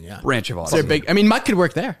 Oh, yeah. Branch of Odyssey. They're big. I mean, Mutt could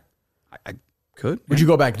work there. I could. Would you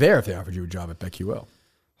go back there if they offered you a job at BetQL?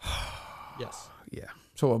 Yes. Yeah.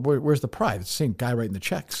 So where's the pride? It's the same guy writing the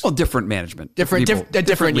checks. Well, different management. Different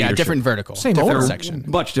vertical. Same different owner. section.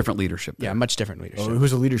 Much different leadership there. Yeah, much different leadership. Oh,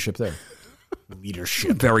 who's the leadership there?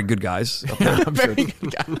 Leadership. Very good guys. Very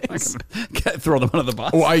good guys. Throw them under the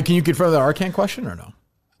bus. Well, can you confirm the Arcand question or no?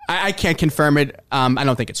 I can't confirm it. I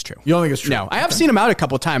don't think it's true. You don't think it's true? No, I have seen him out a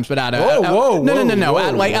couple of times, but at a no.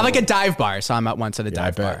 At like a dive bar. I saw him out once at a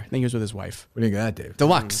dive bar. I think he was with his wife. What do you think of that, Dave?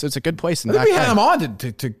 Deluxe. It's a good place. I think we had him on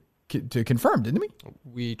to confirm, didn't we?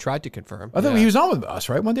 We tried to confirm. I thought he was on with us,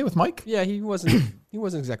 right? One day with Mike. Yeah, he wasn't. He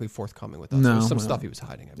wasn't exactly forthcoming with us. No, there was some stuff he was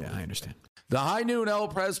hiding. I understand. The High Noon El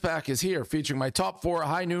Prez Pack is here, featuring my top 4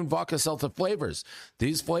 High Noon Vodka Seltzer flavors.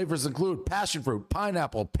 These flavors include passion fruit,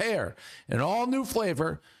 pineapple, pear, and all new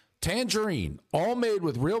flavor, tangerine, all made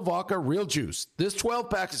with real vodka, real juice. This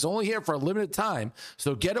 12-pack is only here for a limited time,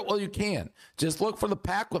 so get it while you can. Just look for the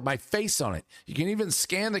pack with my face on it. You can even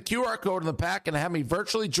scan the QR code in the pack and have me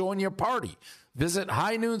virtually join your party. Visit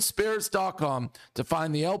highnoonspirits.com to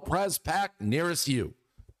find the El Prez Pack nearest you.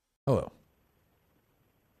 Hello.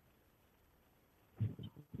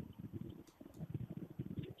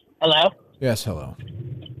 Hello? Yes, hello.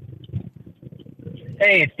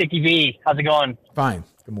 Hey, it's Dickie V. How's it going? Fine.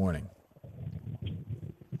 Good morning.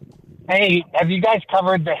 Hey, have you guys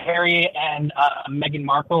covered the Harry and Meghan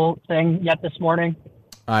Markle thing yet this morning?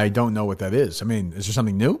 I don't know what that is. I mean, is there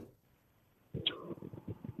something new?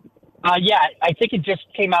 Yeah, I think it just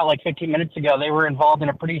came out like 15 minutes ago. They were involved in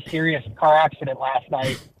a pretty serious car accident last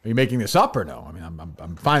night. Are you making this up or no? I mean,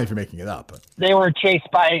 I'm fine if you're making it up. But they were chased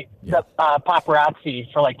by the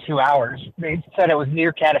paparazzi for like 2 hours. They said it was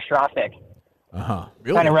near catastrophic.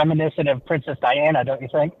 Really? Kind of reminiscent of Princess Diana, don't you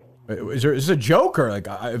think? Is this a joke or like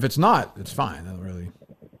if it's not, it's fine. I don't really.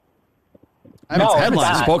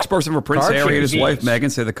 Headlines. Spokesperson for Prince Harry and his wife Meghan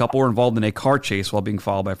say the couple were involved in a car chase while being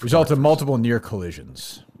followed by result of multiple near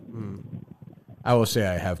collisions. I will say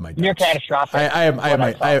I have my doubts. Near catastrophic. I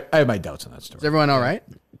have my doubts on that story. Is everyone all right?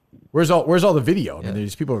 Where's all the video? I mean,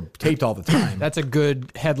 these people are taped all the time. That's a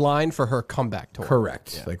good headline for her comeback tour.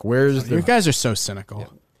 Correct. Yeah. Like, where's You guys are so cynical. Yeah.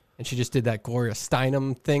 And she just did that Gloria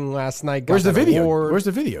Steinem thing last night. Where's the video? Where's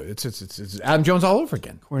the video? It's Adam Jones all over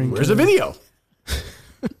again. Where's the video?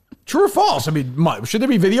 True or false? I mean, should there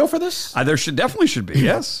be video for this? There definitely should be.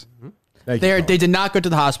 Yes. They did not go to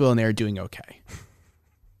the hospital and they are doing okay.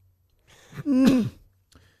 Do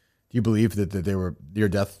you believe that they were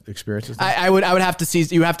near-death experiences? I would have to see.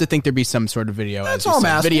 You have to think there'd be some sort of video. That's all I'm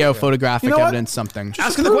asking. Video, photographic evidence, something.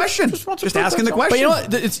 Asking the question. Just asking the question. But you know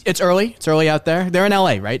what? It's early. It's early out there. They're in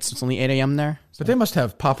LA, right? So it's only 8 a.m. there. But they must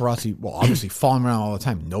have paparazzi, well, obviously falling around all the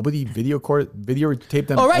time. Nobody videotaped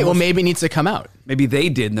them. Oh, right. Well, maybe it needs to come out. Maybe they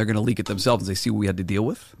did, and they're going to leak it themselves, and they see what we had to deal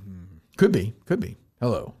with. Could be.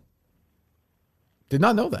 Hello. Did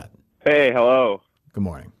not know that. Hey, hello. Good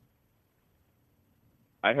morning.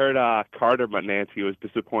 I heard Carter Nancy was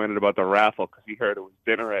disappointed about the raffle because he heard it was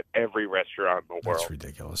dinner at every restaurant in the world. That's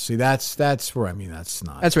ridiculous. See, that's where, I mean, that's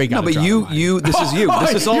not. That's where you got No, but you, this is you.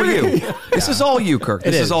 This is all you. This is all you, Kirk.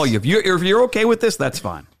 This is all you. If you're okay with this, that's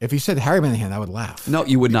fine. If he said Harry Minahan, I would laugh. No,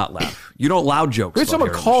 you would not laugh. You don't allow jokes. We had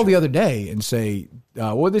someone call the other day and say,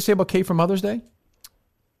 what did they say about Kate for Mother's Day?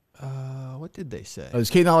 What did they say? It's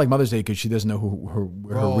Kate not like Mother's Day because she doesn't know who her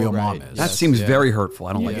real mom is. That seems very hurtful.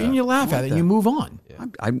 I don't like that. And you laugh at it and you move on. Yeah.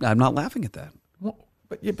 I'm not laughing at that. Well,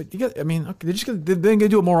 but you got. I mean, okay, they're going to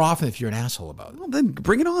do it more often if you're an asshole about it. Well, then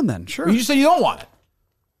bring it on. Then sure. Well, you just say you don't want it.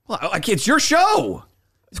 Well, it's your show.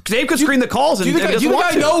 Dave could screen the calls. Do you think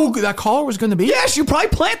I know who that caller was going to be? Yes, you probably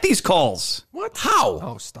plant these calls. What? How?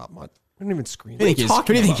 Oh, stop, Mutt. I didn't even screen. What do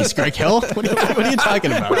you think he's Greg Hill? What are you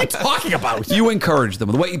talking about? What are you talking about? You encourage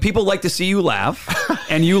them. The way people like to see you laugh,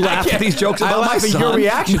 and you laugh at these jokes about my son. Your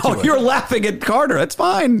reaction to it. You're laughing at Carter. That's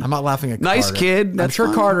fine. I'm not laughing at nice Carter. Kid. I'm sure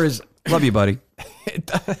fine. Carter is. Love you, buddy.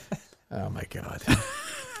 Oh my God.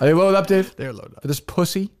 Are they loaded up, Dave? They're loaded up. For this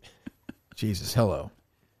pussy? Jesus. Hello.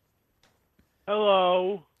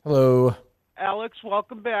 Hello. Hello. Alex,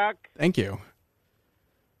 welcome back. Thank you.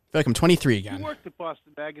 feel like I'm 23 again. You worked at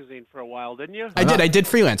Boston Magazine for a while, didn't you? I did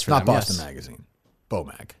freelance for them. Not Boston Magazine.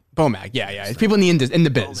 BOMAG. BOMAG, yeah. People in the biz.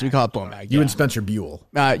 BOMAG. We call it BOMAG. You and Spencer Buell.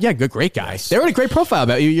 Great guy. They wrote a great profile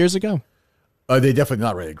about you years ago. They definitely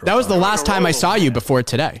not ready to grow. That was the last time I saw you before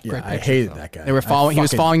today. Yeah, I hated that guy. They were following. He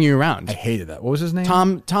was following you around. I hated that. What was his name?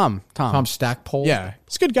 Tom Stackpole. Yeah,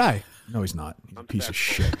 he's a good guy. No, he's not. He's a piece of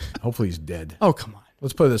shit. Hopefully, he's dead. Oh, come on.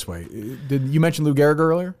 Let's put it this way. Did you mention Lou Gehrig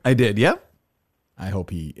earlier? I did. Yep. I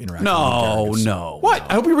hope he interacts. No. What?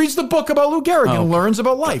 I hope he reads the book about Lou Gehrig and learns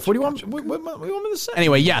about life. What do you want? What do you want me to say?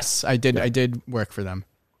 Anyway, yes, I did work for them.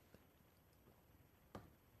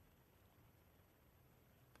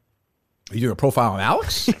 Are you doing a profile on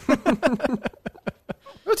Alex?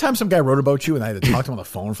 Every time some guy wrote about you and I had to talk to him on the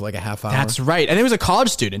phone for like a half hour. That's right. And it was a college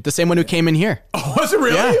student, the same one who came in here. Oh, was it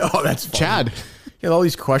really? Yeah. Oh, that's funny. Chad. He had all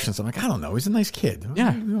these questions. I'm like, I don't know. He's a nice kid.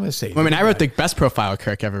 Yeah. What do you want to say? I mean, I wrote the best profile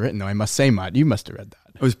Kirk ever written, though, I must say, Mutt. You must have read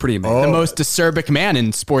that. It was pretty amazing. The most acerbic man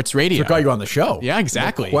in sports radio. So got you on the show. Yeah,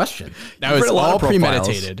 exactly. No question. That was all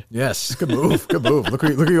premeditated. Yes. Good move. Good move. Look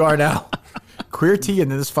who you are now. Queer tea in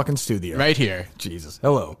this fucking studio. Right here. Jesus.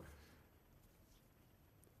 Hello.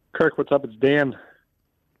 Kirk, what's up? It's Dan.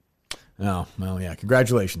 Oh, well, yeah.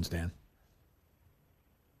 Congratulations, Dan.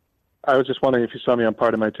 I was just wondering if you saw me on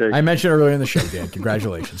Part of My Take. I mentioned earlier in the show, Dan.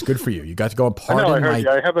 Congratulations. Good for you. You got to go on Part of My Take.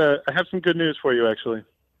 I have some good news for you, actually.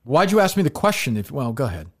 Why'd you ask me the question? Well, go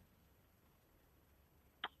ahead.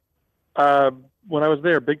 When I was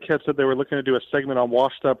there, Big Cat said they were looking to do a segment on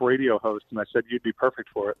washed up radio hosts, and I said you'd be perfect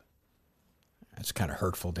for it. That's kind of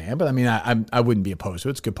hurtful, Dan, but I mean, I wouldn't be opposed to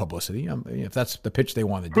it. It's good publicity. If that's the pitch they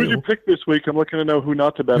want to do. Who'd you pick this week? I'm looking to know who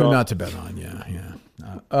not to bet on. Who not to bet on, yeah.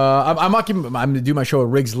 I'm going to do my show at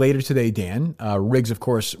Riggs later today, Dan. Riggs, of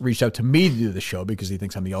course, reached out to me to do the show because he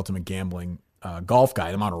thinks I'm the ultimate gambling golf guy.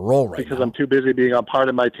 I'm on a roll right now. Because I'm too busy being on Part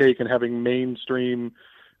of My Take and having mainstream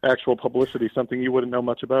actual publicity, something you wouldn't know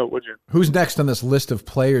much about, would you? Who's next on this list of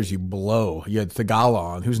players you blow? You had Thigala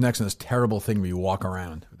on. Who's next on this terrible thing where you walk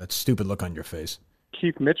around with that stupid look on your face?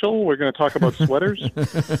 Keith Mitchell. We're going to talk about sweaters.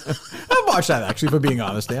 I'll watch that, actually, for being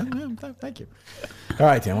honest, Dan. Yeah, thank you. All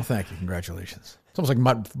right, Dan. Well, thank you. Congratulations. It's almost like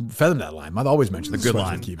Mutt fed him that line. Mutt always mentions the good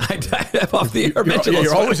line. Keep I'm off the air.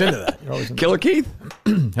 You're always into that. You're always into Killer Keith.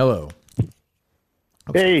 Hello.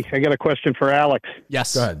 Hey, I got a question for Alex.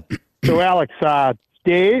 Yes. Go ahead. So, Alex,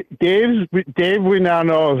 Dave, we now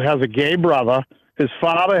know, has a gay brother. His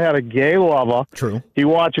father had a gay lover. True. He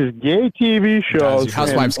watches gay TV shows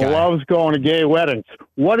and loves going to gay weddings.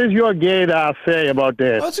 What does your gaydar say about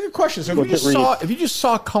Dave? Well, that's a good question. So if you just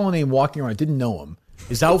saw Cullinane walking around, didn't know him,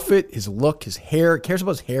 his outfit, his look, his hair, cares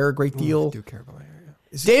about his hair a great deal. I do care about my hair.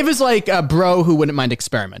 Dave is like a bro who wouldn't mind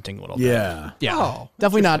experimenting a little bit. Yeah. Oh,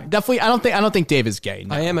 definitely not. Definitely, I don't think Dave is gay.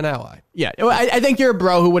 No. I am an ally. Yeah. I think you're a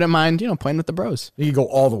bro who wouldn't mind, playing with the bros. You could go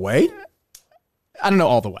all the way? I don't know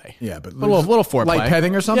all the way. Yeah, but a little foreplay. Light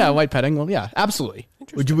petting or something? Yeah, light petting. Well, yeah, absolutely.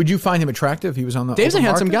 Would you find him attractive? He was on the Dave's open a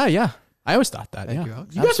handsome market? guy, yeah. I always thought that. Thank yeah.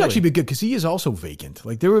 You guys would actually be good because he is also vacant.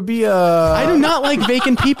 Like there would be a. I do not like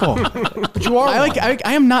vacant people. But you are.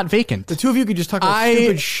 I am not vacant. The two of you could just talk about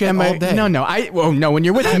stupid shit all day. No. When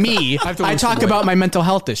you're with me, I talk about my mental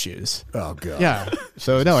health issues. Oh god. Yeah.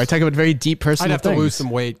 So no, I talk about very deep personal I'd have things. to lose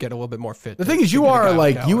some weight, get a little bit more fit. The thing is, you are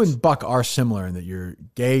like you and Buck are similar in that you're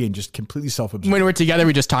gay and just completely self-absorbed. When we're together,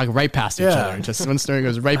 we just talk right past each other. Just one story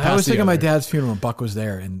goes right past. I was thinking of my dad's funeral when Buck was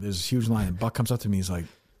there, and there's a huge line, and Buck comes up to me, he's like,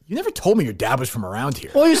 "You never told me your dad was from around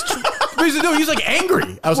here." Well, he's like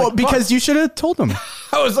angry. I was like, because you should have told him.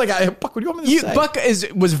 I was like, Buck, what do you want me to say? Buck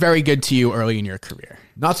was very good to you early in your career.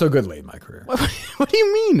 Not so good late in my career. What do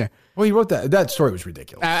you mean? Well, he wrote that. That story was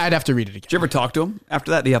ridiculous. I'd have to read it again. Did you ever talk to him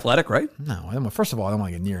after that? The Athletic, right? No. First of all, I don't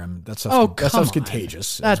want to get near him. That stuff's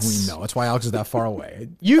contagious. As we know. That's why Alex is that far away.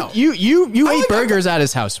 You ate burgers at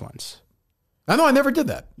his house once. I know. I never did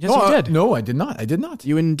that. Yes, you did. No, I did not.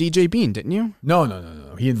 You and DJ Bean, didn't you?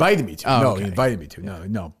 No. He invited me to. Okay. He invited me to.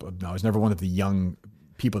 No. I was never one of the young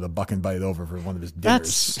people that Buck invited over for one of his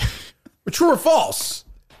dinners. But true or false?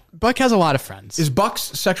 Buck has a lot of friends. Is Buck's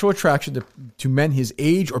sexual attraction to men his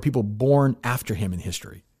age or people born after him in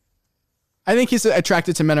history? I think he's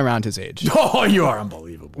attracted to men around his age. Oh, you are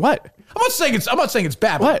unbelievable. What? I'm not saying it's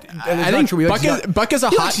bad. What? I think Buck is a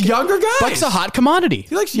hot younger guy. Buck's a hot commodity.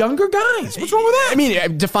 He likes younger guys. What's wrong with that? I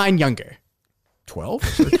mean, define younger.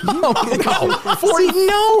 12? No. 40?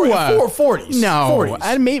 No. 40s. No. 40s.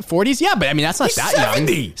 I made 40s. Yeah, but I mean, that's not He's that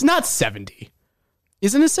 70. young. He's not 70.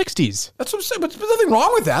 He's in his 60s. That's what I'm saying. But there's nothing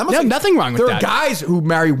wrong with that. Nothing wrong with that. There are guys who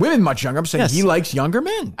marry women much younger. I'm saying he likes younger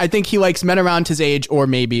men. I think he likes men around his age or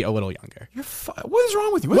maybe a little younger. What is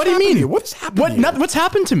wrong with you? What do you mean? What has happened to you? What's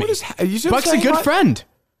happened to me? Buck's a good friend.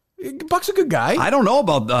 Buck's a good guy. I don't know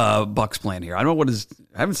about Buck's plan here. I don't know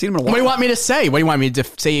I haven't seen him in a while. What do you want me to say? What do you want me to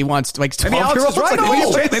say? He wants like 12 maybe Alex is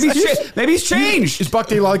right. Maybe he's changed. Is Buck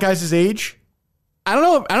dating a lot of guys his age? I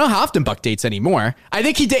don't know how often Buck dates anymore. I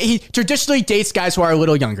think he traditionally dates guys who are a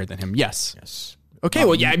little younger than him. Yes. Okay.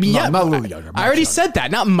 Well, yeah. I mean, not a little younger. I already said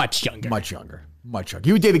that. Not much younger. Much younger.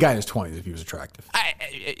 He would date a guy in his 20s if he was attractive.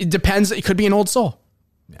 It depends. It could be an old soul.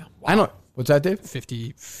 Yeah. Wow. I don't. What's that, Dave?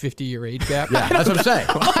 50-year age gap. Yeah, that's what I'm saying.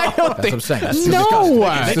 I don't think. That's what I'm saying.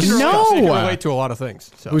 That's They can relate to a lot of things.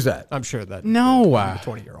 So who's that? I'm sure that. No.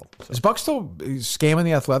 20-year-old. Is Buck still scamming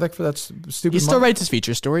The Athletic for that stupid? He still writes his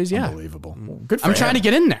feature stories. Yeah. Unbelievable. Well, good for I'm him. trying to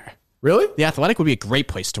get in there. Really? The Athletic would be a great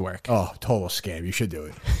place to work. Oh, total scam. You should do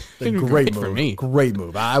it. Great move for me. Great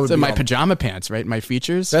move. I would. So my pajama pants, right? My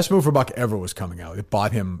features. Best move for Buck ever was coming out. It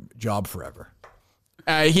bought him job forever.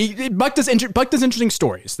 Buck does interesting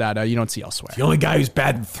stories that you don't see elsewhere. The only guy who's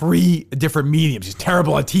bad in 3 different mediums. He's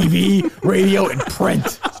terrible on TV, radio, and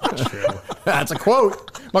print. That's a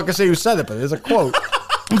quote. I'm not gonna say who said it, but there's a quote.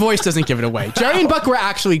 Voice doesn't give it away. Jerry and Buck were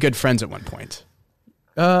actually good friends at one point.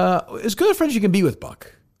 As good a friends you can be with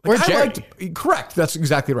Buck. Or Jerry. Correct. That's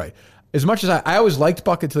exactly right. As much as I always liked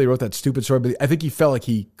Buck until he wrote that stupid story, but I think he felt like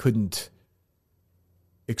he couldn't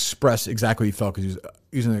express exactly what he felt because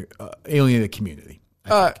he was in an alienated community.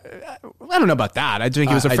 I don't know about that. I think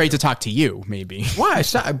he was afraid to talk to you, maybe. Why? I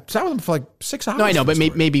sat with him for like 6 hours. No, I know, but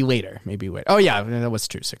maybe later. Oh, yeah, that was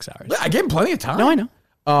true. 6 hours. I gave him plenty of time. No, I know.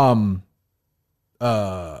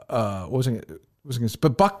 What was I going to say?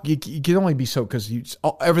 But Buck, you can only be so, because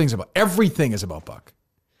everything is about Buck.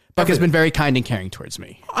 Buck has been very kind and caring towards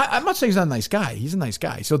me. I'm not saying he's not a nice guy. He's a nice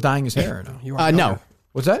guy. He's still dyeing his hair. No.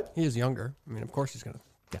 What's that? He is younger. I mean, of course he's going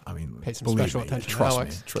to pay some special attention to trust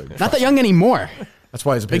Alex. Me. Not that young anymore. That's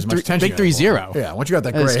why he's paying much attention. Big 3-0. Yeah, once you got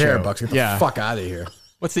that gray hair, Bucks, get the fuck out of here.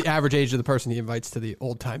 What's the average age of the person he invites to the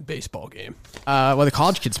old-time baseball game? Well, the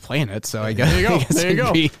college kid's playing it, so I guess. There you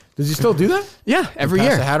go. Does he still do that? Yeah, every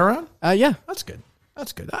year. Pass the hat around? Yeah. That's good.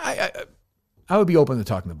 I would be open to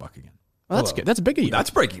talking to Buck again. Well, that's good. That's big of you. That's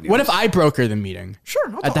breaking news. What if I broker the meeting?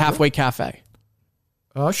 Sure. At the Halfway Cafe.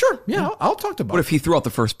 Sure. Yeah, I'll talk to Buck. What if he threw out the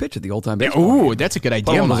first pitch at the old-time baseball game? Ooh, that's a good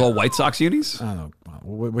idea. One of those old White Sox unis? I don't know.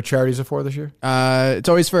 What charity is it for this year? It's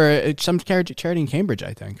always for some charity in Cambridge,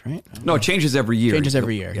 I think, right? No, it changes every year.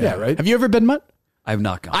 Yeah, right. Have you ever been, Mutt? I have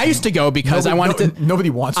not gone. I used to go because I wanted to. Nobody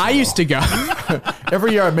wants to. I used to go.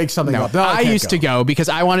 Every year I make something up. No, I used to go because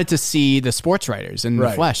I wanted to see the sports writers in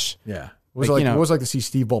the flesh. Yeah. What was it like to see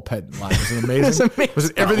Steve Bulpett live? Was it amazing? It was amazing. Was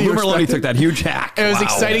it everything you Maloney took that huge hack. It was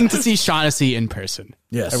exciting to see Shaughnessy in person.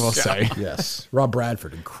 Yes. I will say. Yes. Rob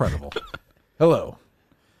Bradford, incredible. Hello.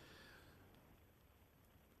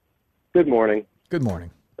 Good morning. Good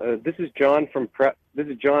morning. This is John from Prep. This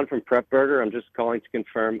is John from Prep Burger. I'm just calling to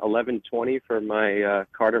confirm 11:20 for my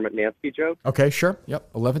Carter Mutnansky joke. Okay, sure.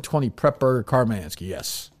 Yep. 11:20 Prep Burger Carter Mutnansky.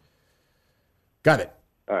 Yes. Got it.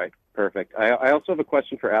 All right. Perfect. I also have a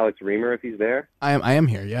question for Alex Reamer if he's there. I am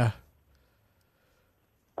here. Yeah.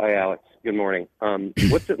 Hi, Alex. Good morning.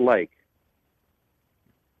 What's it like?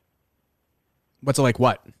 What's it like?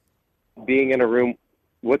 What? Being in a room.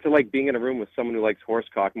 What's it like being in a room with someone who likes horse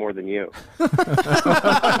cock more than you?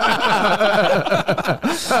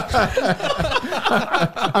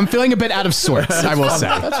 I'm feeling a bit out of sorts, I will say.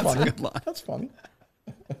 That's funny. That's funny.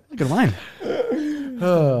 Good line.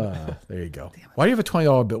 There you go. Why do you have a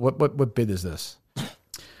 $20 bid? What bid is this?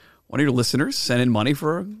 One of your listeners sent in money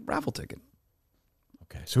for a raffle ticket.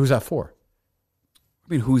 Okay, so who's that for? I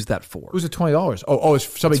mean, who's that for? Who's the $20? Oh,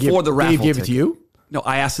 it's somebody for the raffle gave ticket. It to you? No,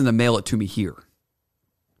 I asked them to mail it to me here,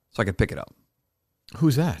 so I could pick it up.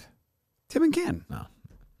 Who's that? Tim and Ken. No. All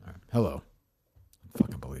right. Hello.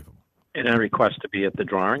 Fucking believable. And a request to be at the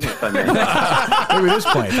drawing, if I may. Maybe this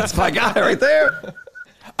point. That's my guy right there.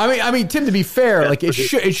 I mean, Tim. To be fair, like it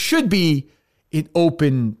should be an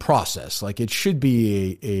open process. Like it should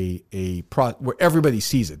be a where everybody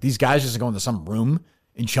sees it. These guys just go into some room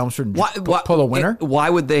in Chelmsford and pull a winner. Why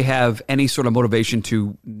would they have any sort of motivation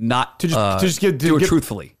to not do it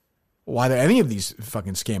truthfully? Why do any of these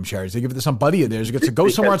fucking scam charities? They give it to some buddy of theirs who gets to go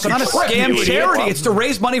somewhere. It's not a scam charity. It's to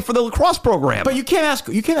raise money for the lacrosse program. But you can't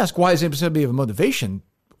ask why is it a motivation?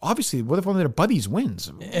 Obviously, what if one of their buddies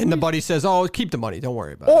wins? And the buddy says, "Oh, keep the money. Don't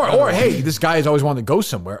worry about it." Or hey, this guy has always wanted to go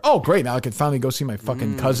somewhere. Oh, great! Now I can finally go see my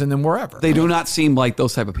fucking cousin and wherever. They do not seem like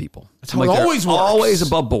those type of people. That's how it always works. Always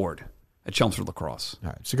above board at Chelmsford Lacrosse. All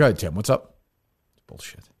right, so go ahead, Tim. What's up?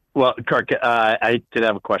 Bullshit. Well, Kirk, I did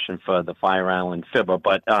have a question for the Fire Island Fibber,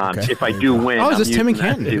 but if I do win, is this Tim and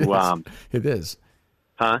Ken? It is.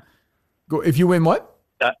 Huh? Go if you win what?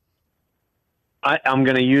 I'm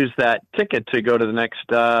going to use that ticket to go to the next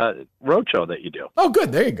roadshow that you do. Oh,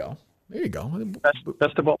 good. There you go.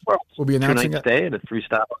 Best of both worlds. We'll be announcing 2 nights stay at a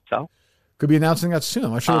 3-star hotel. Could be announcing that soon.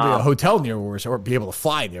 I'm sure there'll be a hotel near where, or be able to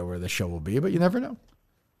fly near where the show will be, but you never know.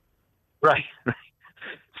 Right.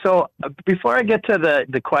 So before I get to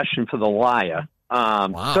the question for the liar,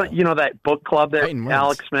 so, you know that book club that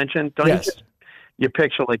Alex mentioned? Don't you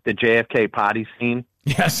picture like the JFK party scene?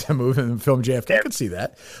 Yes, a movie and film JFK. I could see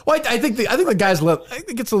that. Well, I think the guys I think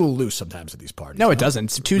it gets a little loose sometimes at these parties. No, it doesn't.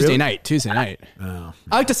 It's Tuesday night. Oh.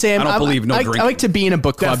 I like to say I like to be in a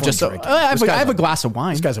book club just so I have a glass of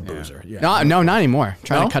wine. This guy's a boozer. Yeah. No, not anymore.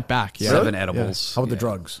 Trying to cut back. Yeah. 7 edibles. How about the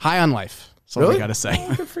drugs? High on life. That's all I got to say.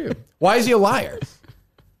 Good for you. Why is he a liar?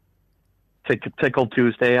 Tickle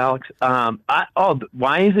Tuesday, Alex.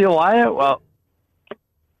 Why is he a liar? Well,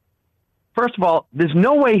 first of all, there's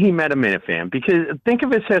no way he met a Minifan because think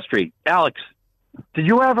of his history. Alex, did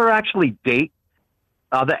you ever actually date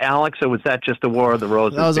the Alex, or was that just a War of the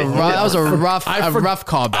Roses? That was a rough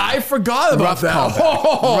callback. I forgot about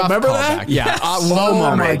that. Remember that? Yeah, low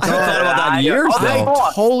moment. I thought about that years ago.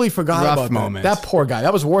 I totally forgot about moment. That poor guy.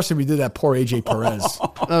 That was worse than we did that poor AJ Perez.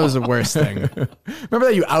 That was the worst thing. Remember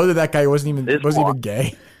that you outed that guy who wasn't even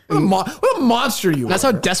gay? What a monster you That's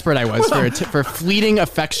were. how desperate I was for fleeting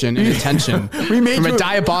affection and attention from a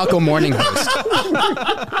diabolical morning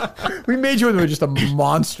host. We made you into just a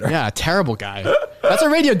monster. Yeah, a terrible guy. That's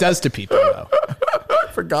what radio does to people, though.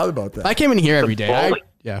 I forgot about that. I came in here every day.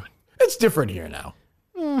 It's different here now.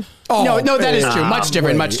 No, that is true. Much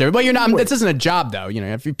different. But you're not. This isn't a job, though. You know,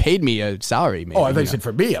 if you paid me a salary, maybe. Oh, I thought you said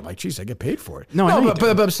for me. I'm like, geez, I get paid for it. No,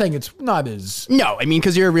 but I'm saying it's not as. No, I mean,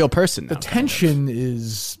 because you're a real person. The tension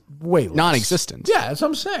is way less. Non-existent. Yeah, that's what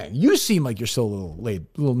I'm saying. You seem like you're still a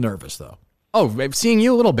little nervous, though. Oh, I'm seeing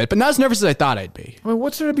you a little bit, but not as nervous as I thought I'd be. I mean,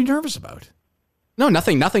 what's there to be nervous about? No,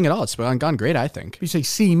 nothing at all. It's gone great, I think. You say,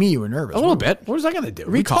 see me, you were nervous. A little bit. What was I going to do?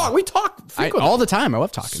 We talk all the time. I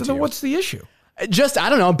love talking to you. So then what's the issue? Just, I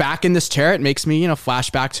don't know, back in this chair, it makes me, flash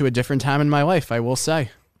back to a different time in my life, I will say.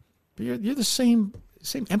 But you're the same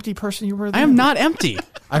empty person you were then. I am not empty.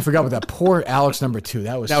 I forgot about that poor Alex number 2.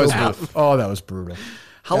 That was rough. Oh, that was brutal.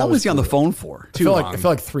 How long was he on the phone for? It felt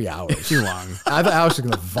like 3 hours. Too long. I thought Alex was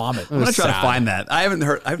going to vomit. I'm going to try to find that. I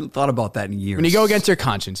haven't thought about that in years. When you go against your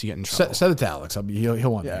conscience, you get in trouble. Send it to Alex.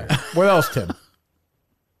 He'll want to hear. What else, Tim?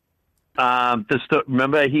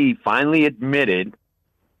 Remember, he finally admitted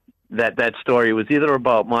that story was either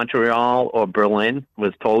about Montreal or Berlin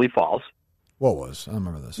was totally false. What was? I don't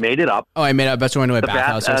remember this. Made it up. Oh, I made it up. That's when I went to a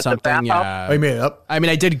bathhouse or something. Yeah. Oh, you made it up? I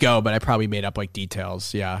mean, I did go, but I probably made up like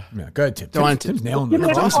details. Yeah. Yeah, go ahead, Tim. Tim's nailing me.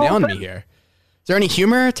 Tim's nailing me here. Is there any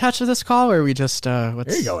humor attached to this call, or are we just? There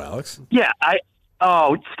you go, Alex. Yeah,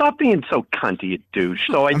 stop being so cunty, you douche.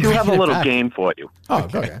 So I do have a little game for you. Oh,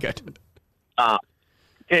 okay. Good.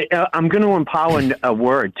 I'm going to empower a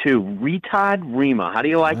word too. Retard Rima. How do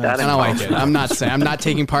you like that? I don't like it. I'm not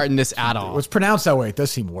taking part in this at all. It's pronounced that way. It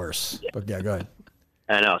does seem worse. Yeah. But yeah, go ahead.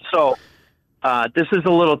 I know. So this is a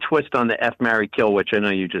little twist on the F, marry, kill, which I know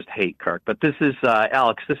you just hate, Kirk. But this is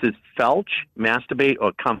Alex. This is felch, masturbate,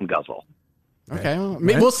 or cum guzzle. Okay. Well,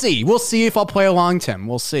 we'll see. We'll see if I'll play along, Tim.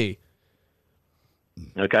 We'll see.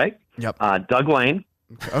 Okay. Yep. Doug Lane.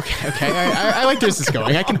 Okay. I like this is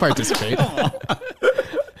going. I can participate.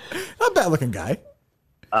 Not a bad looking guy.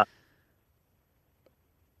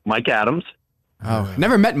 Mike Adams. Oh,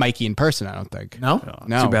 never met Mikey in person, I don't think. No?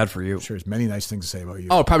 No. Too bad for you. I'm sure there's many nice things to say about you.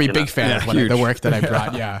 Oh, probably a big fan of the work that I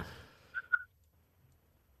brought, yeah.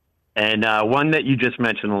 And one that you just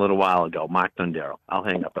mentioned a little while ago, Mark Dondero. I'll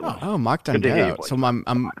hang up. Mark Dondero.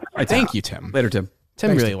 So thank you, Tim. Later, Tim.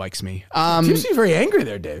 Tim really likes me. You seem very angry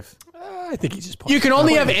there, Dave. I think he's just. You can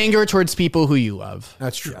only have anger towards people who you love.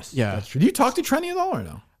 That's true. Yes. Yeah. That's true. Do you talk to Trenny at all or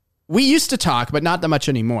no? We used to talk, but not that much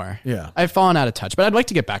anymore. Yeah. I've fallen out of touch, but I'd like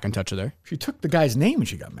to get back in touch with her. She took the guy's name when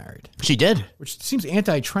she got married. She did. Which seems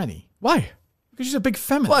anti-Trenny. Why? Because she's a big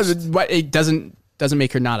feminist. Well, it doesn't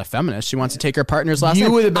make her not a feminist. She wants to take her partner's last name.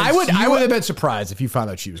 You would have been surprised if you found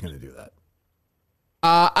out she was going to do that.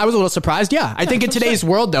 I was a little surprised. Yeah. I think in today's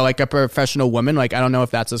world, though, like a professional woman, like I don't know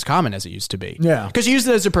if that's as common as it used to be. Yeah. Because she used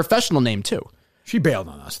it as a professional name, too. She bailed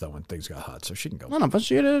on us, though, when things got hot, so she can go. No, but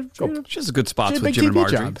she has a good spots with Jim and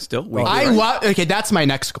Marjorie. Still. Okay, that's my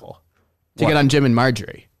next goal. To get on Jim and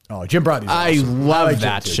Marjorie. Oh, Jim Brody. I awesome. love like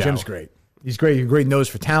that Jim show. Jim's great. He's great. Great nose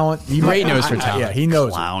for talent. Great nose for talent. Yeah, he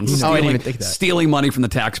knows. Clown. He knows. I didn't even think that. Stealing money from the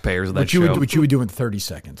taxpayers of that show. Which you would do in 30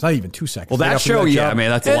 seconds. Not even 2 seconds. Well, that show, I mean,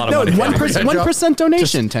 that's a lot of money. 1%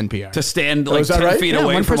 donation, 10 PR. To stand like 10 feet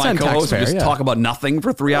away from my co-host and just talk about nothing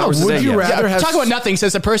for 3 hours a day. Would you rather have... Talk about nothing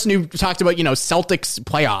says a person who talked about, Celtics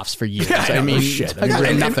playoffs for years. Yeah, I mean, shit.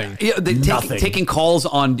 nothing. Nothing. Taking calls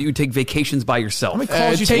on, do you take vacations by yourself?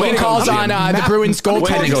 Taking calls on the Bruins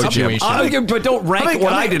goaltending situation. But don't rank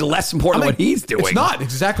what I did less important than what he's doing. It's not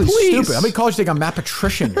exactly stupid. How many calls do you take on Matt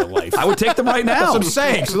Patricia in your life? I would take them right now. That's what I'm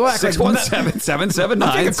saying. So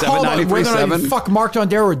 617-779-7937. Fuck Mark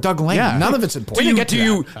Dondero or Doug Lane. Yeah. None of it's important. Do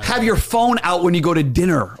you have your phone out when you go to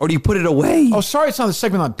dinner, or do you put it away? Oh, sorry, it's not a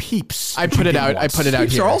segment on Peeps. I put it out.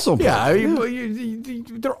 Peeps here. Are also important.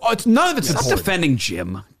 It's none of it's important. Stop defending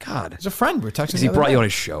Jim. God, he's a friend. We're texting. He brought you on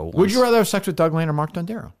his show. Would you rather have sex with Doug Lane or Mark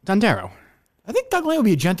Dondero? Dondero. I think Doug Lane would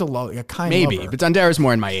be a gentle, a kind maybe, lover. but Dondero's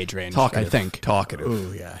more in my age range. Talkative. I think. Talkative.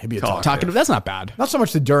 Ooh, yeah. He'd be a talkative. That's not bad. Not so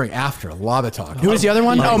much the during, after. A lot of talk. Who was the other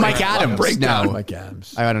one? Mike Adams. Breakdown. Mike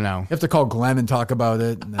Adams. I don't know. You have to call Glenn and talk about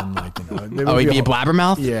it, and then he'd be a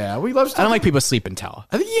blabbermouth? Yeah. We love stuff. I don't like people sleep and tell.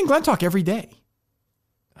 I think he and Glenn talk every day.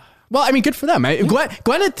 Well, I mean, good for them.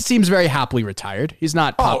 Glenn seems very happily retired. He's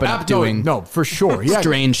not popping up doing for sure.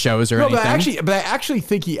 strange shows or anything. But I actually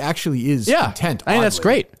think he actually is content. I think that's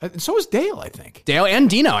great. And so is Dale, I think. Dale and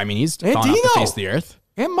Dino. I mean, he's gone off the face of the earth.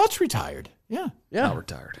 And Mutt's retired. Yeah. Not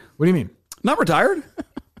retired. What do you mean? Not retired?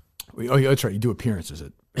 Oh, yeah, that's right. You do appearances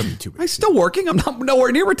at W2. I'm still working. I'm not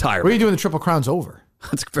nowhere near retired. What are you doing? The Triple Crown's over.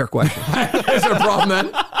 That's a fair question. Is there a problem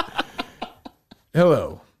then?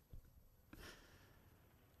 Hello.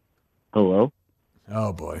 Hello?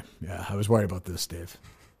 Oh, boy. Yeah, I was worried about this, Dave.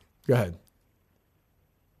 Go ahead.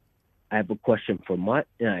 I have a question for Mutt,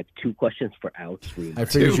 and I have 2 questions for Alex Reed. I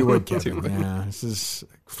figured you would, Kevin. Yeah, this is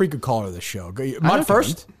a freaking caller of the show. Mutt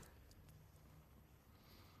first?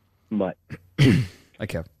 Mutt.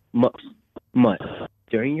 Okay. Mutt,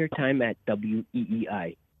 during your time at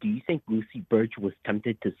WEEI, do you think Lucy Burge was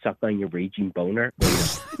tempted to suck on your raging boner?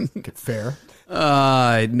 Fair.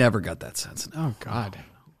 I never got that sense. Oh, God.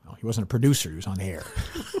 He wasn't a producer. He was on air.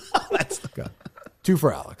 That's good. 2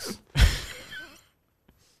 for Alex.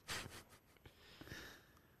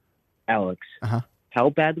 Alex,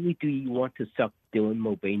 how badly do you want to suck Dylan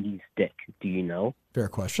Mulvaney's dick? Do you know? Fair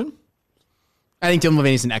question. I think Dylan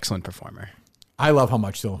Mulvaney's an excellent performer. I love how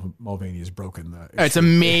much Dylan Mulvaney has broken. It's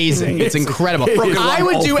amazing. It's incredible. I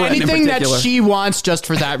would do anything that she wants just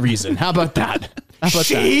for that reason. How about that?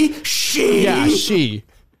 She? Yeah, she.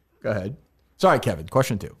 Go ahead. Sorry, Kevin.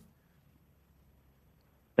 Question 2.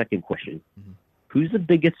 Second question. Who's the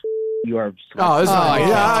biggest you are?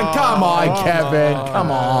 Come on, Kevin. Come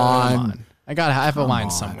on. I have a line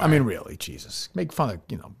somewhere. I mean, really, Jesus. Make fun of,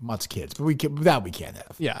 Mutt's kids, but we can't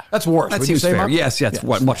have. Yeah. That's worse. That seems fair. Yes,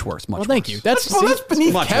 much worse. Well, thank you. That's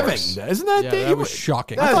beneath Kevin. Isn't that? That was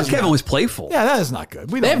shocking. I thought Kevin was playful. Yeah, that is not good.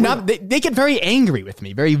 They get very angry with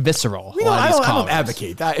me, very visceral. I don't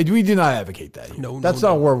advocate that. We do not advocate that. That's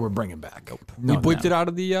not a word we're bringing back. Nope. We bleeped it out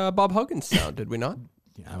of the Bob Huggins sound, did we not?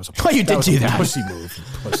 Yeah, you did do that. Pussy move.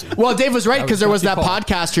 Pussy. Well, Dave was right because there was that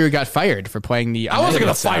podcaster who got fired for playing the. I wasn't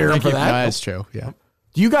going to fire him for that. No, that's true. Yeah.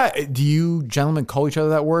 Do you gentlemen call each other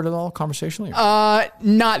that word at all conversationally?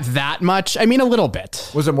 Not that much. I mean, a little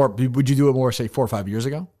bit. Was it more? Would you do it more, say, 4 or 5 years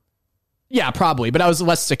ago? Yeah, probably. But I was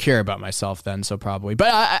less secure about myself then, so probably. But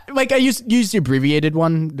I used the abbreviated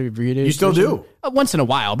one. The abbreviated. You still version. do once in a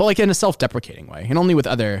while, but like in a self-deprecating way, and only with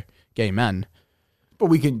other gay men. But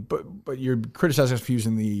we can. But you're criticizing us for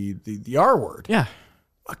using the R word. Yeah.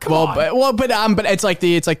 Come on. But it's like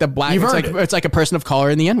the black. It's like a person of color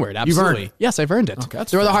in the N word. Absolutely. Yes, I've earned it. Okay,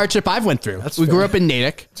 through the hardship I've went through. We grew up in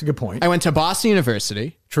Natick. That's a good point. I went to Boston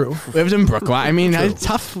University. True. Lived in Brooklyn. I mean, I had a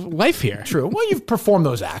tough life here. True. Well, you've performed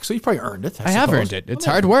those acts, so you've probably earned it. I have earned it. It's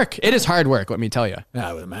hard work. It is hard work. Let me tell you. Yeah,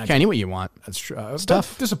 I would imagine. Can't eat what you want. That's true. It's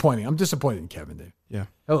tough. Disappointing. I'm disappointed in Kevin, Dave. Yeah.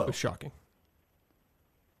 Hello. It was shocking.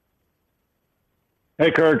 Hey,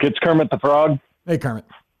 Kirk, it's Kermit the Frog. Hey, Kermit.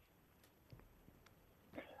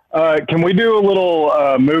 Can we do a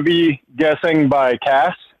little movie guessing by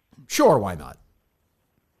Cass? Sure, why not?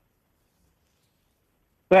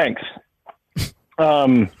 Thanks.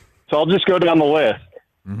 So I'll just go down the list.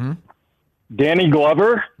 Mm-hmm. Danny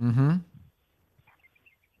Glover. Mm-hmm.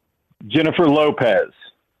 Jennifer Lopez.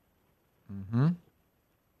 Mm-hmm.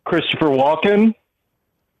 Christopher Walken.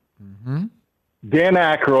 Mm-hmm. Dan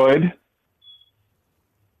Aykroyd.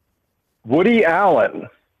 Woody Allen.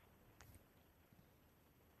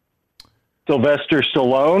 Sylvester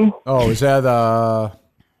Stallone. Oh, is that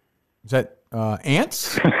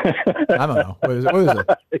Ants? I don't know. What is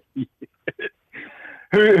it?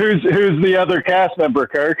 Who's the other cast member,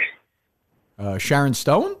 Kirk? Sharon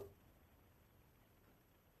Stone?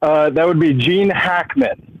 That would be Gene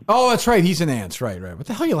Hackman. Oh, that's right. He's an ant. Right. What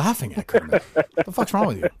the hell are you laughing at, Kermit? What the fuck's wrong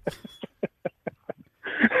with you?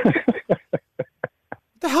 What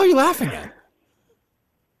the hell are you laughing at?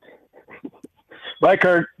 Bye,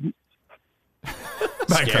 Kirk.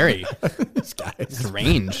 Scary. These guys.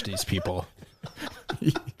 Deranged, these people.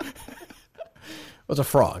 It was a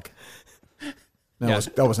frog. No,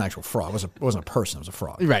 that was an actual frog. It wasn't a person. It was a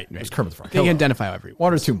frog. Right. It was Kermit the Frog. You can identify however you want.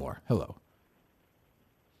 One or two more. Hello.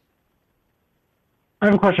 I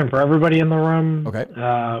have a question for everybody in the room. Okay.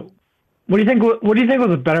 What do you think? What do you think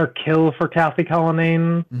was a better kill for Kathy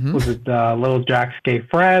Cullinane? Mm-hmm. Was it Little Jack's gay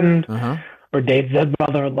friend or Dave's dead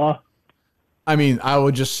mother-in-law? I mean, I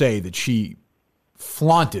would just say that she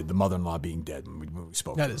flaunted the mother-in-law being dead when we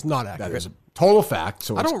spoke. That is not accurate. That is a total fact.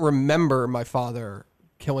 So I don't remember my father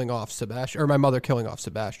killing off Sebastian, or my mother killing off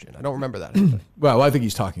Sebastian. I don't remember that. Well, I think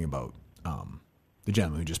he's talking about the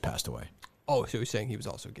gentleman who just passed away. Oh, so he's saying he was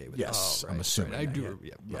also gay with yes, I'm assuming. Right. I do.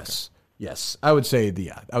 Yeah. Yes. Okay. Yes. I would say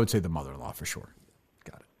the mother-in-law for sure.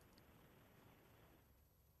 Got it.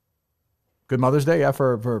 Good Mother's Day,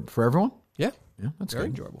 for everyone? Yeah. Yeah, that's very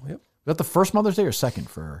good. enjoyable. Yep. Is that the first Mother's Day or second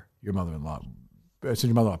for your mother-in-law? Since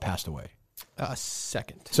your mother-in-law passed away.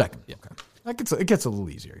 Second. Second. Yeah. Okay. It gets a little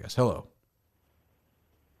easier, I guess. Hello.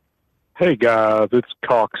 Hey guys, it's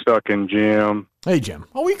Cocksucking Jim. Hey Jim.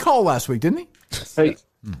 Oh, we called last week, didn't he? Hey.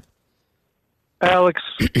 Alex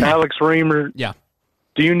Reamer. Yeah.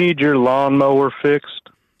 Do you need your lawnmower fixed?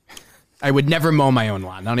 I would never mow my own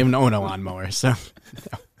lawn. I don't even own a lawnmower, so.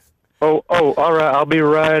 Oh, all right. I'll be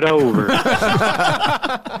right over.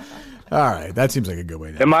 All right, that seems like a good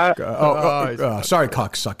way to. Am I? Sorry,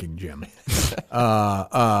 cocksucking Jim. All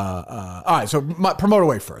right, so promote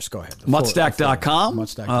away first. Go ahead.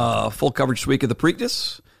 Muttstack.com. Full coverage this week of the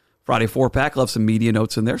Preakness. Friday 4-pack. I'll have some media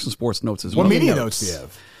notes in there, some sports notes as well. What media notes do you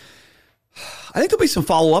have? I think there'll be some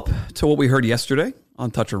follow-up to what we heard yesterday on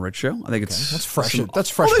Touch and Rich Show. I think that's fresh. That's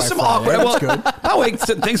fresh. Well, there's some awkward. That's good. Oh, wait,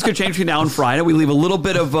 things could change between now and Friday. We leave a little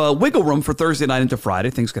bit of wiggle room for Thursday night into Friday.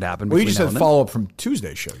 Things could happen. Well, you just said follow-up from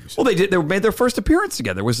Tuesday's show. You said. Well, they did. They made their first appearance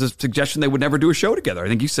together. There was a suggestion they would never do a show together. I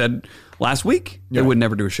think you said last week they would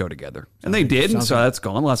never do a show together, and they did. And so that's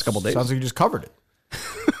gone the last couple of days. Sounds like you just covered it.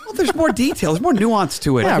 Well, there's more detail. There's more nuance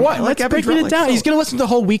to it. Yeah, let's break it down. He's going to listen to the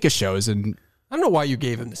whole week of shows, and I don't know why you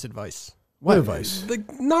gave him this advice. What advice?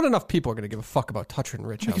 Not enough people are going to give a fuck about Touch and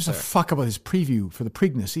Rich. Who gives a fuck about his preview for the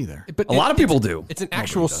Preakness either? But a lot of people do. It's an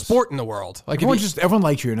actual sport in the world. Like everyone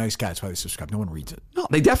likes you. You're a nice guy. That's why they subscribe. No one reads it. No,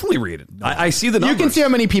 they definitely read it. I see the numbers. You can see how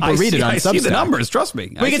many people read it on Substack. I see the numbers. Trust me.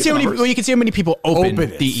 You can see how many people open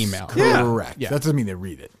the email. Correct. Yeah. That doesn't mean they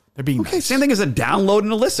read it. They're being okay. Nice. Same thing as a download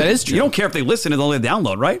and a listen. That is true. You don't care if they listen; it's only a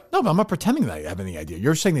download, right? No, but I'm not pretending that I have any idea.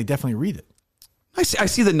 You're saying they definitely read it. I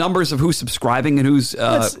see the numbers of who's subscribing and who's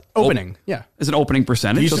opening. Yeah, is an opening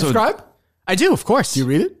percentage. Do you subscribe? I do, of course. Do you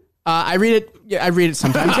read it? I read it. Yeah, I read it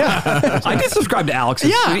sometimes. Yeah, I did subscribe to Alex.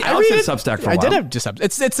 Yeah, Alex had Substack for a while. I did have just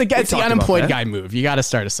it's the unemployed guy move. You got to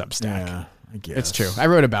start a Substack. Yeah, I guess it's true. I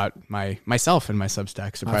wrote about myself and my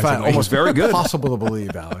Substack. Surprisingly, almost very good. Impossible to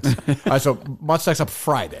believe, Alex. All right, so Muttstack's up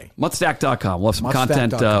Friday. Muttstack.com. We'll have some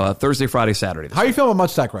content Thursday, Friday, Saturday. How are you feeling about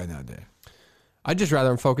Muttstack right now, Dave? I'd just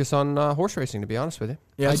rather focus on horse racing, to be honest with you.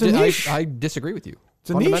 Yeah, it's a niche. I disagree with you. It's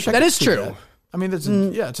a niche. That is true. That. I mean, it's a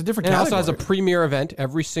different category. It also has a premier event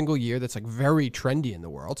every single year that's like very trendy in the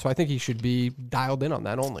world. So I think he should be dialed in on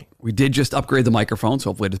that only. We did just upgrade the microphone, so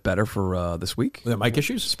hopefully it's better for this week. The mic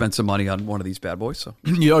issues? Spent some money on one of these bad boys. So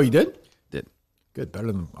you did? Did. Good. Better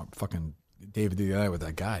than fucking David the other with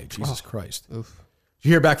that guy. Jesus Christ. Oof. Did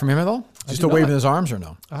you hear back from him at all? Just still waving his arms or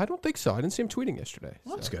no? I don't think so. I didn't see him tweeting yesterday.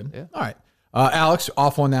 Well, that's good. Yeah. All right. Alex,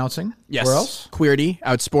 awful announcing. Yes. Where else? Queerty,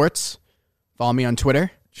 Outsports. Follow me on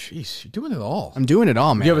Twitter. Jeez, you're doing it all. I'm doing it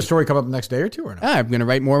all, man. Do you have a story come up the next day or two or no? I'm going to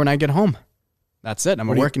write more when I get home. That's it. I'm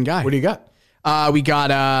a working guy. What do you got? We got,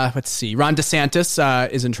 let's see. Ron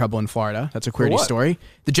DeSantis is in trouble in Florida. That's a Queerty story.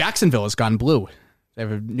 The Jacksonville has gone blue. They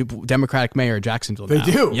have a new Democratic mayor of Jacksonville now.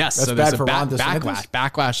 They do? Yes. That's so bad for Ron DeSantis?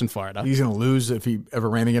 Backlash in Florida. He's going to lose if he ever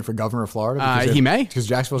ran again for governor of Florida? He may. Because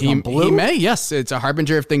Jacksonville's gone blue? He may, yes. It's a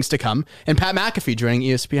harbinger of things to come. And Pat McAfee joining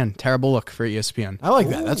ESPN. Terrible look for ESPN. I like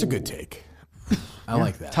that. That's a good take. I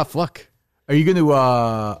like that. Tough look. Are you going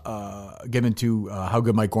to get into how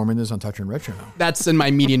good Mike Gorman is on Touch and Rich or no? That's in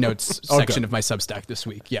my media notes section of my Substack this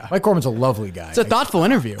week. Yeah, Mike Gorman's a lovely guy. It's a thoughtful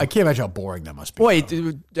interview. I can't imagine how boring that must be. Boy,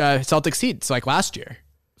 Celtics Heat. It's like last year.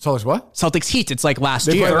 Celtics what? Celtics Heat. It's like last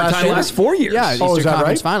They year. played last year? last 4 years. Yeah, Oh, Eastern is that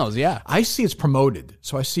Conference right? Finals. Yeah, I see it's promoted,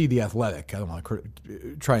 so I see The Athletic. I don't want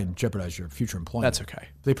to try and jeopardize your future employment. That's okay.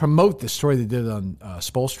 They promote the story they did on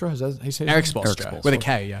Spoelstra. Is that how you say it? Eric Spoelstra with a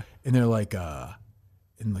K. Yeah, and they're like,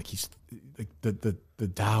 he's like the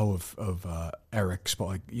Tao of Eric Spo,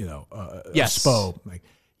 like Yes. Spo, like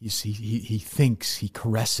you see, he thinks, he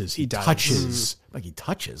caresses, he touches, like he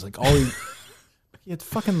touches, like all he. He had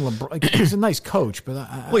fucking LeBron. Like, he's a nice coach, but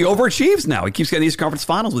well, he overachieves now. He keeps getting these conference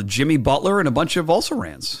finals with Jimmy Butler and a bunch of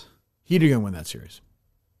also-rans. He's going to win that series.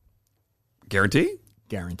 Guarantee?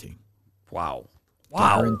 Guarantee. Wow.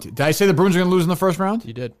 Guarantee. Did I say the Bruins are going to lose in the first round?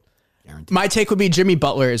 You did. Guarantee. My take would be Jimmy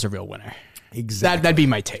Butler is a real winner. Exactly. That'd be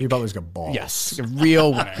my take. Jimmy Butler's got balls. Yes, a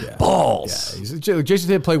real winner. Yeah. Balls. Yeah. Jason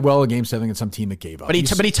did play well in Game 7 against some team that gave up. But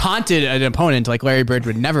he taunted an opponent like Larry Bird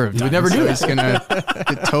would never have done. He would never do He's that.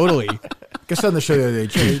 Gonna totally. I said on the show the other day,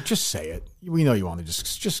 Jay, just say it. We know you want to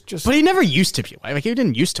just. But he never used to be like he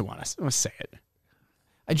didn't used to want to say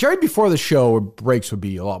it. Jerry before the show breaks would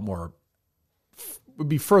be a lot more. Would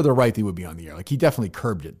be further right than he would be on the air. Like he definitely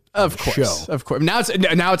curbed it. Of course. Now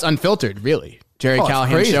it's unfiltered. Really. Jerry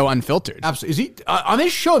Callahan show unfiltered. Absolutely. Is he on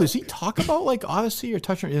his show? Does he talk about like Odyssey or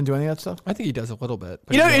Touchdown? He didn't do any of that stuff. I think he does a little bit.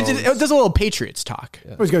 It does a little Patriots talk.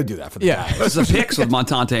 Yeah. He's going to do that for the guys. That's the picks with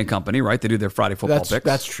Montante and company, right? They do their Friday football picks.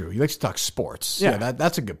 That's true. He likes to talk sports. Yeah,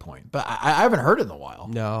 that's a good point. But I haven't heard it in a while.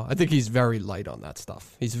 No, I think he's very light on that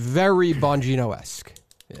stuff. He's very Bongino-esque.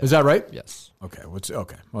 Yeah. Is that right? Yes. Okay.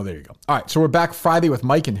 Okay. Well, there you go. All right. So we're back Friday with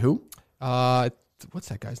Mike and who? What's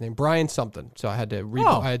that guy's name? Brian something. So I had to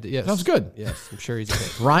read. Yes. Sounds good. Yes, I'm sure he's a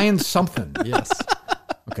hit. Brian something. Yes.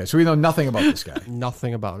 Okay, so we know nothing about this guy.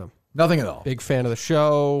 Nothing about him. Nothing at all. Big fan of the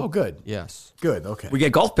show. Oh, good. Yes. Good. Okay. We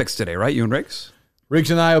get golf picks today, right? You and Riggs?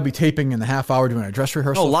 Riggs and I will be taping in the half hour doing a dress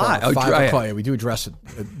rehearsal. Oh, live. For 5 o'clock. Yeah, we do a dress at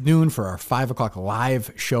noon for our 5 o'clock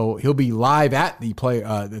live show. He'll be live at the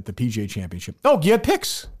PGA Championship. Oh, you had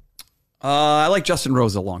picks. I like Justin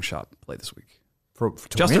Rose a long shot play this week. For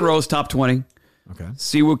Justin Rose, top 20. Okay.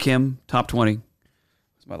 Siwoo Kim, top 20.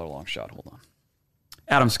 That's my other long shot. Hold on.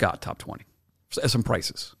 Adam Scott, top 20. Some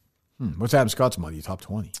prices. What's Adam Scott's money? Top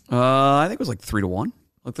 20. I think it was like 3-1.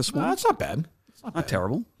 Like this one. That's not bad. It's not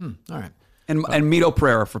terrible. All right. And Mito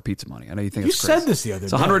Pereira for pizza money. I know you think it's crazy. You said this the other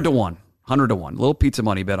it's day. 100-1. 100-1. Little pizza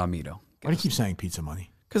money bet on Mito. Why do you keep saying pizza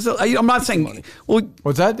money? Because I'm not saying. Money. Well,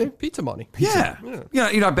 what's that, Dave? Pizza money. Yeah.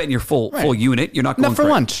 You're not betting your full unit. You're not going for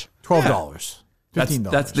lunch. $12.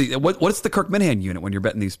 $15. That's the what's the Kirk Minahan unit when you're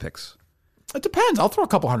betting these picks? It depends. I'll throw a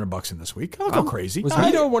couple $100 in this week. I'll go crazy. Was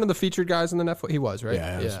Mito one of the featured guys in the Netflix? He was, right?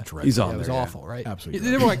 Yeah. He's on. It was awful, right?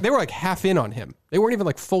 Absolutely. They were like half in on him. They weren't even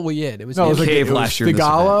like fully in. It was like last year.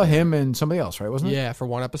 Figala, him, and somebody else, right? Wasn't it? Yeah, for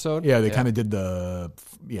one episode. Yeah, they kind of did the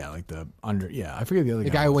under. Yeah, I forget the other guy.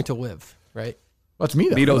 The guy who went to Live, right? Well, that's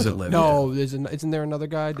Mito. Mito's at Live. No, isn't there another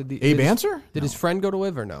guy? Abe Answer? Did his friend go to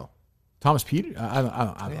Live or no? Thomas Peter? I don't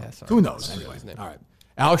know. Sorry. Who knows? Anyway, all right.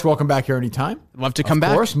 Alex, welcome back here anytime. Love to come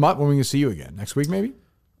back. Of course, Mutt, when we can see you again. Next week, maybe?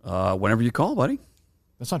 Whenever you call, buddy.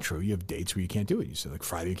 That's not true. You have dates where you can't do it. You said like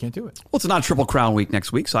Friday you can't do it. Well, it's not Triple Crown week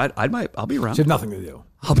next week, so I'll be around. So nothing to do.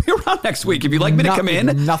 I'll be around next week. If you'd like me to come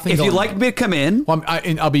in. Nothing. If you'd like me to come in. Well,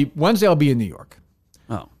 I'll be Wednesday. I'll be in New York.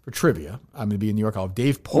 Oh. For trivia. I'm going to be in New York. I'll have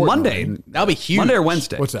Dave Portnoy. Monday. That'll be huge. Monday or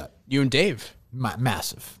Wednesday. What's that? You and Dave.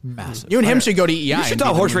 Massive. You and him should go to EI. You should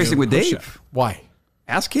talk horse racing with Dave. Why?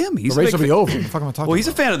 Ask him. The race will be over. What the fuck am I talking Well, he's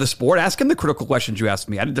about? a fan of the sport. Ask him the critical questions you asked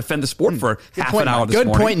me. I didn't defend the sport for half an hour this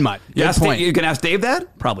morning. Good point, Mutt. You can ask Dave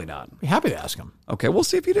that? Probably not. I'd be happy to ask him. Okay, we'll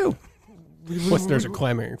see if you do. Listeners are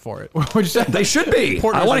clamoring for it. What'd you say? They should be.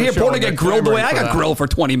 I want to hear Porter get grilled the way I got grilled for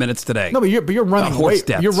 20 minutes today. No, but you're running away.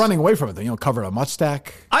 You're running away from it. Then you don't cover it on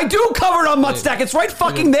Muttstack. I do cover it on Muttstack. It's right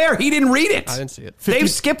fucking there. He didn't read it. I didn't see it. Dave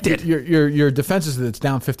skipped it. Your defense is that it's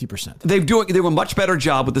down 50%. They do a much better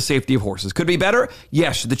job with the safety of horses. Could it be better?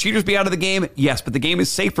 Yes. Should the cheaters be out of the game? Yes. But the game is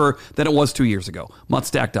safer than it was 2 years ago.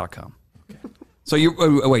 Muttstack.com.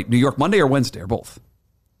 So wait, New York Monday or Wednesday or both?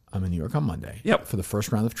 I'm in New York on Monday. Yep. For the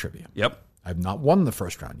first round of trivia. Yep. I've not won the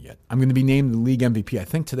first round yet. I'm going to be named the league MVP, I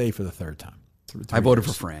think, today for the third time. I voted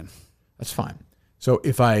for Fran. That's fine. So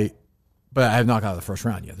but I have not got out of the first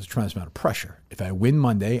round yet. There's a tremendous amount of pressure. If I win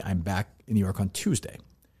Monday, I'm back in New York on Tuesday.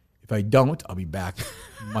 If I don't, I'll be back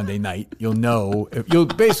Monday night. You'll know. I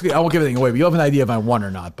won't give anything away, but you'll have an idea if I won or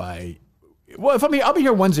not I'll be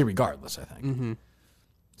here Wednesday regardless, I think. Mm-hmm.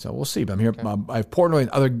 So we'll see. But I'm here. Okay. I have Portnoy and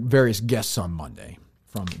other various guests on Monday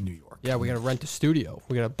from New York. Yeah, we got to rent a studio.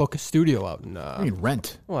 We got to book a studio out in. What do you mean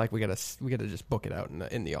rent? Well, like we got to just book it out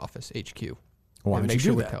in the office HQ. Why would make you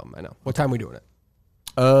sure do we that? come. I know. What time are we doing it?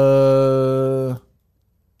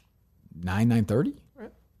 9:30,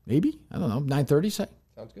 maybe. I don't know. 9:30. Say.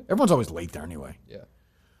 Sounds good. Everyone's always late there anyway. Yeah.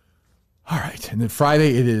 All right. And then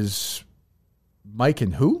Friday it is Mike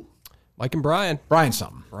and who? Mike and Brian. Brian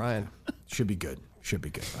something. Brian. Should be good. Should be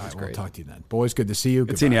good. All right, we'll talk to you then. Boys, good to see you.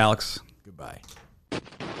 Good seeing you, Alex. Goodbye.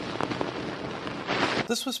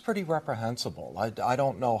 This was pretty reprehensible. I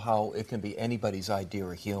don't know how it can be anybody's idea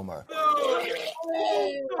of humor.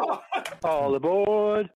 All aboard.